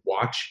and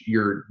watch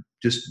your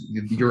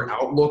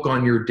outlook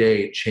on your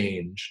day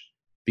change,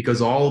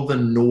 because all of the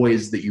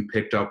noise that you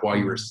picked up while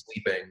you were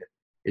sleeping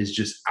is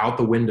just out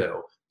the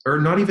window. Or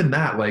not even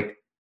that, like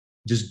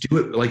just do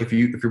it. Like if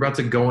you're about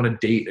to go on a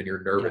date and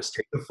you're nervous,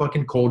 take the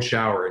fucking cold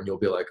shower and you'll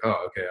be like,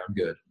 oh, okay, I'm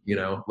good. You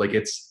know, like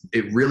it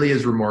really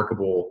is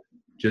remarkable.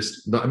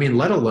 Just, I mean,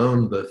 let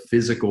alone the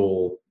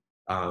physical,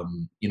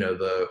 you know,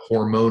 the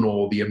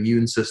hormonal, the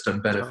immune system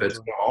benefits,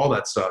 all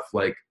that stuff.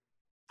 Like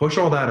push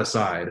all that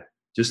aside.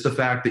 Just the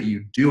fact that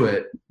you do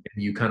it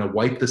and you kind of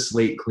wipe the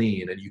slate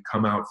clean and you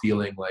come out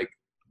feeling like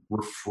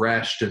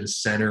refreshed and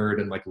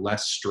centered and like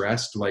less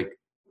stressed, like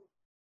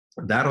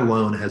that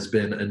alone has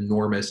been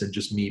enormous in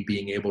just me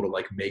being able to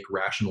like make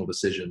rational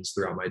decisions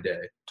throughout my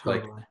day.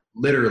 Like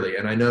literally.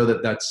 And I know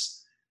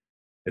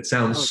it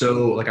sounds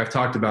so like I've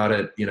talked about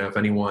it, you know, if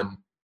anyone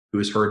who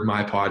has heard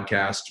my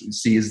podcast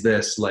sees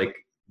this, like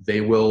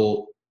they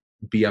will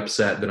be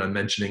upset that I'm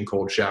mentioning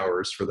cold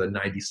showers for the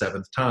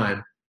 97th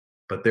time,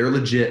 but they're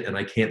legit and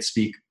I can't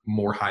speak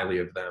more highly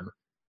of them.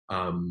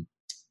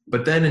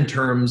 But then in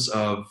terms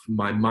of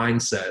my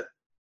mindset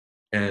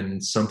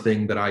and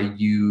something that I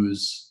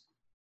use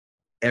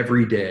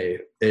every day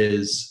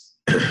is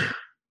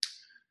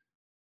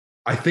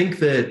I think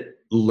that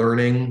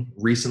learning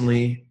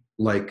recently,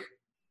 like,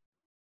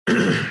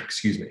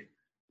 excuse me,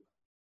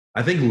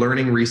 I think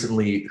learning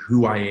recently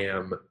who I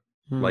am,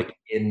 like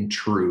in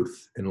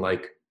truth and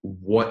like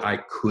what I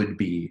could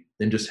be,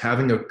 and just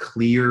having a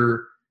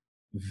clear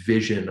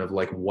vision of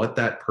like what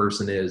that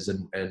person is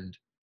and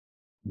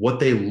what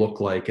they look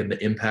like and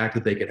the impact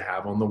that they could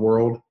have on the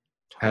world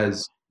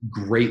has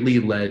greatly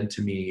led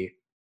to me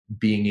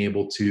being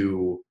able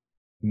to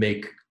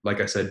make,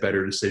 like I said,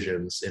 better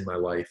decisions in my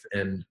life.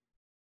 And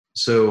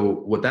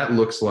so what that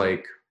looks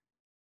like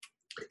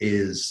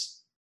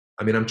is,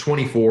 I mean, I'm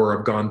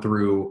 24.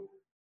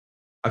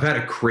 I've had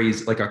a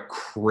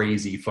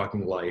crazy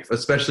fucking life,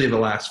 especially the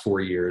last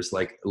 4 years.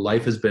 Like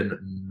life has been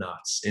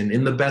nuts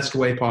in the best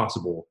way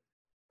possible.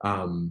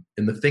 And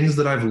the things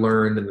that I've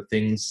learned and the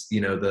things,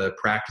 you know, the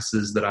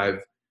practices that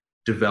I've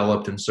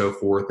developed and so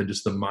forth, and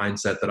just the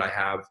mindset that I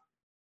have,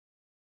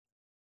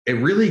 it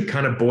really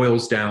kind of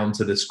boils down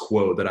to this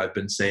quote that I've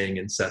been saying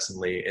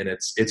incessantly. And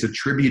it's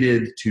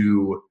attributed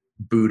to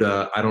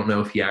Buddha. I don't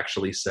know if he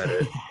actually said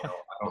it. I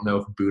don't know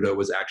if Buddha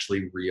was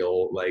actually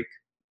real. Like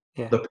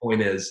the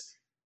point is,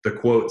 the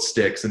quote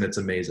sticks and it's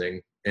amazing.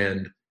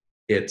 And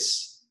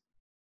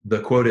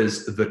the quote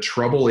is, "The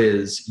trouble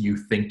is you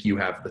think you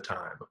have the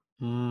time."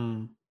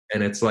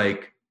 And it's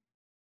like,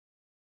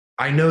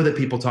 I know that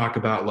people talk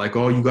about like,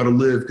 oh, you got to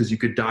live because you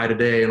could die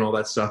today and all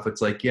that stuff.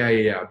 It's like,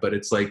 yeah. But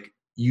it's like,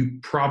 you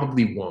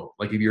probably won't.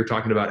 Like if you're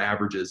talking about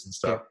averages and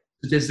stuff,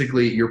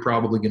 statistically, you're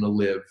probably going to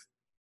live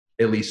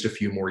at least a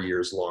few more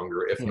years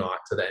longer, if not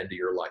to the end of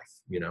your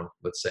life, you know,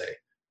 let's say.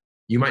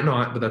 You might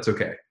not, but that's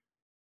okay.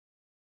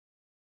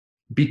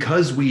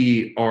 Because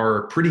we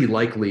are pretty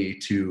likely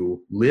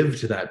to live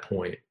to that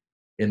point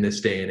in this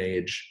day and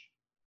age,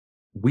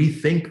 we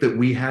think that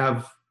we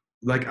have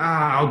like,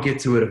 I'll get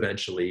to it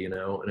eventually, you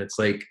know? And it's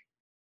like,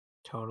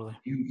 totally.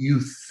 You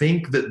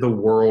think that the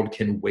world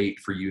can wait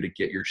for you to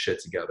get your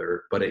shit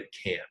together, but it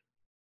can't,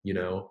 you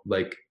know?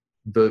 Like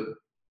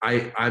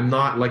I'm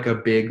not like a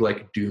big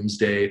like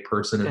doomsday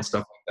person and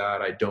stuff like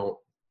that. I don't,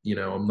 you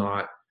know, I'm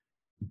not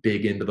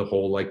big into the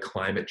whole like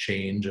climate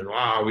change and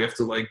we have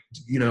to like,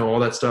 you know, all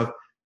that stuff.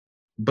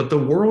 But the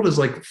world is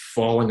like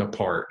falling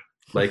apart.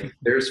 Like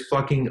there's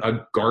fucking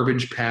a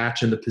garbage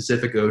patch in the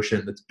Pacific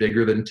Ocean that's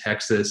bigger than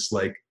Texas.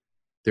 Like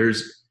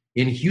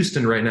in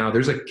Houston right now,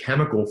 there's a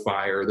chemical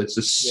fire that's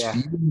just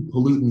spewing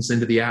pollutants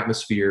into the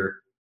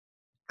atmosphere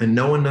and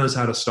no one knows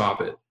how to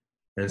stop it.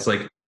 And it's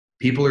like,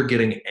 people are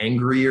getting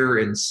angrier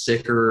and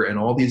sicker and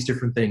all these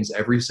different things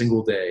every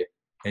single day.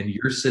 And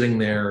you're sitting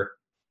there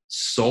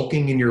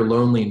sulking in your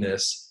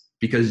loneliness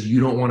because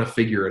you don't want to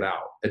figure it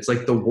out. It's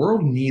like the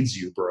world needs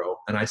you, bro.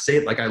 And I say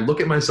it like, I look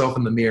at myself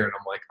in the mirror and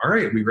I'm like, all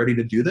right, are we ready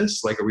to do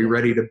this? Like, are we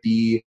ready to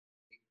be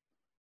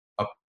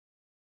a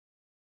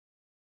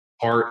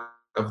part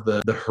of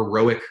the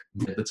heroic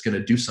that's going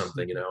to do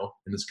something, you know,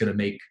 and it's going to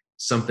make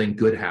something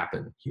good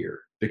happen here?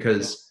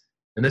 Because,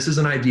 and this is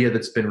an idea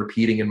that's been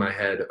repeating in my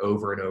head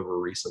over and over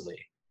recently.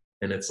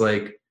 And it's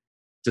like,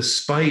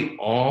 despite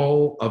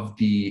all of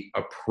the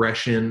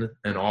oppression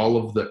and all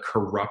of the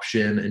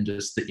corruption and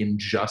just the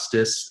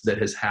injustice that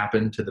has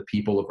happened to the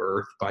people of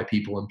Earth by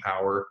people in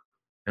power,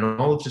 and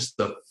all of just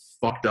the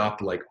fucked up,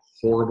 like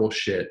horrible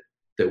shit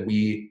that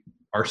we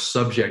are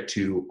subject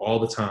to all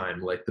the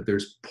time, like that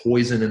there's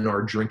poison in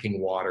our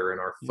drinking water and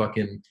our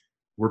fucking,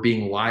 we're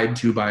being lied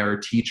to by our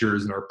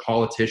teachers and our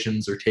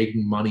politicians are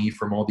taking money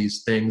from all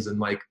these things, and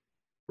like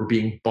we're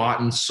being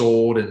bought and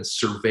sold and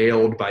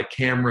surveilled by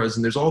cameras,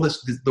 and there's all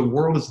this, the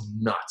world is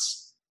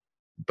nuts.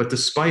 But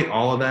despite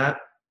all of that,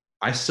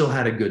 I still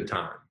had a good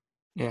time.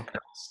 Yeah.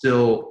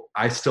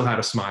 I still had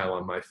a smile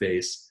on my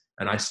face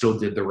and I still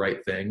did the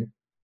right thing.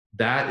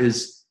 That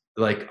is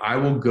like, I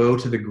will go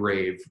to the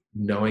grave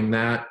knowing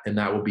that, and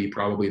that will be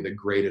probably the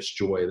greatest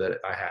joy that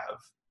I have,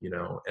 you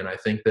know? And I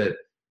think that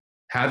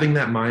having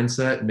that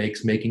mindset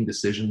makes making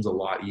decisions a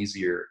lot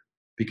easier,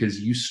 because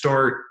you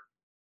start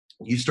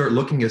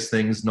looking at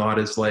things not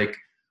as like,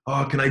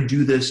 oh, can I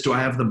do this? Do I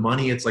have the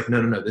money? It's like,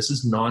 no, this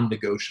is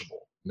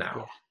non-negotiable now.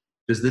 Yeah.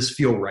 Does this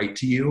feel right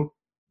to you?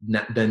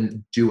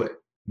 Then do it.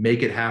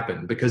 Make it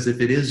happen. Because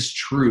if it is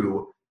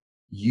true,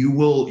 you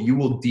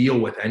will deal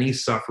with any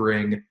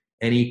suffering,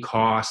 any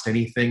cost,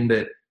 anything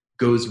that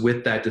goes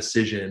with that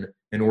decision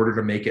in order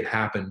to make it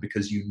happen,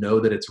 because you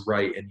know that it's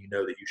right and you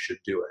know that you should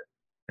do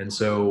it. And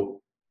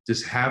so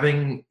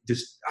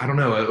I don't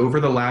know, over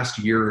the last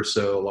year or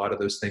so, a lot of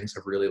those things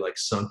have really like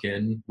sunk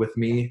in with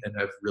me and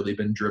have really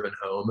been driven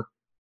home.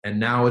 And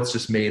now it's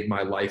just made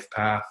my life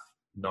path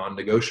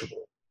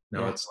non-negotiable.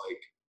 Now it's like,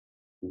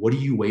 what are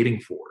you waiting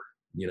for?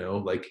 You know,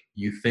 like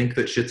you think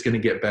that shit's going to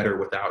get better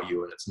without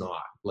you, and it's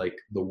not. Like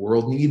the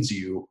world needs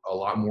you a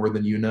lot more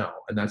than you know.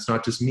 And that's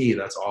not just me,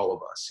 that's all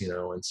of us, you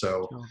know? And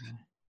so,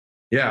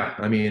 yeah,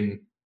 I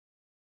mean,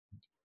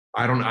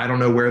 I don't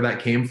know where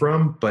that came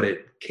from, but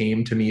it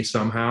came to me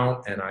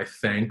somehow, and I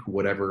thank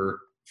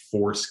whatever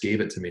force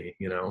gave it to me,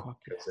 you know,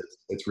 because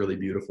it's really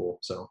beautiful.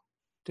 So,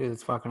 dude,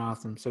 it's fucking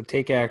awesome. So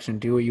take action,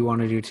 do what you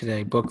want to do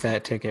today, book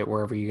that ticket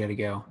wherever you got to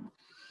go.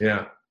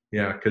 Yeah.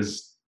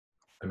 Because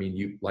I mean,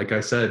 you, like I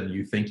said,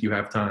 you think you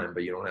have time,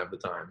 but you don't have the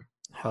time.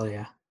 Hell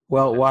yeah.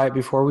 Well, Wyatt,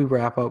 before we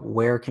wrap up,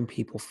 where can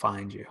people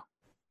find you?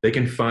 They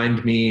can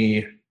find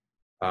me,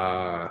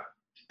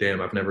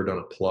 damn, I've never done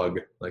a plug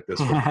like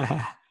this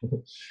one.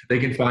 They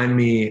can find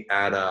me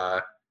at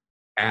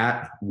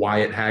at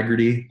Wyatt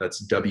Haggerty.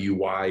 That's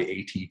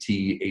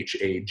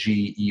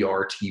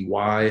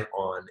WYATTHAGERTY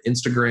on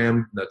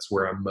Instagram. That's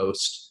where I'm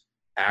most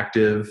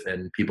active,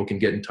 and people can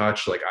get in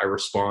touch. Like, I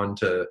respond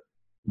to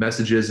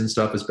messages and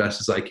stuff as best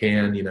as I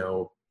can, you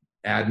know,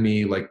 add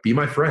me, like, be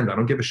my friend. I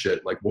don't give a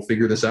shit. Like, we'll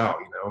figure this out,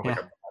 you know, like,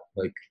 I'm not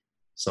like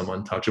some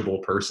untouchable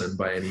person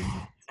by any means.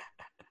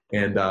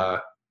 And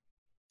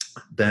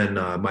then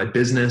my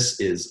business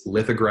is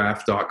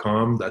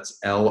lithograph.com. That's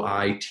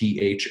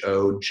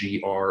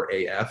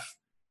LITHOGRAF.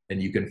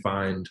 And you can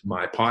find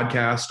my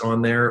podcast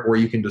on there, or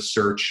you can just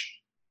search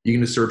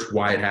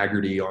Wyatt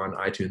Haggerty on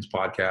iTunes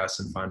podcasts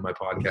and find my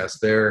podcast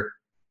there.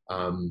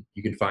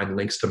 You can find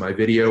links to my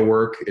video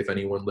work. If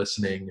anyone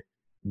listening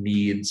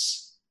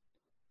needs,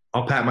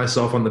 I'll pat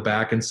myself on the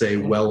back and say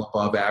well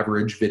above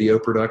average video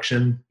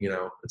production. You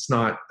know, it's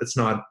not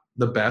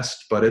the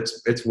best, but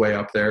it's way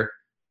up there.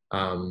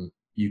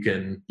 You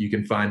can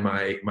find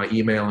my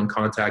email and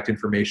contact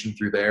information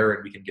through there,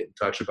 and we can get in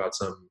touch about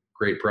some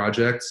great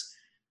projects.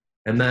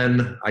 And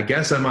then I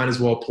guess I might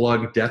as well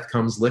plug Death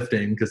Comes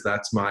Lifting, because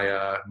that's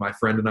my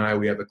friend and I.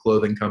 We have a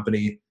clothing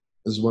company.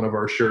 This is one of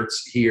our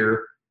shirts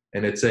here,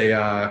 and it's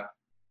a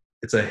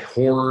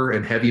horror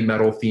and heavy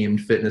metal themed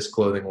fitness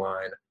clothing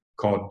line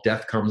called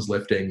Death Comes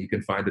Lifting. You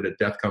can find it at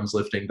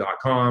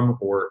deathcomeslifting.com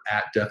or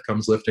at Death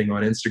Comes Lifting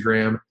on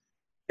Instagram.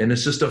 And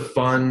it's just a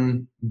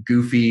fun,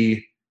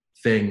 goofy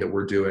thing that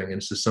we're doing. And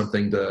it's just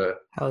something to,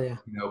 you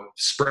know,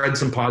 spread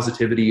some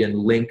positivity and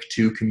link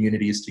two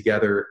communities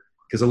together.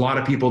 Because a lot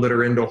of people that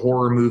are into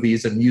horror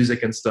movies and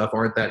music and stuff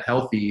aren't that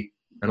healthy.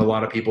 And a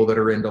lot of people that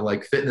are into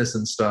like fitness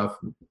and stuff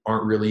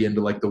aren't really into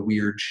like the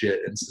weird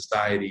shit in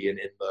society and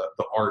in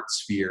the art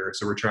sphere.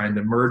 So we're trying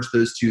to merge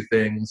those two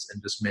things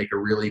and just make a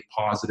really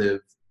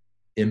positive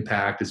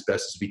impact as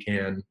best as we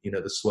can. You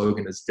know, the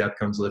slogan is Death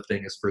Comes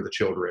Lifting is for the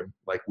children,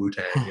 like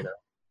Wu-Tang, you know.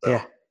 So.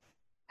 Yeah.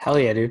 Hell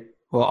yeah, dude.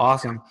 Well,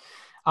 awesome.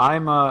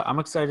 I'm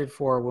excited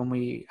for when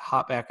we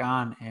hop back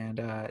on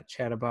and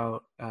chat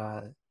about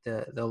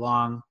the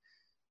long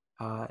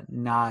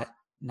not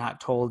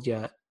told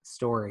yet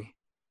story.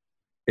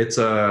 It's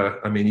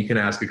I mean, you can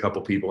ask a couple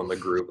people in the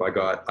group. I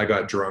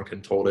got drunk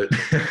and told it.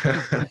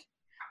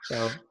 So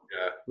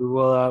yeah,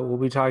 we'll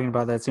be talking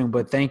about that soon.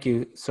 But thank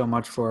you so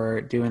much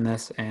for doing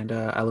this, and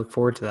I look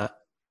forward to that.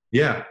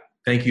 Yeah,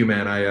 thank you,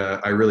 man.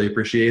 I really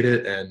appreciate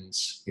it, and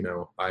you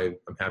know, I'm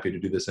happy to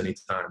do this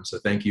anytime. So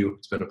thank you.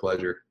 It's been a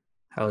pleasure.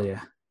 Hell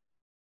yeah.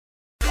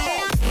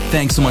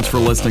 Thanks so much for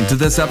listening to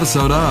this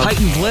episode of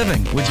Heightened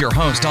Living with your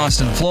host,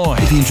 Austin Floyd.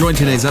 If you enjoyed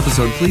today's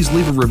episode, please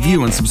leave a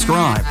review and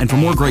subscribe. And for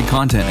more great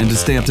content and to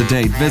stay up to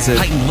date, visit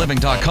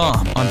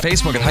HeightenedLiving.com, on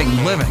Facebook at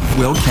Heightened Living.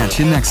 We'll catch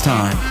you next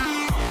time.